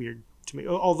gets weird to me.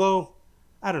 Although,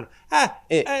 I don't know.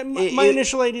 My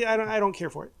initial idea, I don't care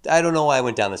for it. I don't know why I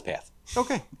went down this path.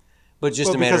 Okay. But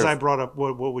just because I brought up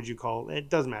what would you call it? It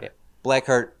doesn't matter. Yeah.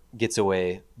 Blackheart gets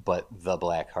away, but the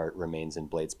Blackheart remains in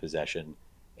Blade's possession,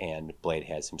 and Blade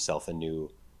has himself a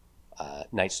new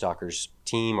Night Stalker's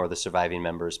team, or the surviving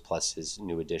members, plus his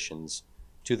new additions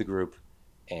to the group,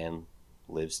 and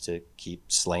lives to keep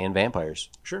slaying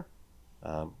vampires. Sure.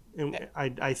 And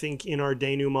I think in our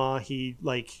denouement, he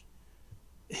the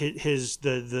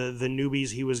newbies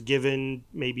he was given,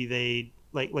 maybe they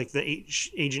like the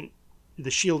agent, the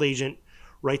SHIELD agent,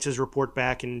 writes his report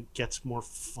back and gets more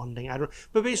funding.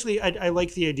 But basically, I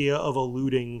like the idea of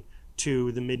alluding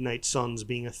to the Midnight Suns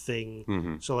being a thing.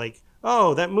 Mm-hmm. So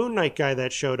oh, that Moon Knight guy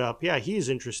that showed up, yeah, he's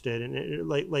interested, and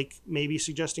maybe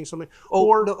suggesting something.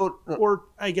 Or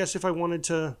I guess if I wanted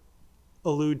to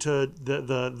allude to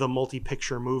the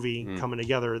multi-picture movie coming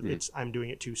together, I'm doing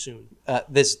it too soon.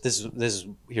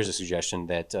 Here's a suggestion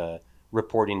that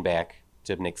reporting back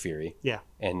to Nick Fury,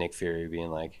 and Nick Fury being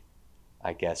like,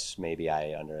 I guess maybe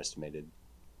I underestimated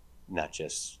not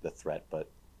just the threat, but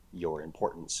your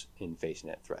importance in facing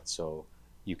that threat. So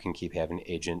you can keep having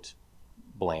Agent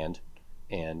Bland.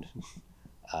 And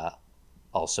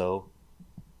also,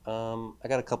 I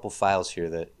got a couple files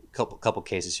here couple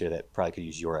cases here that probably could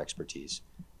use your expertise,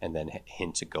 and then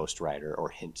hint to Ghost Rider or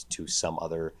hint to some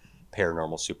other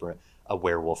paranormal a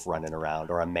werewolf running around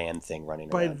or a man thing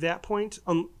running around. By that point,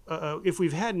 if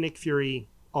we've had Nick Fury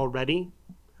already,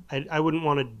 I wouldn't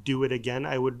want to do it again.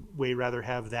 I would way rather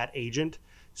have that agent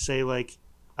say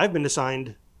I've been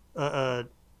assigned the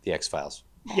X-Files.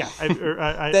 Yeah,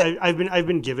 I've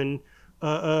been given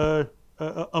a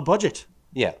budget.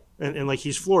 Yeah. And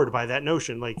he's floored by that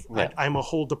notion. I'm a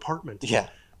whole department. Yeah.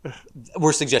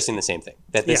 We're suggesting the same thing.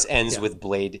 That this ends with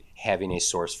Blade having a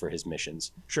source for his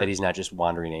missions. Sure. That he's not just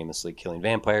wandering aimlessly killing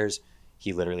vampires.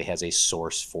 He literally has a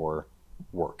source for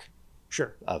work.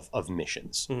 Sure. Of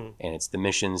missions. Mm-hmm. And it's the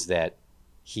missions that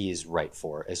he is right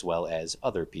for, as well as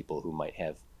other people who might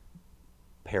have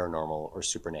paranormal or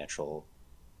supernatural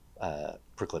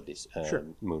proclivities. Sure.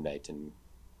 Moon Knight and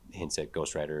hints at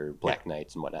Ghost Rider, Black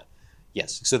Knight, and whatnot.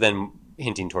 Yes. So then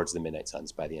hinting towards the Midnight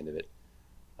Suns by the end of it.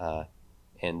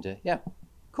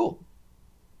 Cool.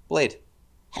 Blade.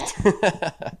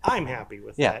 I'm happy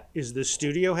with that. Is the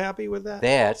studio happy with that?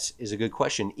 That is a good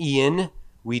question. Ian,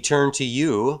 we turn to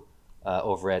you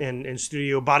over at... And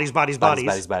studio Bodies.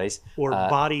 Or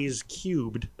Bodies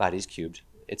Cubed. Bodies Cubed.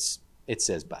 It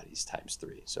says Bodies times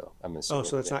 3, so I'm assuming... Oh,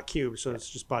 so it's not cubed, so it's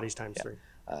just Bodies times 3.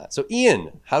 So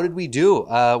Ian, how did we do?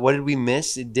 What did we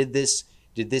miss? Did this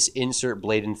insert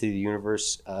Blade into the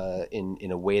universe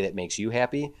in a way that makes you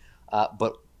happy?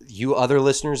 But you other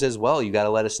listeners as well, you got to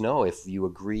let us know if you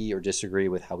agree or disagree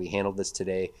with how we handled this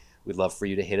today. We'd love for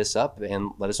you to hit us up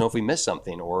and let us know if we missed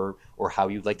something or how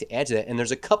you'd like to add to that. And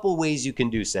there's a couple ways you can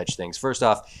do such things. First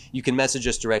off, you can message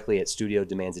us directly at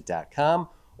studiodemandsit.com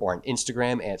or on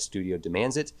Instagram at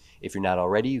studiodemandsit. If you're not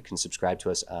already, you can subscribe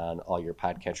to us on all your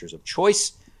podcatchers of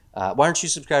choice. Why don't you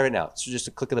subscribe right now? So just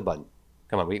a click of the button.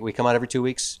 Come on, we come out every 2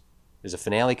 weeks. There's a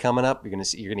finale coming up.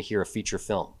 You're gonna hear a feature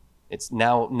film. It's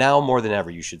now more than ever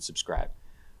you should subscribe.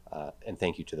 And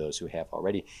thank you to those who have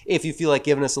already. If you feel like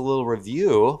giving us a little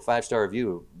review, 5-star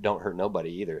review, don't hurt nobody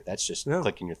either. That's just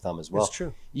clicking your thumb as well. That's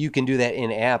true. You can do that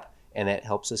in app, and that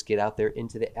helps us get out there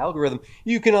into the algorithm.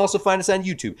 You can also find us on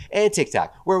YouTube and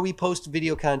TikTok, where we post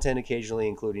video content occasionally,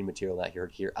 including material not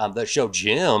heard here on the show.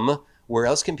 Jim, where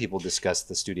else can people discuss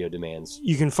the studio demands?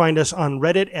 You can find us on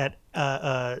Reddit at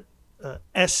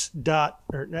s/studio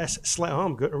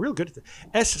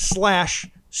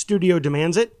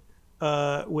demands it,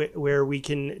 where we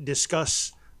can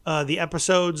discuss the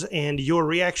episodes and your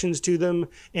reactions to them,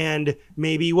 and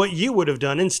maybe what you would have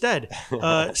done instead.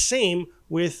 Same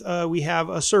with, we have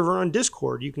a server on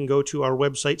Discord. You can go to our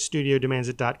website,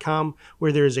 studiodemandsit.com,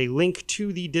 where there is a link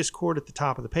to the Discord at the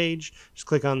top of the page. Just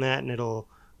click on that and it'll,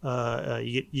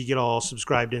 you get all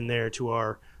subscribed in there to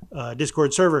our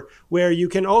Discord server, where you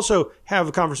can also have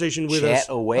a conversation with us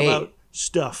about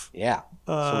stuff. Yeah.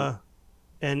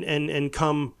 And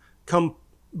come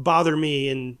bother me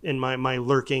in my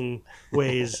lurking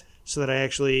ways so that I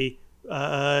actually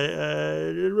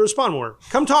respond more.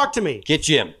 Come talk to me. Get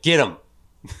Jim. Get him.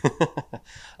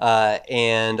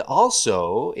 And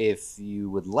also, if you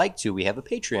would like to, we have a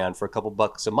Patreon for a couple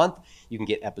bucks a month. You can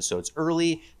get episodes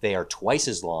early. They are twice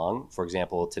as long. For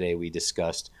example, today we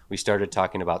started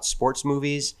talking about sports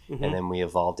movies, and then we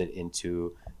evolved it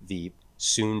into the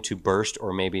soon to burst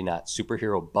or maybe not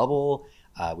superhero bubble.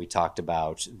 We talked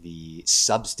about the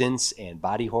substance and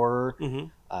body horror.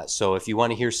 So if you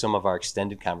want to hear some of our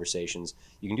extended conversations,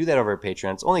 you can do that over at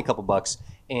Patreon. It's only a couple bucks,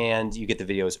 and you get the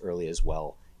videos early as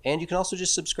well. And you can also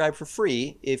just subscribe for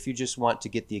free if you just want to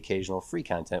get the occasional free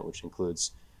content, which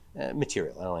includes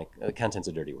material. I don't like content's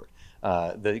a dirty word.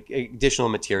 The additional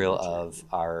material of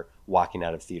our walking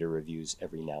out of theater reviews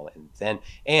every now and then.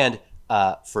 And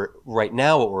for right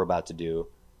now, what we're about to do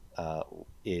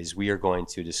is we are going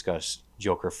to discuss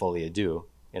Joker Folie à Deux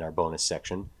in our bonus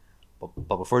section.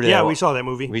 But before that, we saw that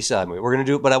movie. We saw that movie. We're going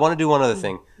to do, but I want to do one other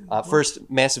thing.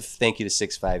 First, massive thank you to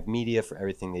 6.5 Media for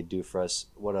everything they do for us.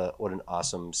 What an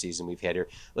awesome season we've had here.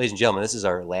 Ladies and gentlemen, this is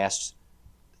our last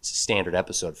standard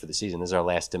episode for the season. This is our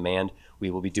last demand.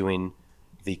 We will be doing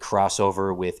the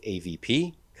crossover with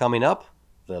AVP coming up,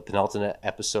 the penultimate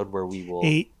episode where we will...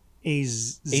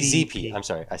 AZP. I'm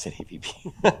sorry, I said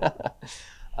AVP.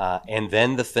 And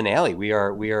then the finale. We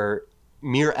are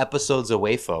mere episodes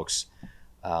away, folks.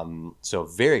 So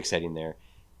very exciting there.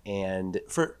 And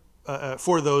for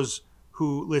those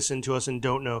who listen to us and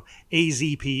don't know,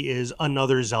 AZP is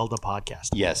another Zelda podcast.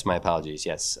 Yes, my apologies.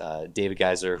 Yes, David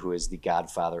Geiser, who is the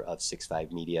godfather of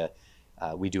 6.5 Media.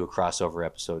 We do a crossover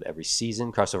episodes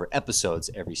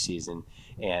every season.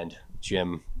 And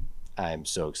Jim, I'm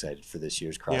so excited for this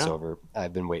year's crossover. Yeah.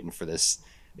 I've been waiting for this.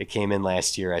 It came in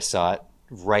last year. I saw it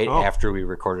right after we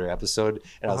recorded our episode,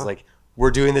 and I was like,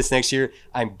 we're doing this next year.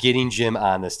 I'm getting Jim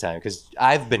on this time because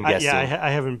I've been guesting. I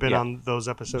haven't been on those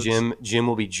episodes. Jim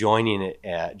will be joining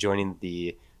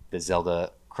the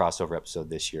Zelda crossover episode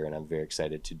this year, and I'm very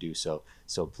excited to do so.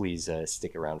 So please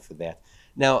stick around for that.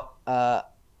 Now,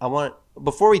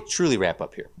 before we truly wrap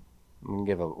up here,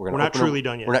 we're not truly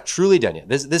done yet. We're not truly done yet.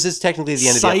 This is technically the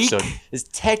end of the episode. This is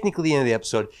technically the end of the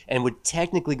episode, and would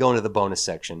technically go into the bonus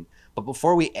section. But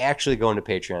before we actually go into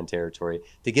Patreon territory,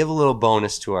 to give a little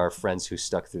bonus to our friends who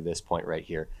stuck through this point right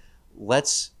here,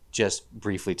 let's just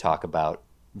briefly talk about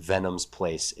Venom's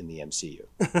place in the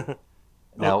MCU.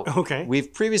 Now,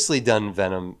 we've previously done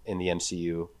Venom in the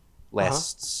MCU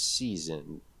last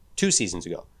season, 2 seasons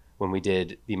ago, when we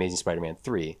did The Amazing Spider-Man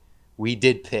 3. We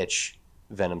did pitch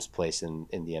Venom's place in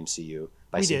the MCU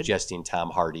by suggesting Tom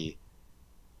Hardy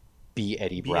be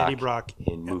Eddie Brock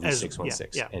in movie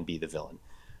 616 and be the villain.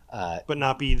 But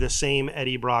not be the same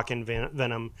Eddie Brock and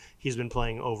Venom he's been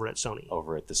playing over at Sony.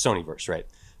 Over at the Sonyverse, right.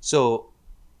 So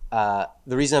the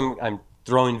reason I'm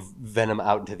throwing Venom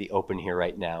out into the open here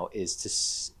right now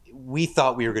is we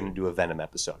thought we were going to do a Venom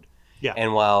episode. Yeah.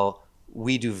 And while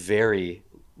we do very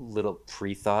little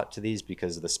pre-thought to these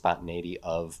because of the spontaneity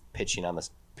of pitching on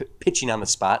the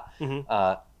spot,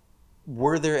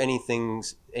 were there any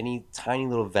tiny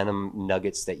little Venom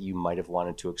nuggets that you might have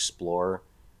wanted to explore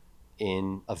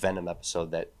in a Venom episode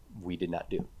that we did not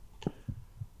do?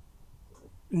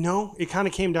 No, it kind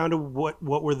of came down to what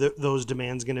were those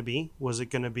demands going to be. Was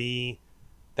it going to be?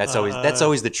 That's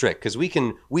always the trick, because we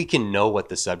can know what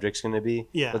the subject's going to be,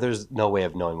 but there's no way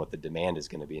of knowing what the demand is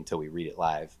going to be until we read it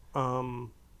live. I'm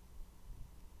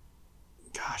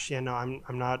not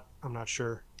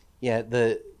sure. Yeah,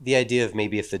 the idea of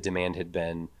maybe if the demand had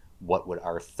been what would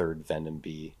our third Venom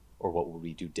be, or what would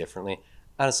we do differently?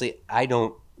 Honestly, I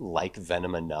don't like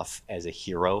Venom enough as a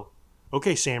hero.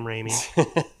 Okay, Sam Raimi.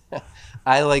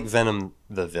 I like Venom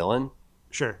the villain.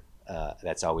 Sure.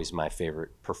 That's always my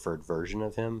preferred version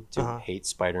of him, to hate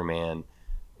Spider-Man.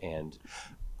 And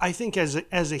I think as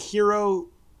a hero,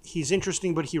 he's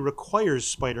interesting, but he requires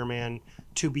Spider-Man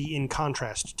to be in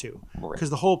contrast to. Because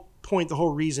the whole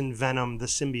reason Venom, the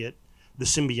symbiont,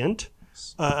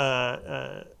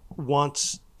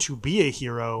 wants to be a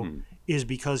hero is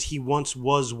because he once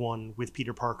was one with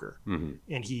Peter Parker.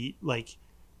 And he,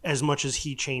 as much as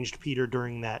he changed Peter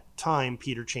during that time,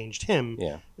 Peter changed him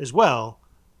as well.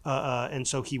 and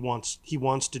so he wants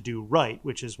to do right,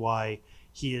 which is why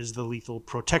he is the lethal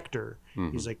protector.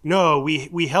 Mm-hmm. He's like, no,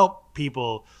 we help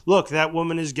people. Look, that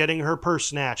woman is getting her purse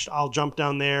snatched. I'll jump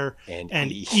down there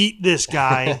and eat this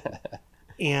guy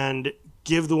and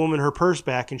give the woman her purse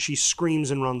back, and she screams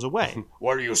and runs away.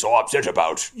 What are you so upset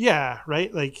about? Yeah,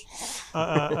 right. Like,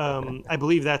 I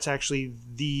believe that's actually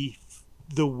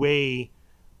the way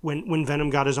when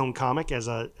Venom got his own comic as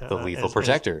the lethal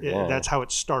protector. Yeah. That's how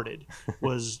it started.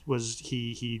 Was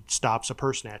he stops a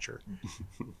purse snatcher.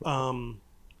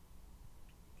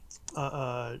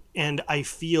 And I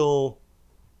feel,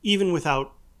 even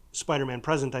without Spider-Man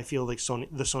present, I feel like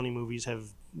the Sony movies have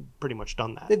pretty much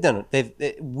done that. They've done it.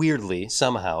 They've weirdly,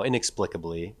 somehow,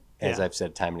 inexplicably, as I've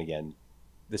said time and again,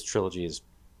 this trilogy is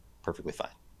perfectly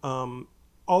fine.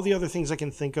 All the other things I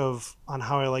can think of on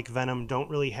how I like Venom don't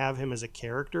really have him as a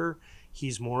character.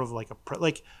 He's more of like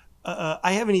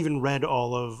I haven't even read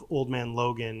all of Old Man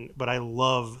Logan, but I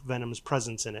love Venom's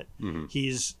presence in it. Mm-hmm.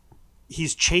 He's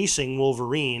chasing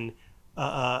Wolverine,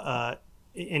 and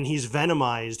he's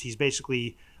venomized. He's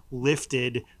basically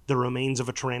lifted the remains of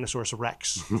a Tyrannosaurus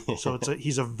Rex. So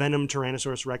he's a Venom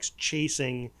Tyrannosaurus Rex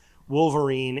chasing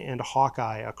Wolverine and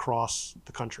Hawkeye across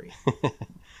the country.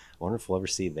 Wonder if we'll ever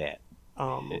see that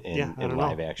in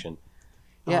live action.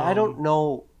 Yeah, I don't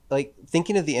know. Like,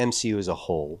 thinking of the MCU as a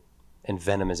whole and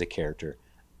Venom as a character,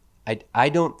 I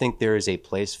don't think there is a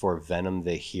place for Venom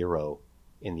the hero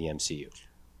in the MCU.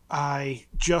 I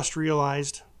just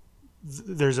realized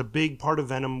there's a big part of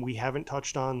Venom we haven't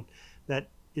touched on that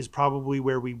is probably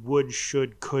where we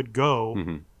could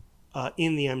go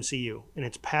in the MCU. And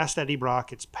it's past Eddie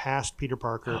Brock. It's past Peter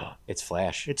Parker. It's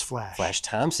Flash. It's Flash. Flash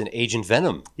Thompson, Agent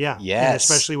Venom. Yeah. Yes. And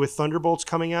especially with Thunderbolts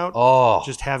coming out. Oh.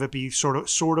 Just have it be sort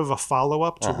of a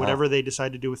follow-up to whatever they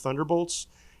decide to do with Thunderbolts.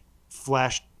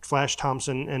 Flash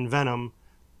Thompson and Venom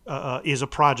is a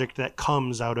project that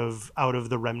comes out of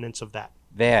the remnants of that.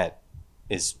 That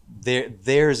is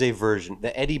there's a version.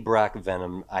 The Eddie Brock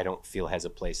Venom I don't feel has a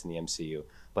place in the MCU,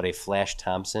 but a Flash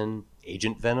Thompson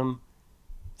Agent Venom,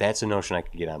 that's a notion I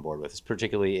could get on board with,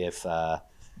 particularly if I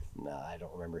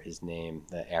don't remember his name,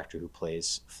 the actor who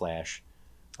plays Flash.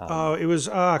 It was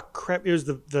crap. It was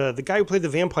the guy who played the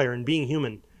vampire in Being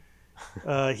Human.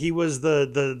 He was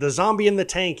the zombie in the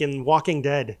tank in Walking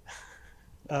Dead.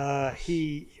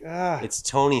 It's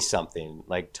Tony something,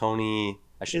 like Tony.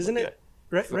 I should Isn't it?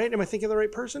 Right? Am I thinking of the right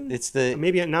person? It's the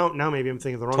maybe now maybe I'm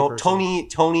thinking of the wrong person.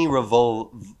 Tony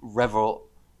Revolori.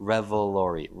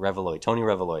 Tony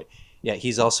Revolori. Yeah,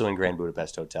 he's also in Grand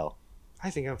Budapest Hotel.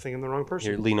 I think I'm thinking of the wrong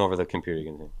person. Here, lean over the computer. You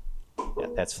can see. Yeah,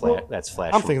 that's Flash. That's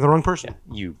Flash. I'm thinking of the wrong person.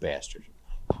 Yeah, you bastard.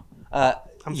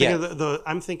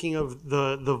 I'm thinking of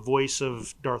the voice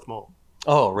of Darth Maul.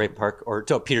 Oh, Ray Park or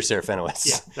Peter Serafinowicz.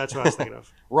 Yeah, that's what I was thinking of.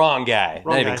 Wrong guy.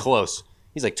 Not even close.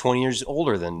 He's like 20 years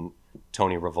older than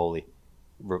Tony Ravioli.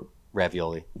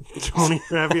 Tony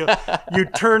Ravioli. You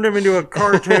turned him into a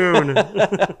cartoon.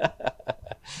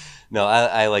 No,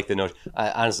 I like the notion.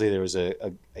 Honestly, there was a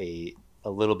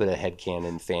little bit of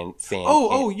headcanon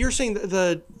fan. You're saying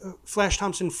the Flash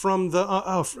Thompson from the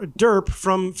Derp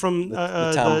from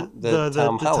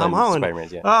the Tom Holland Spider-Man.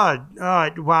 Yeah.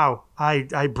 Wow.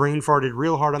 I brain farted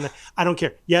real hard on that. I don't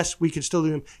care. Yes, we could still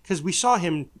do him because we saw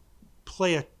him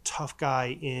play a tough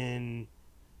guy in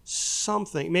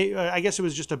something. Maybe, I guess it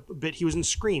was just a bit. He was in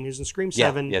Scream. He was in Scream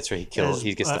 7. Yeah, that's right.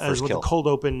 He gets the first kill. The cold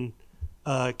open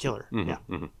killer. Mm-hmm, yeah.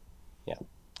 Mm-hmm. Yeah.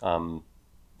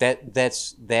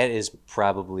 That is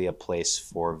probably a place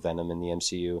for Venom in the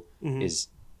MCU, is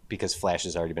because Flash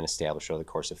has already been established over the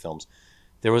course of films.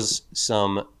 There was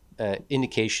some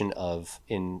indication of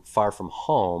in Far From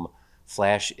Home,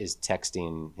 Flash is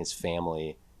texting his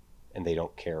family and they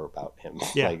don't care about him.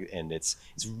 Yeah. And it's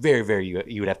very, very,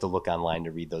 you would have to look online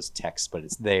to read those texts, but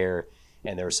it's there.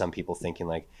 And there were some people thinking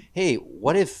like, hey,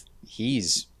 what if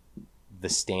he's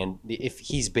if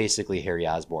he's basically Harry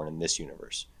Osborn in this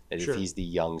universe? That Sure. If he's the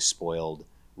young, spoiled,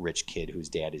 rich kid whose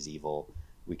dad is evil,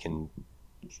 we can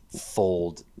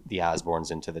fold the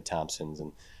Osborns into the Thompsons.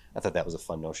 And I thought that was a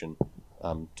fun notion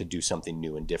to do something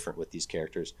new and different with these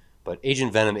characters. But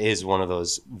Agent Venom is one of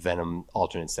those Venom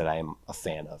alternates that I am a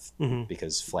fan of,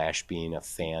 because Flash, being a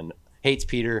fan, hates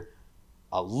Peter,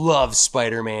 loves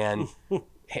Spider-Man,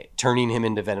 turning him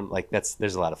into Venom. Like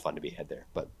there's a lot of fun to be had there.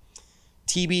 But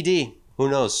TBD, who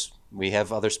knows? We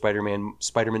have other Spider-Man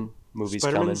movies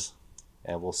coming,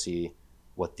 and we'll see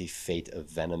what the fate of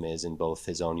Venom is in both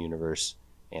his own universe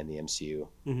and the MCU.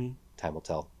 Time will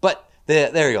tell. But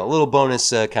there you go, a little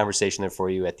bonus conversation there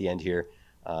for you at the end here.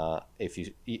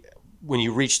 When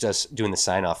you reached us doing the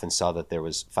sign off and saw that there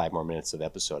was 5 more minutes of the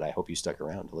episode, I hope you stuck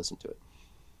around to listen to it.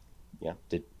 Yeah,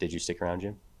 did you stick around,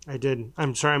 Jim? I did.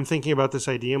 I'm sorry. I'm thinking about this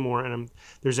idea more, and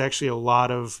there's actually a lot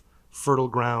of fertile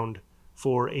ground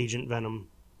for Agent Venom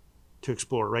to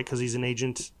explore, right? Because he's an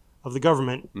agent of the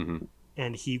government,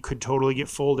 and he could totally get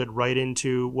folded right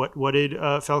into what did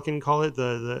Falcon call it?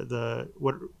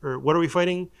 What are we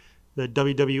fighting? The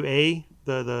WWA,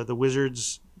 the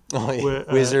wizards. Oh,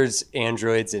 yeah. Wizards,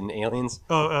 androids, and aliens.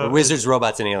 Wizards,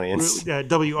 robots, and aliens.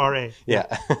 WRA.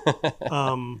 Yeah.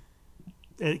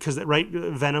 Because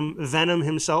Venom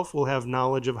himself will have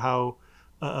knowledge of how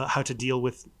to deal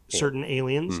with certain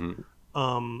aliens.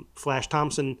 Flash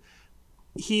Thompson,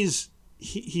 he's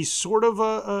sort of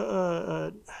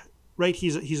a right.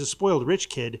 He's a spoiled rich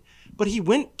kid, but he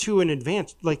went to an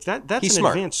advanced that's he's an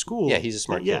smart. advanced school. Yeah, he's a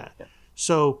smart kid. Yeah.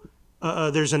 So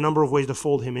there's a number of ways to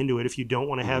fold him into it. If you don't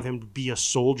want to have him be a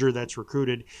soldier that's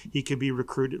recruited, he could be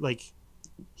recruited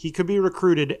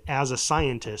as a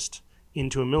scientist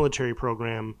into a military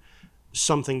program.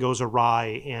 Something goes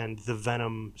awry, and the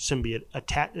Venom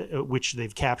symbiote, which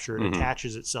they've captured,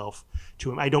 attaches itself to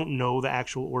him. I don't know the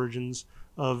actual origins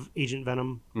of Agent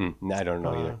Venom. I don't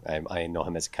know either. I know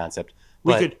him as a concept.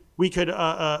 We could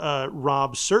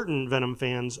rob certain Venom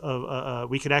fans of.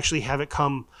 We could actually have it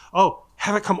come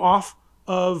off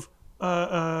of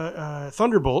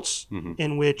Thunderbolts,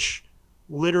 in which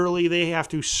literally they have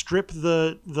to strip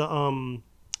the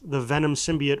Venom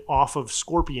symbiote off of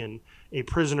Scorpion, a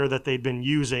prisoner that they'd been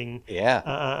using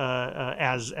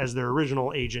as their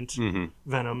original agent,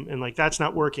 Venom, and that's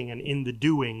not working. And in the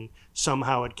doing,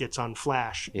 somehow it gets on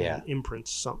Flash and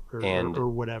imprints or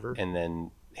whatever. And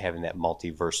then having that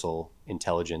multiversal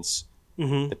intelligence,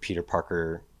 the Peter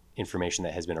Parker information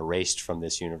that has been erased from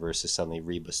this universe is suddenly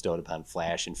re-bestowed upon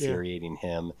Flash, infuriating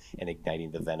him and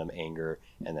igniting the Venom anger.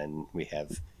 And then we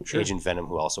have Agent Venom,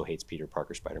 who also hates Peter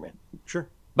Parker Spider-Man. Sure.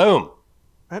 Boom.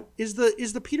 Is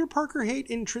the Peter Parker hate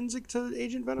intrinsic to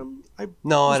Agent Venom?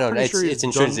 No, I don't. It's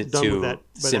intrinsic to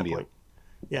symbiote.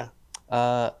 Yeah.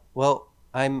 Well,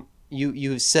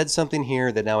 you said something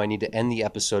here that now I need to end the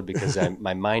episode because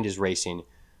my mind is racing.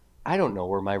 I don't know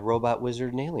where my robot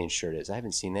wizard and alien shirt is. I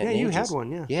haven't seen that. Yeah, in you ages. had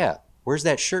one. Yeah. Yeah. Where's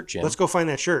that shirt, Jim? Let's go find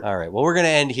that shirt. All right. Well, we're going to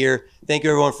end here. Thank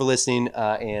you, everyone, for listening.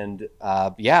 The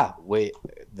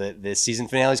season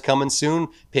finale is coming soon.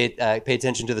 Pay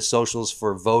attention to the socials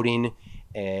for voting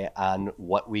on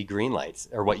what we greenlight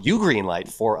or what you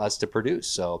greenlight for us to produce.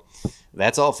 So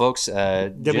that's all, folks.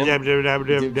 I'm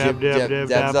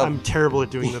terrible at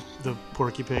doing the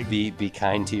Porky Pig. Be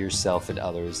kind to yourself and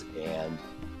others, and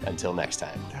until next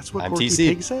time. That's what I'm Porky TC.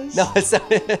 Pig says? No, it's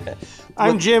not.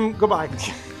 I'm Jim. Goodbye.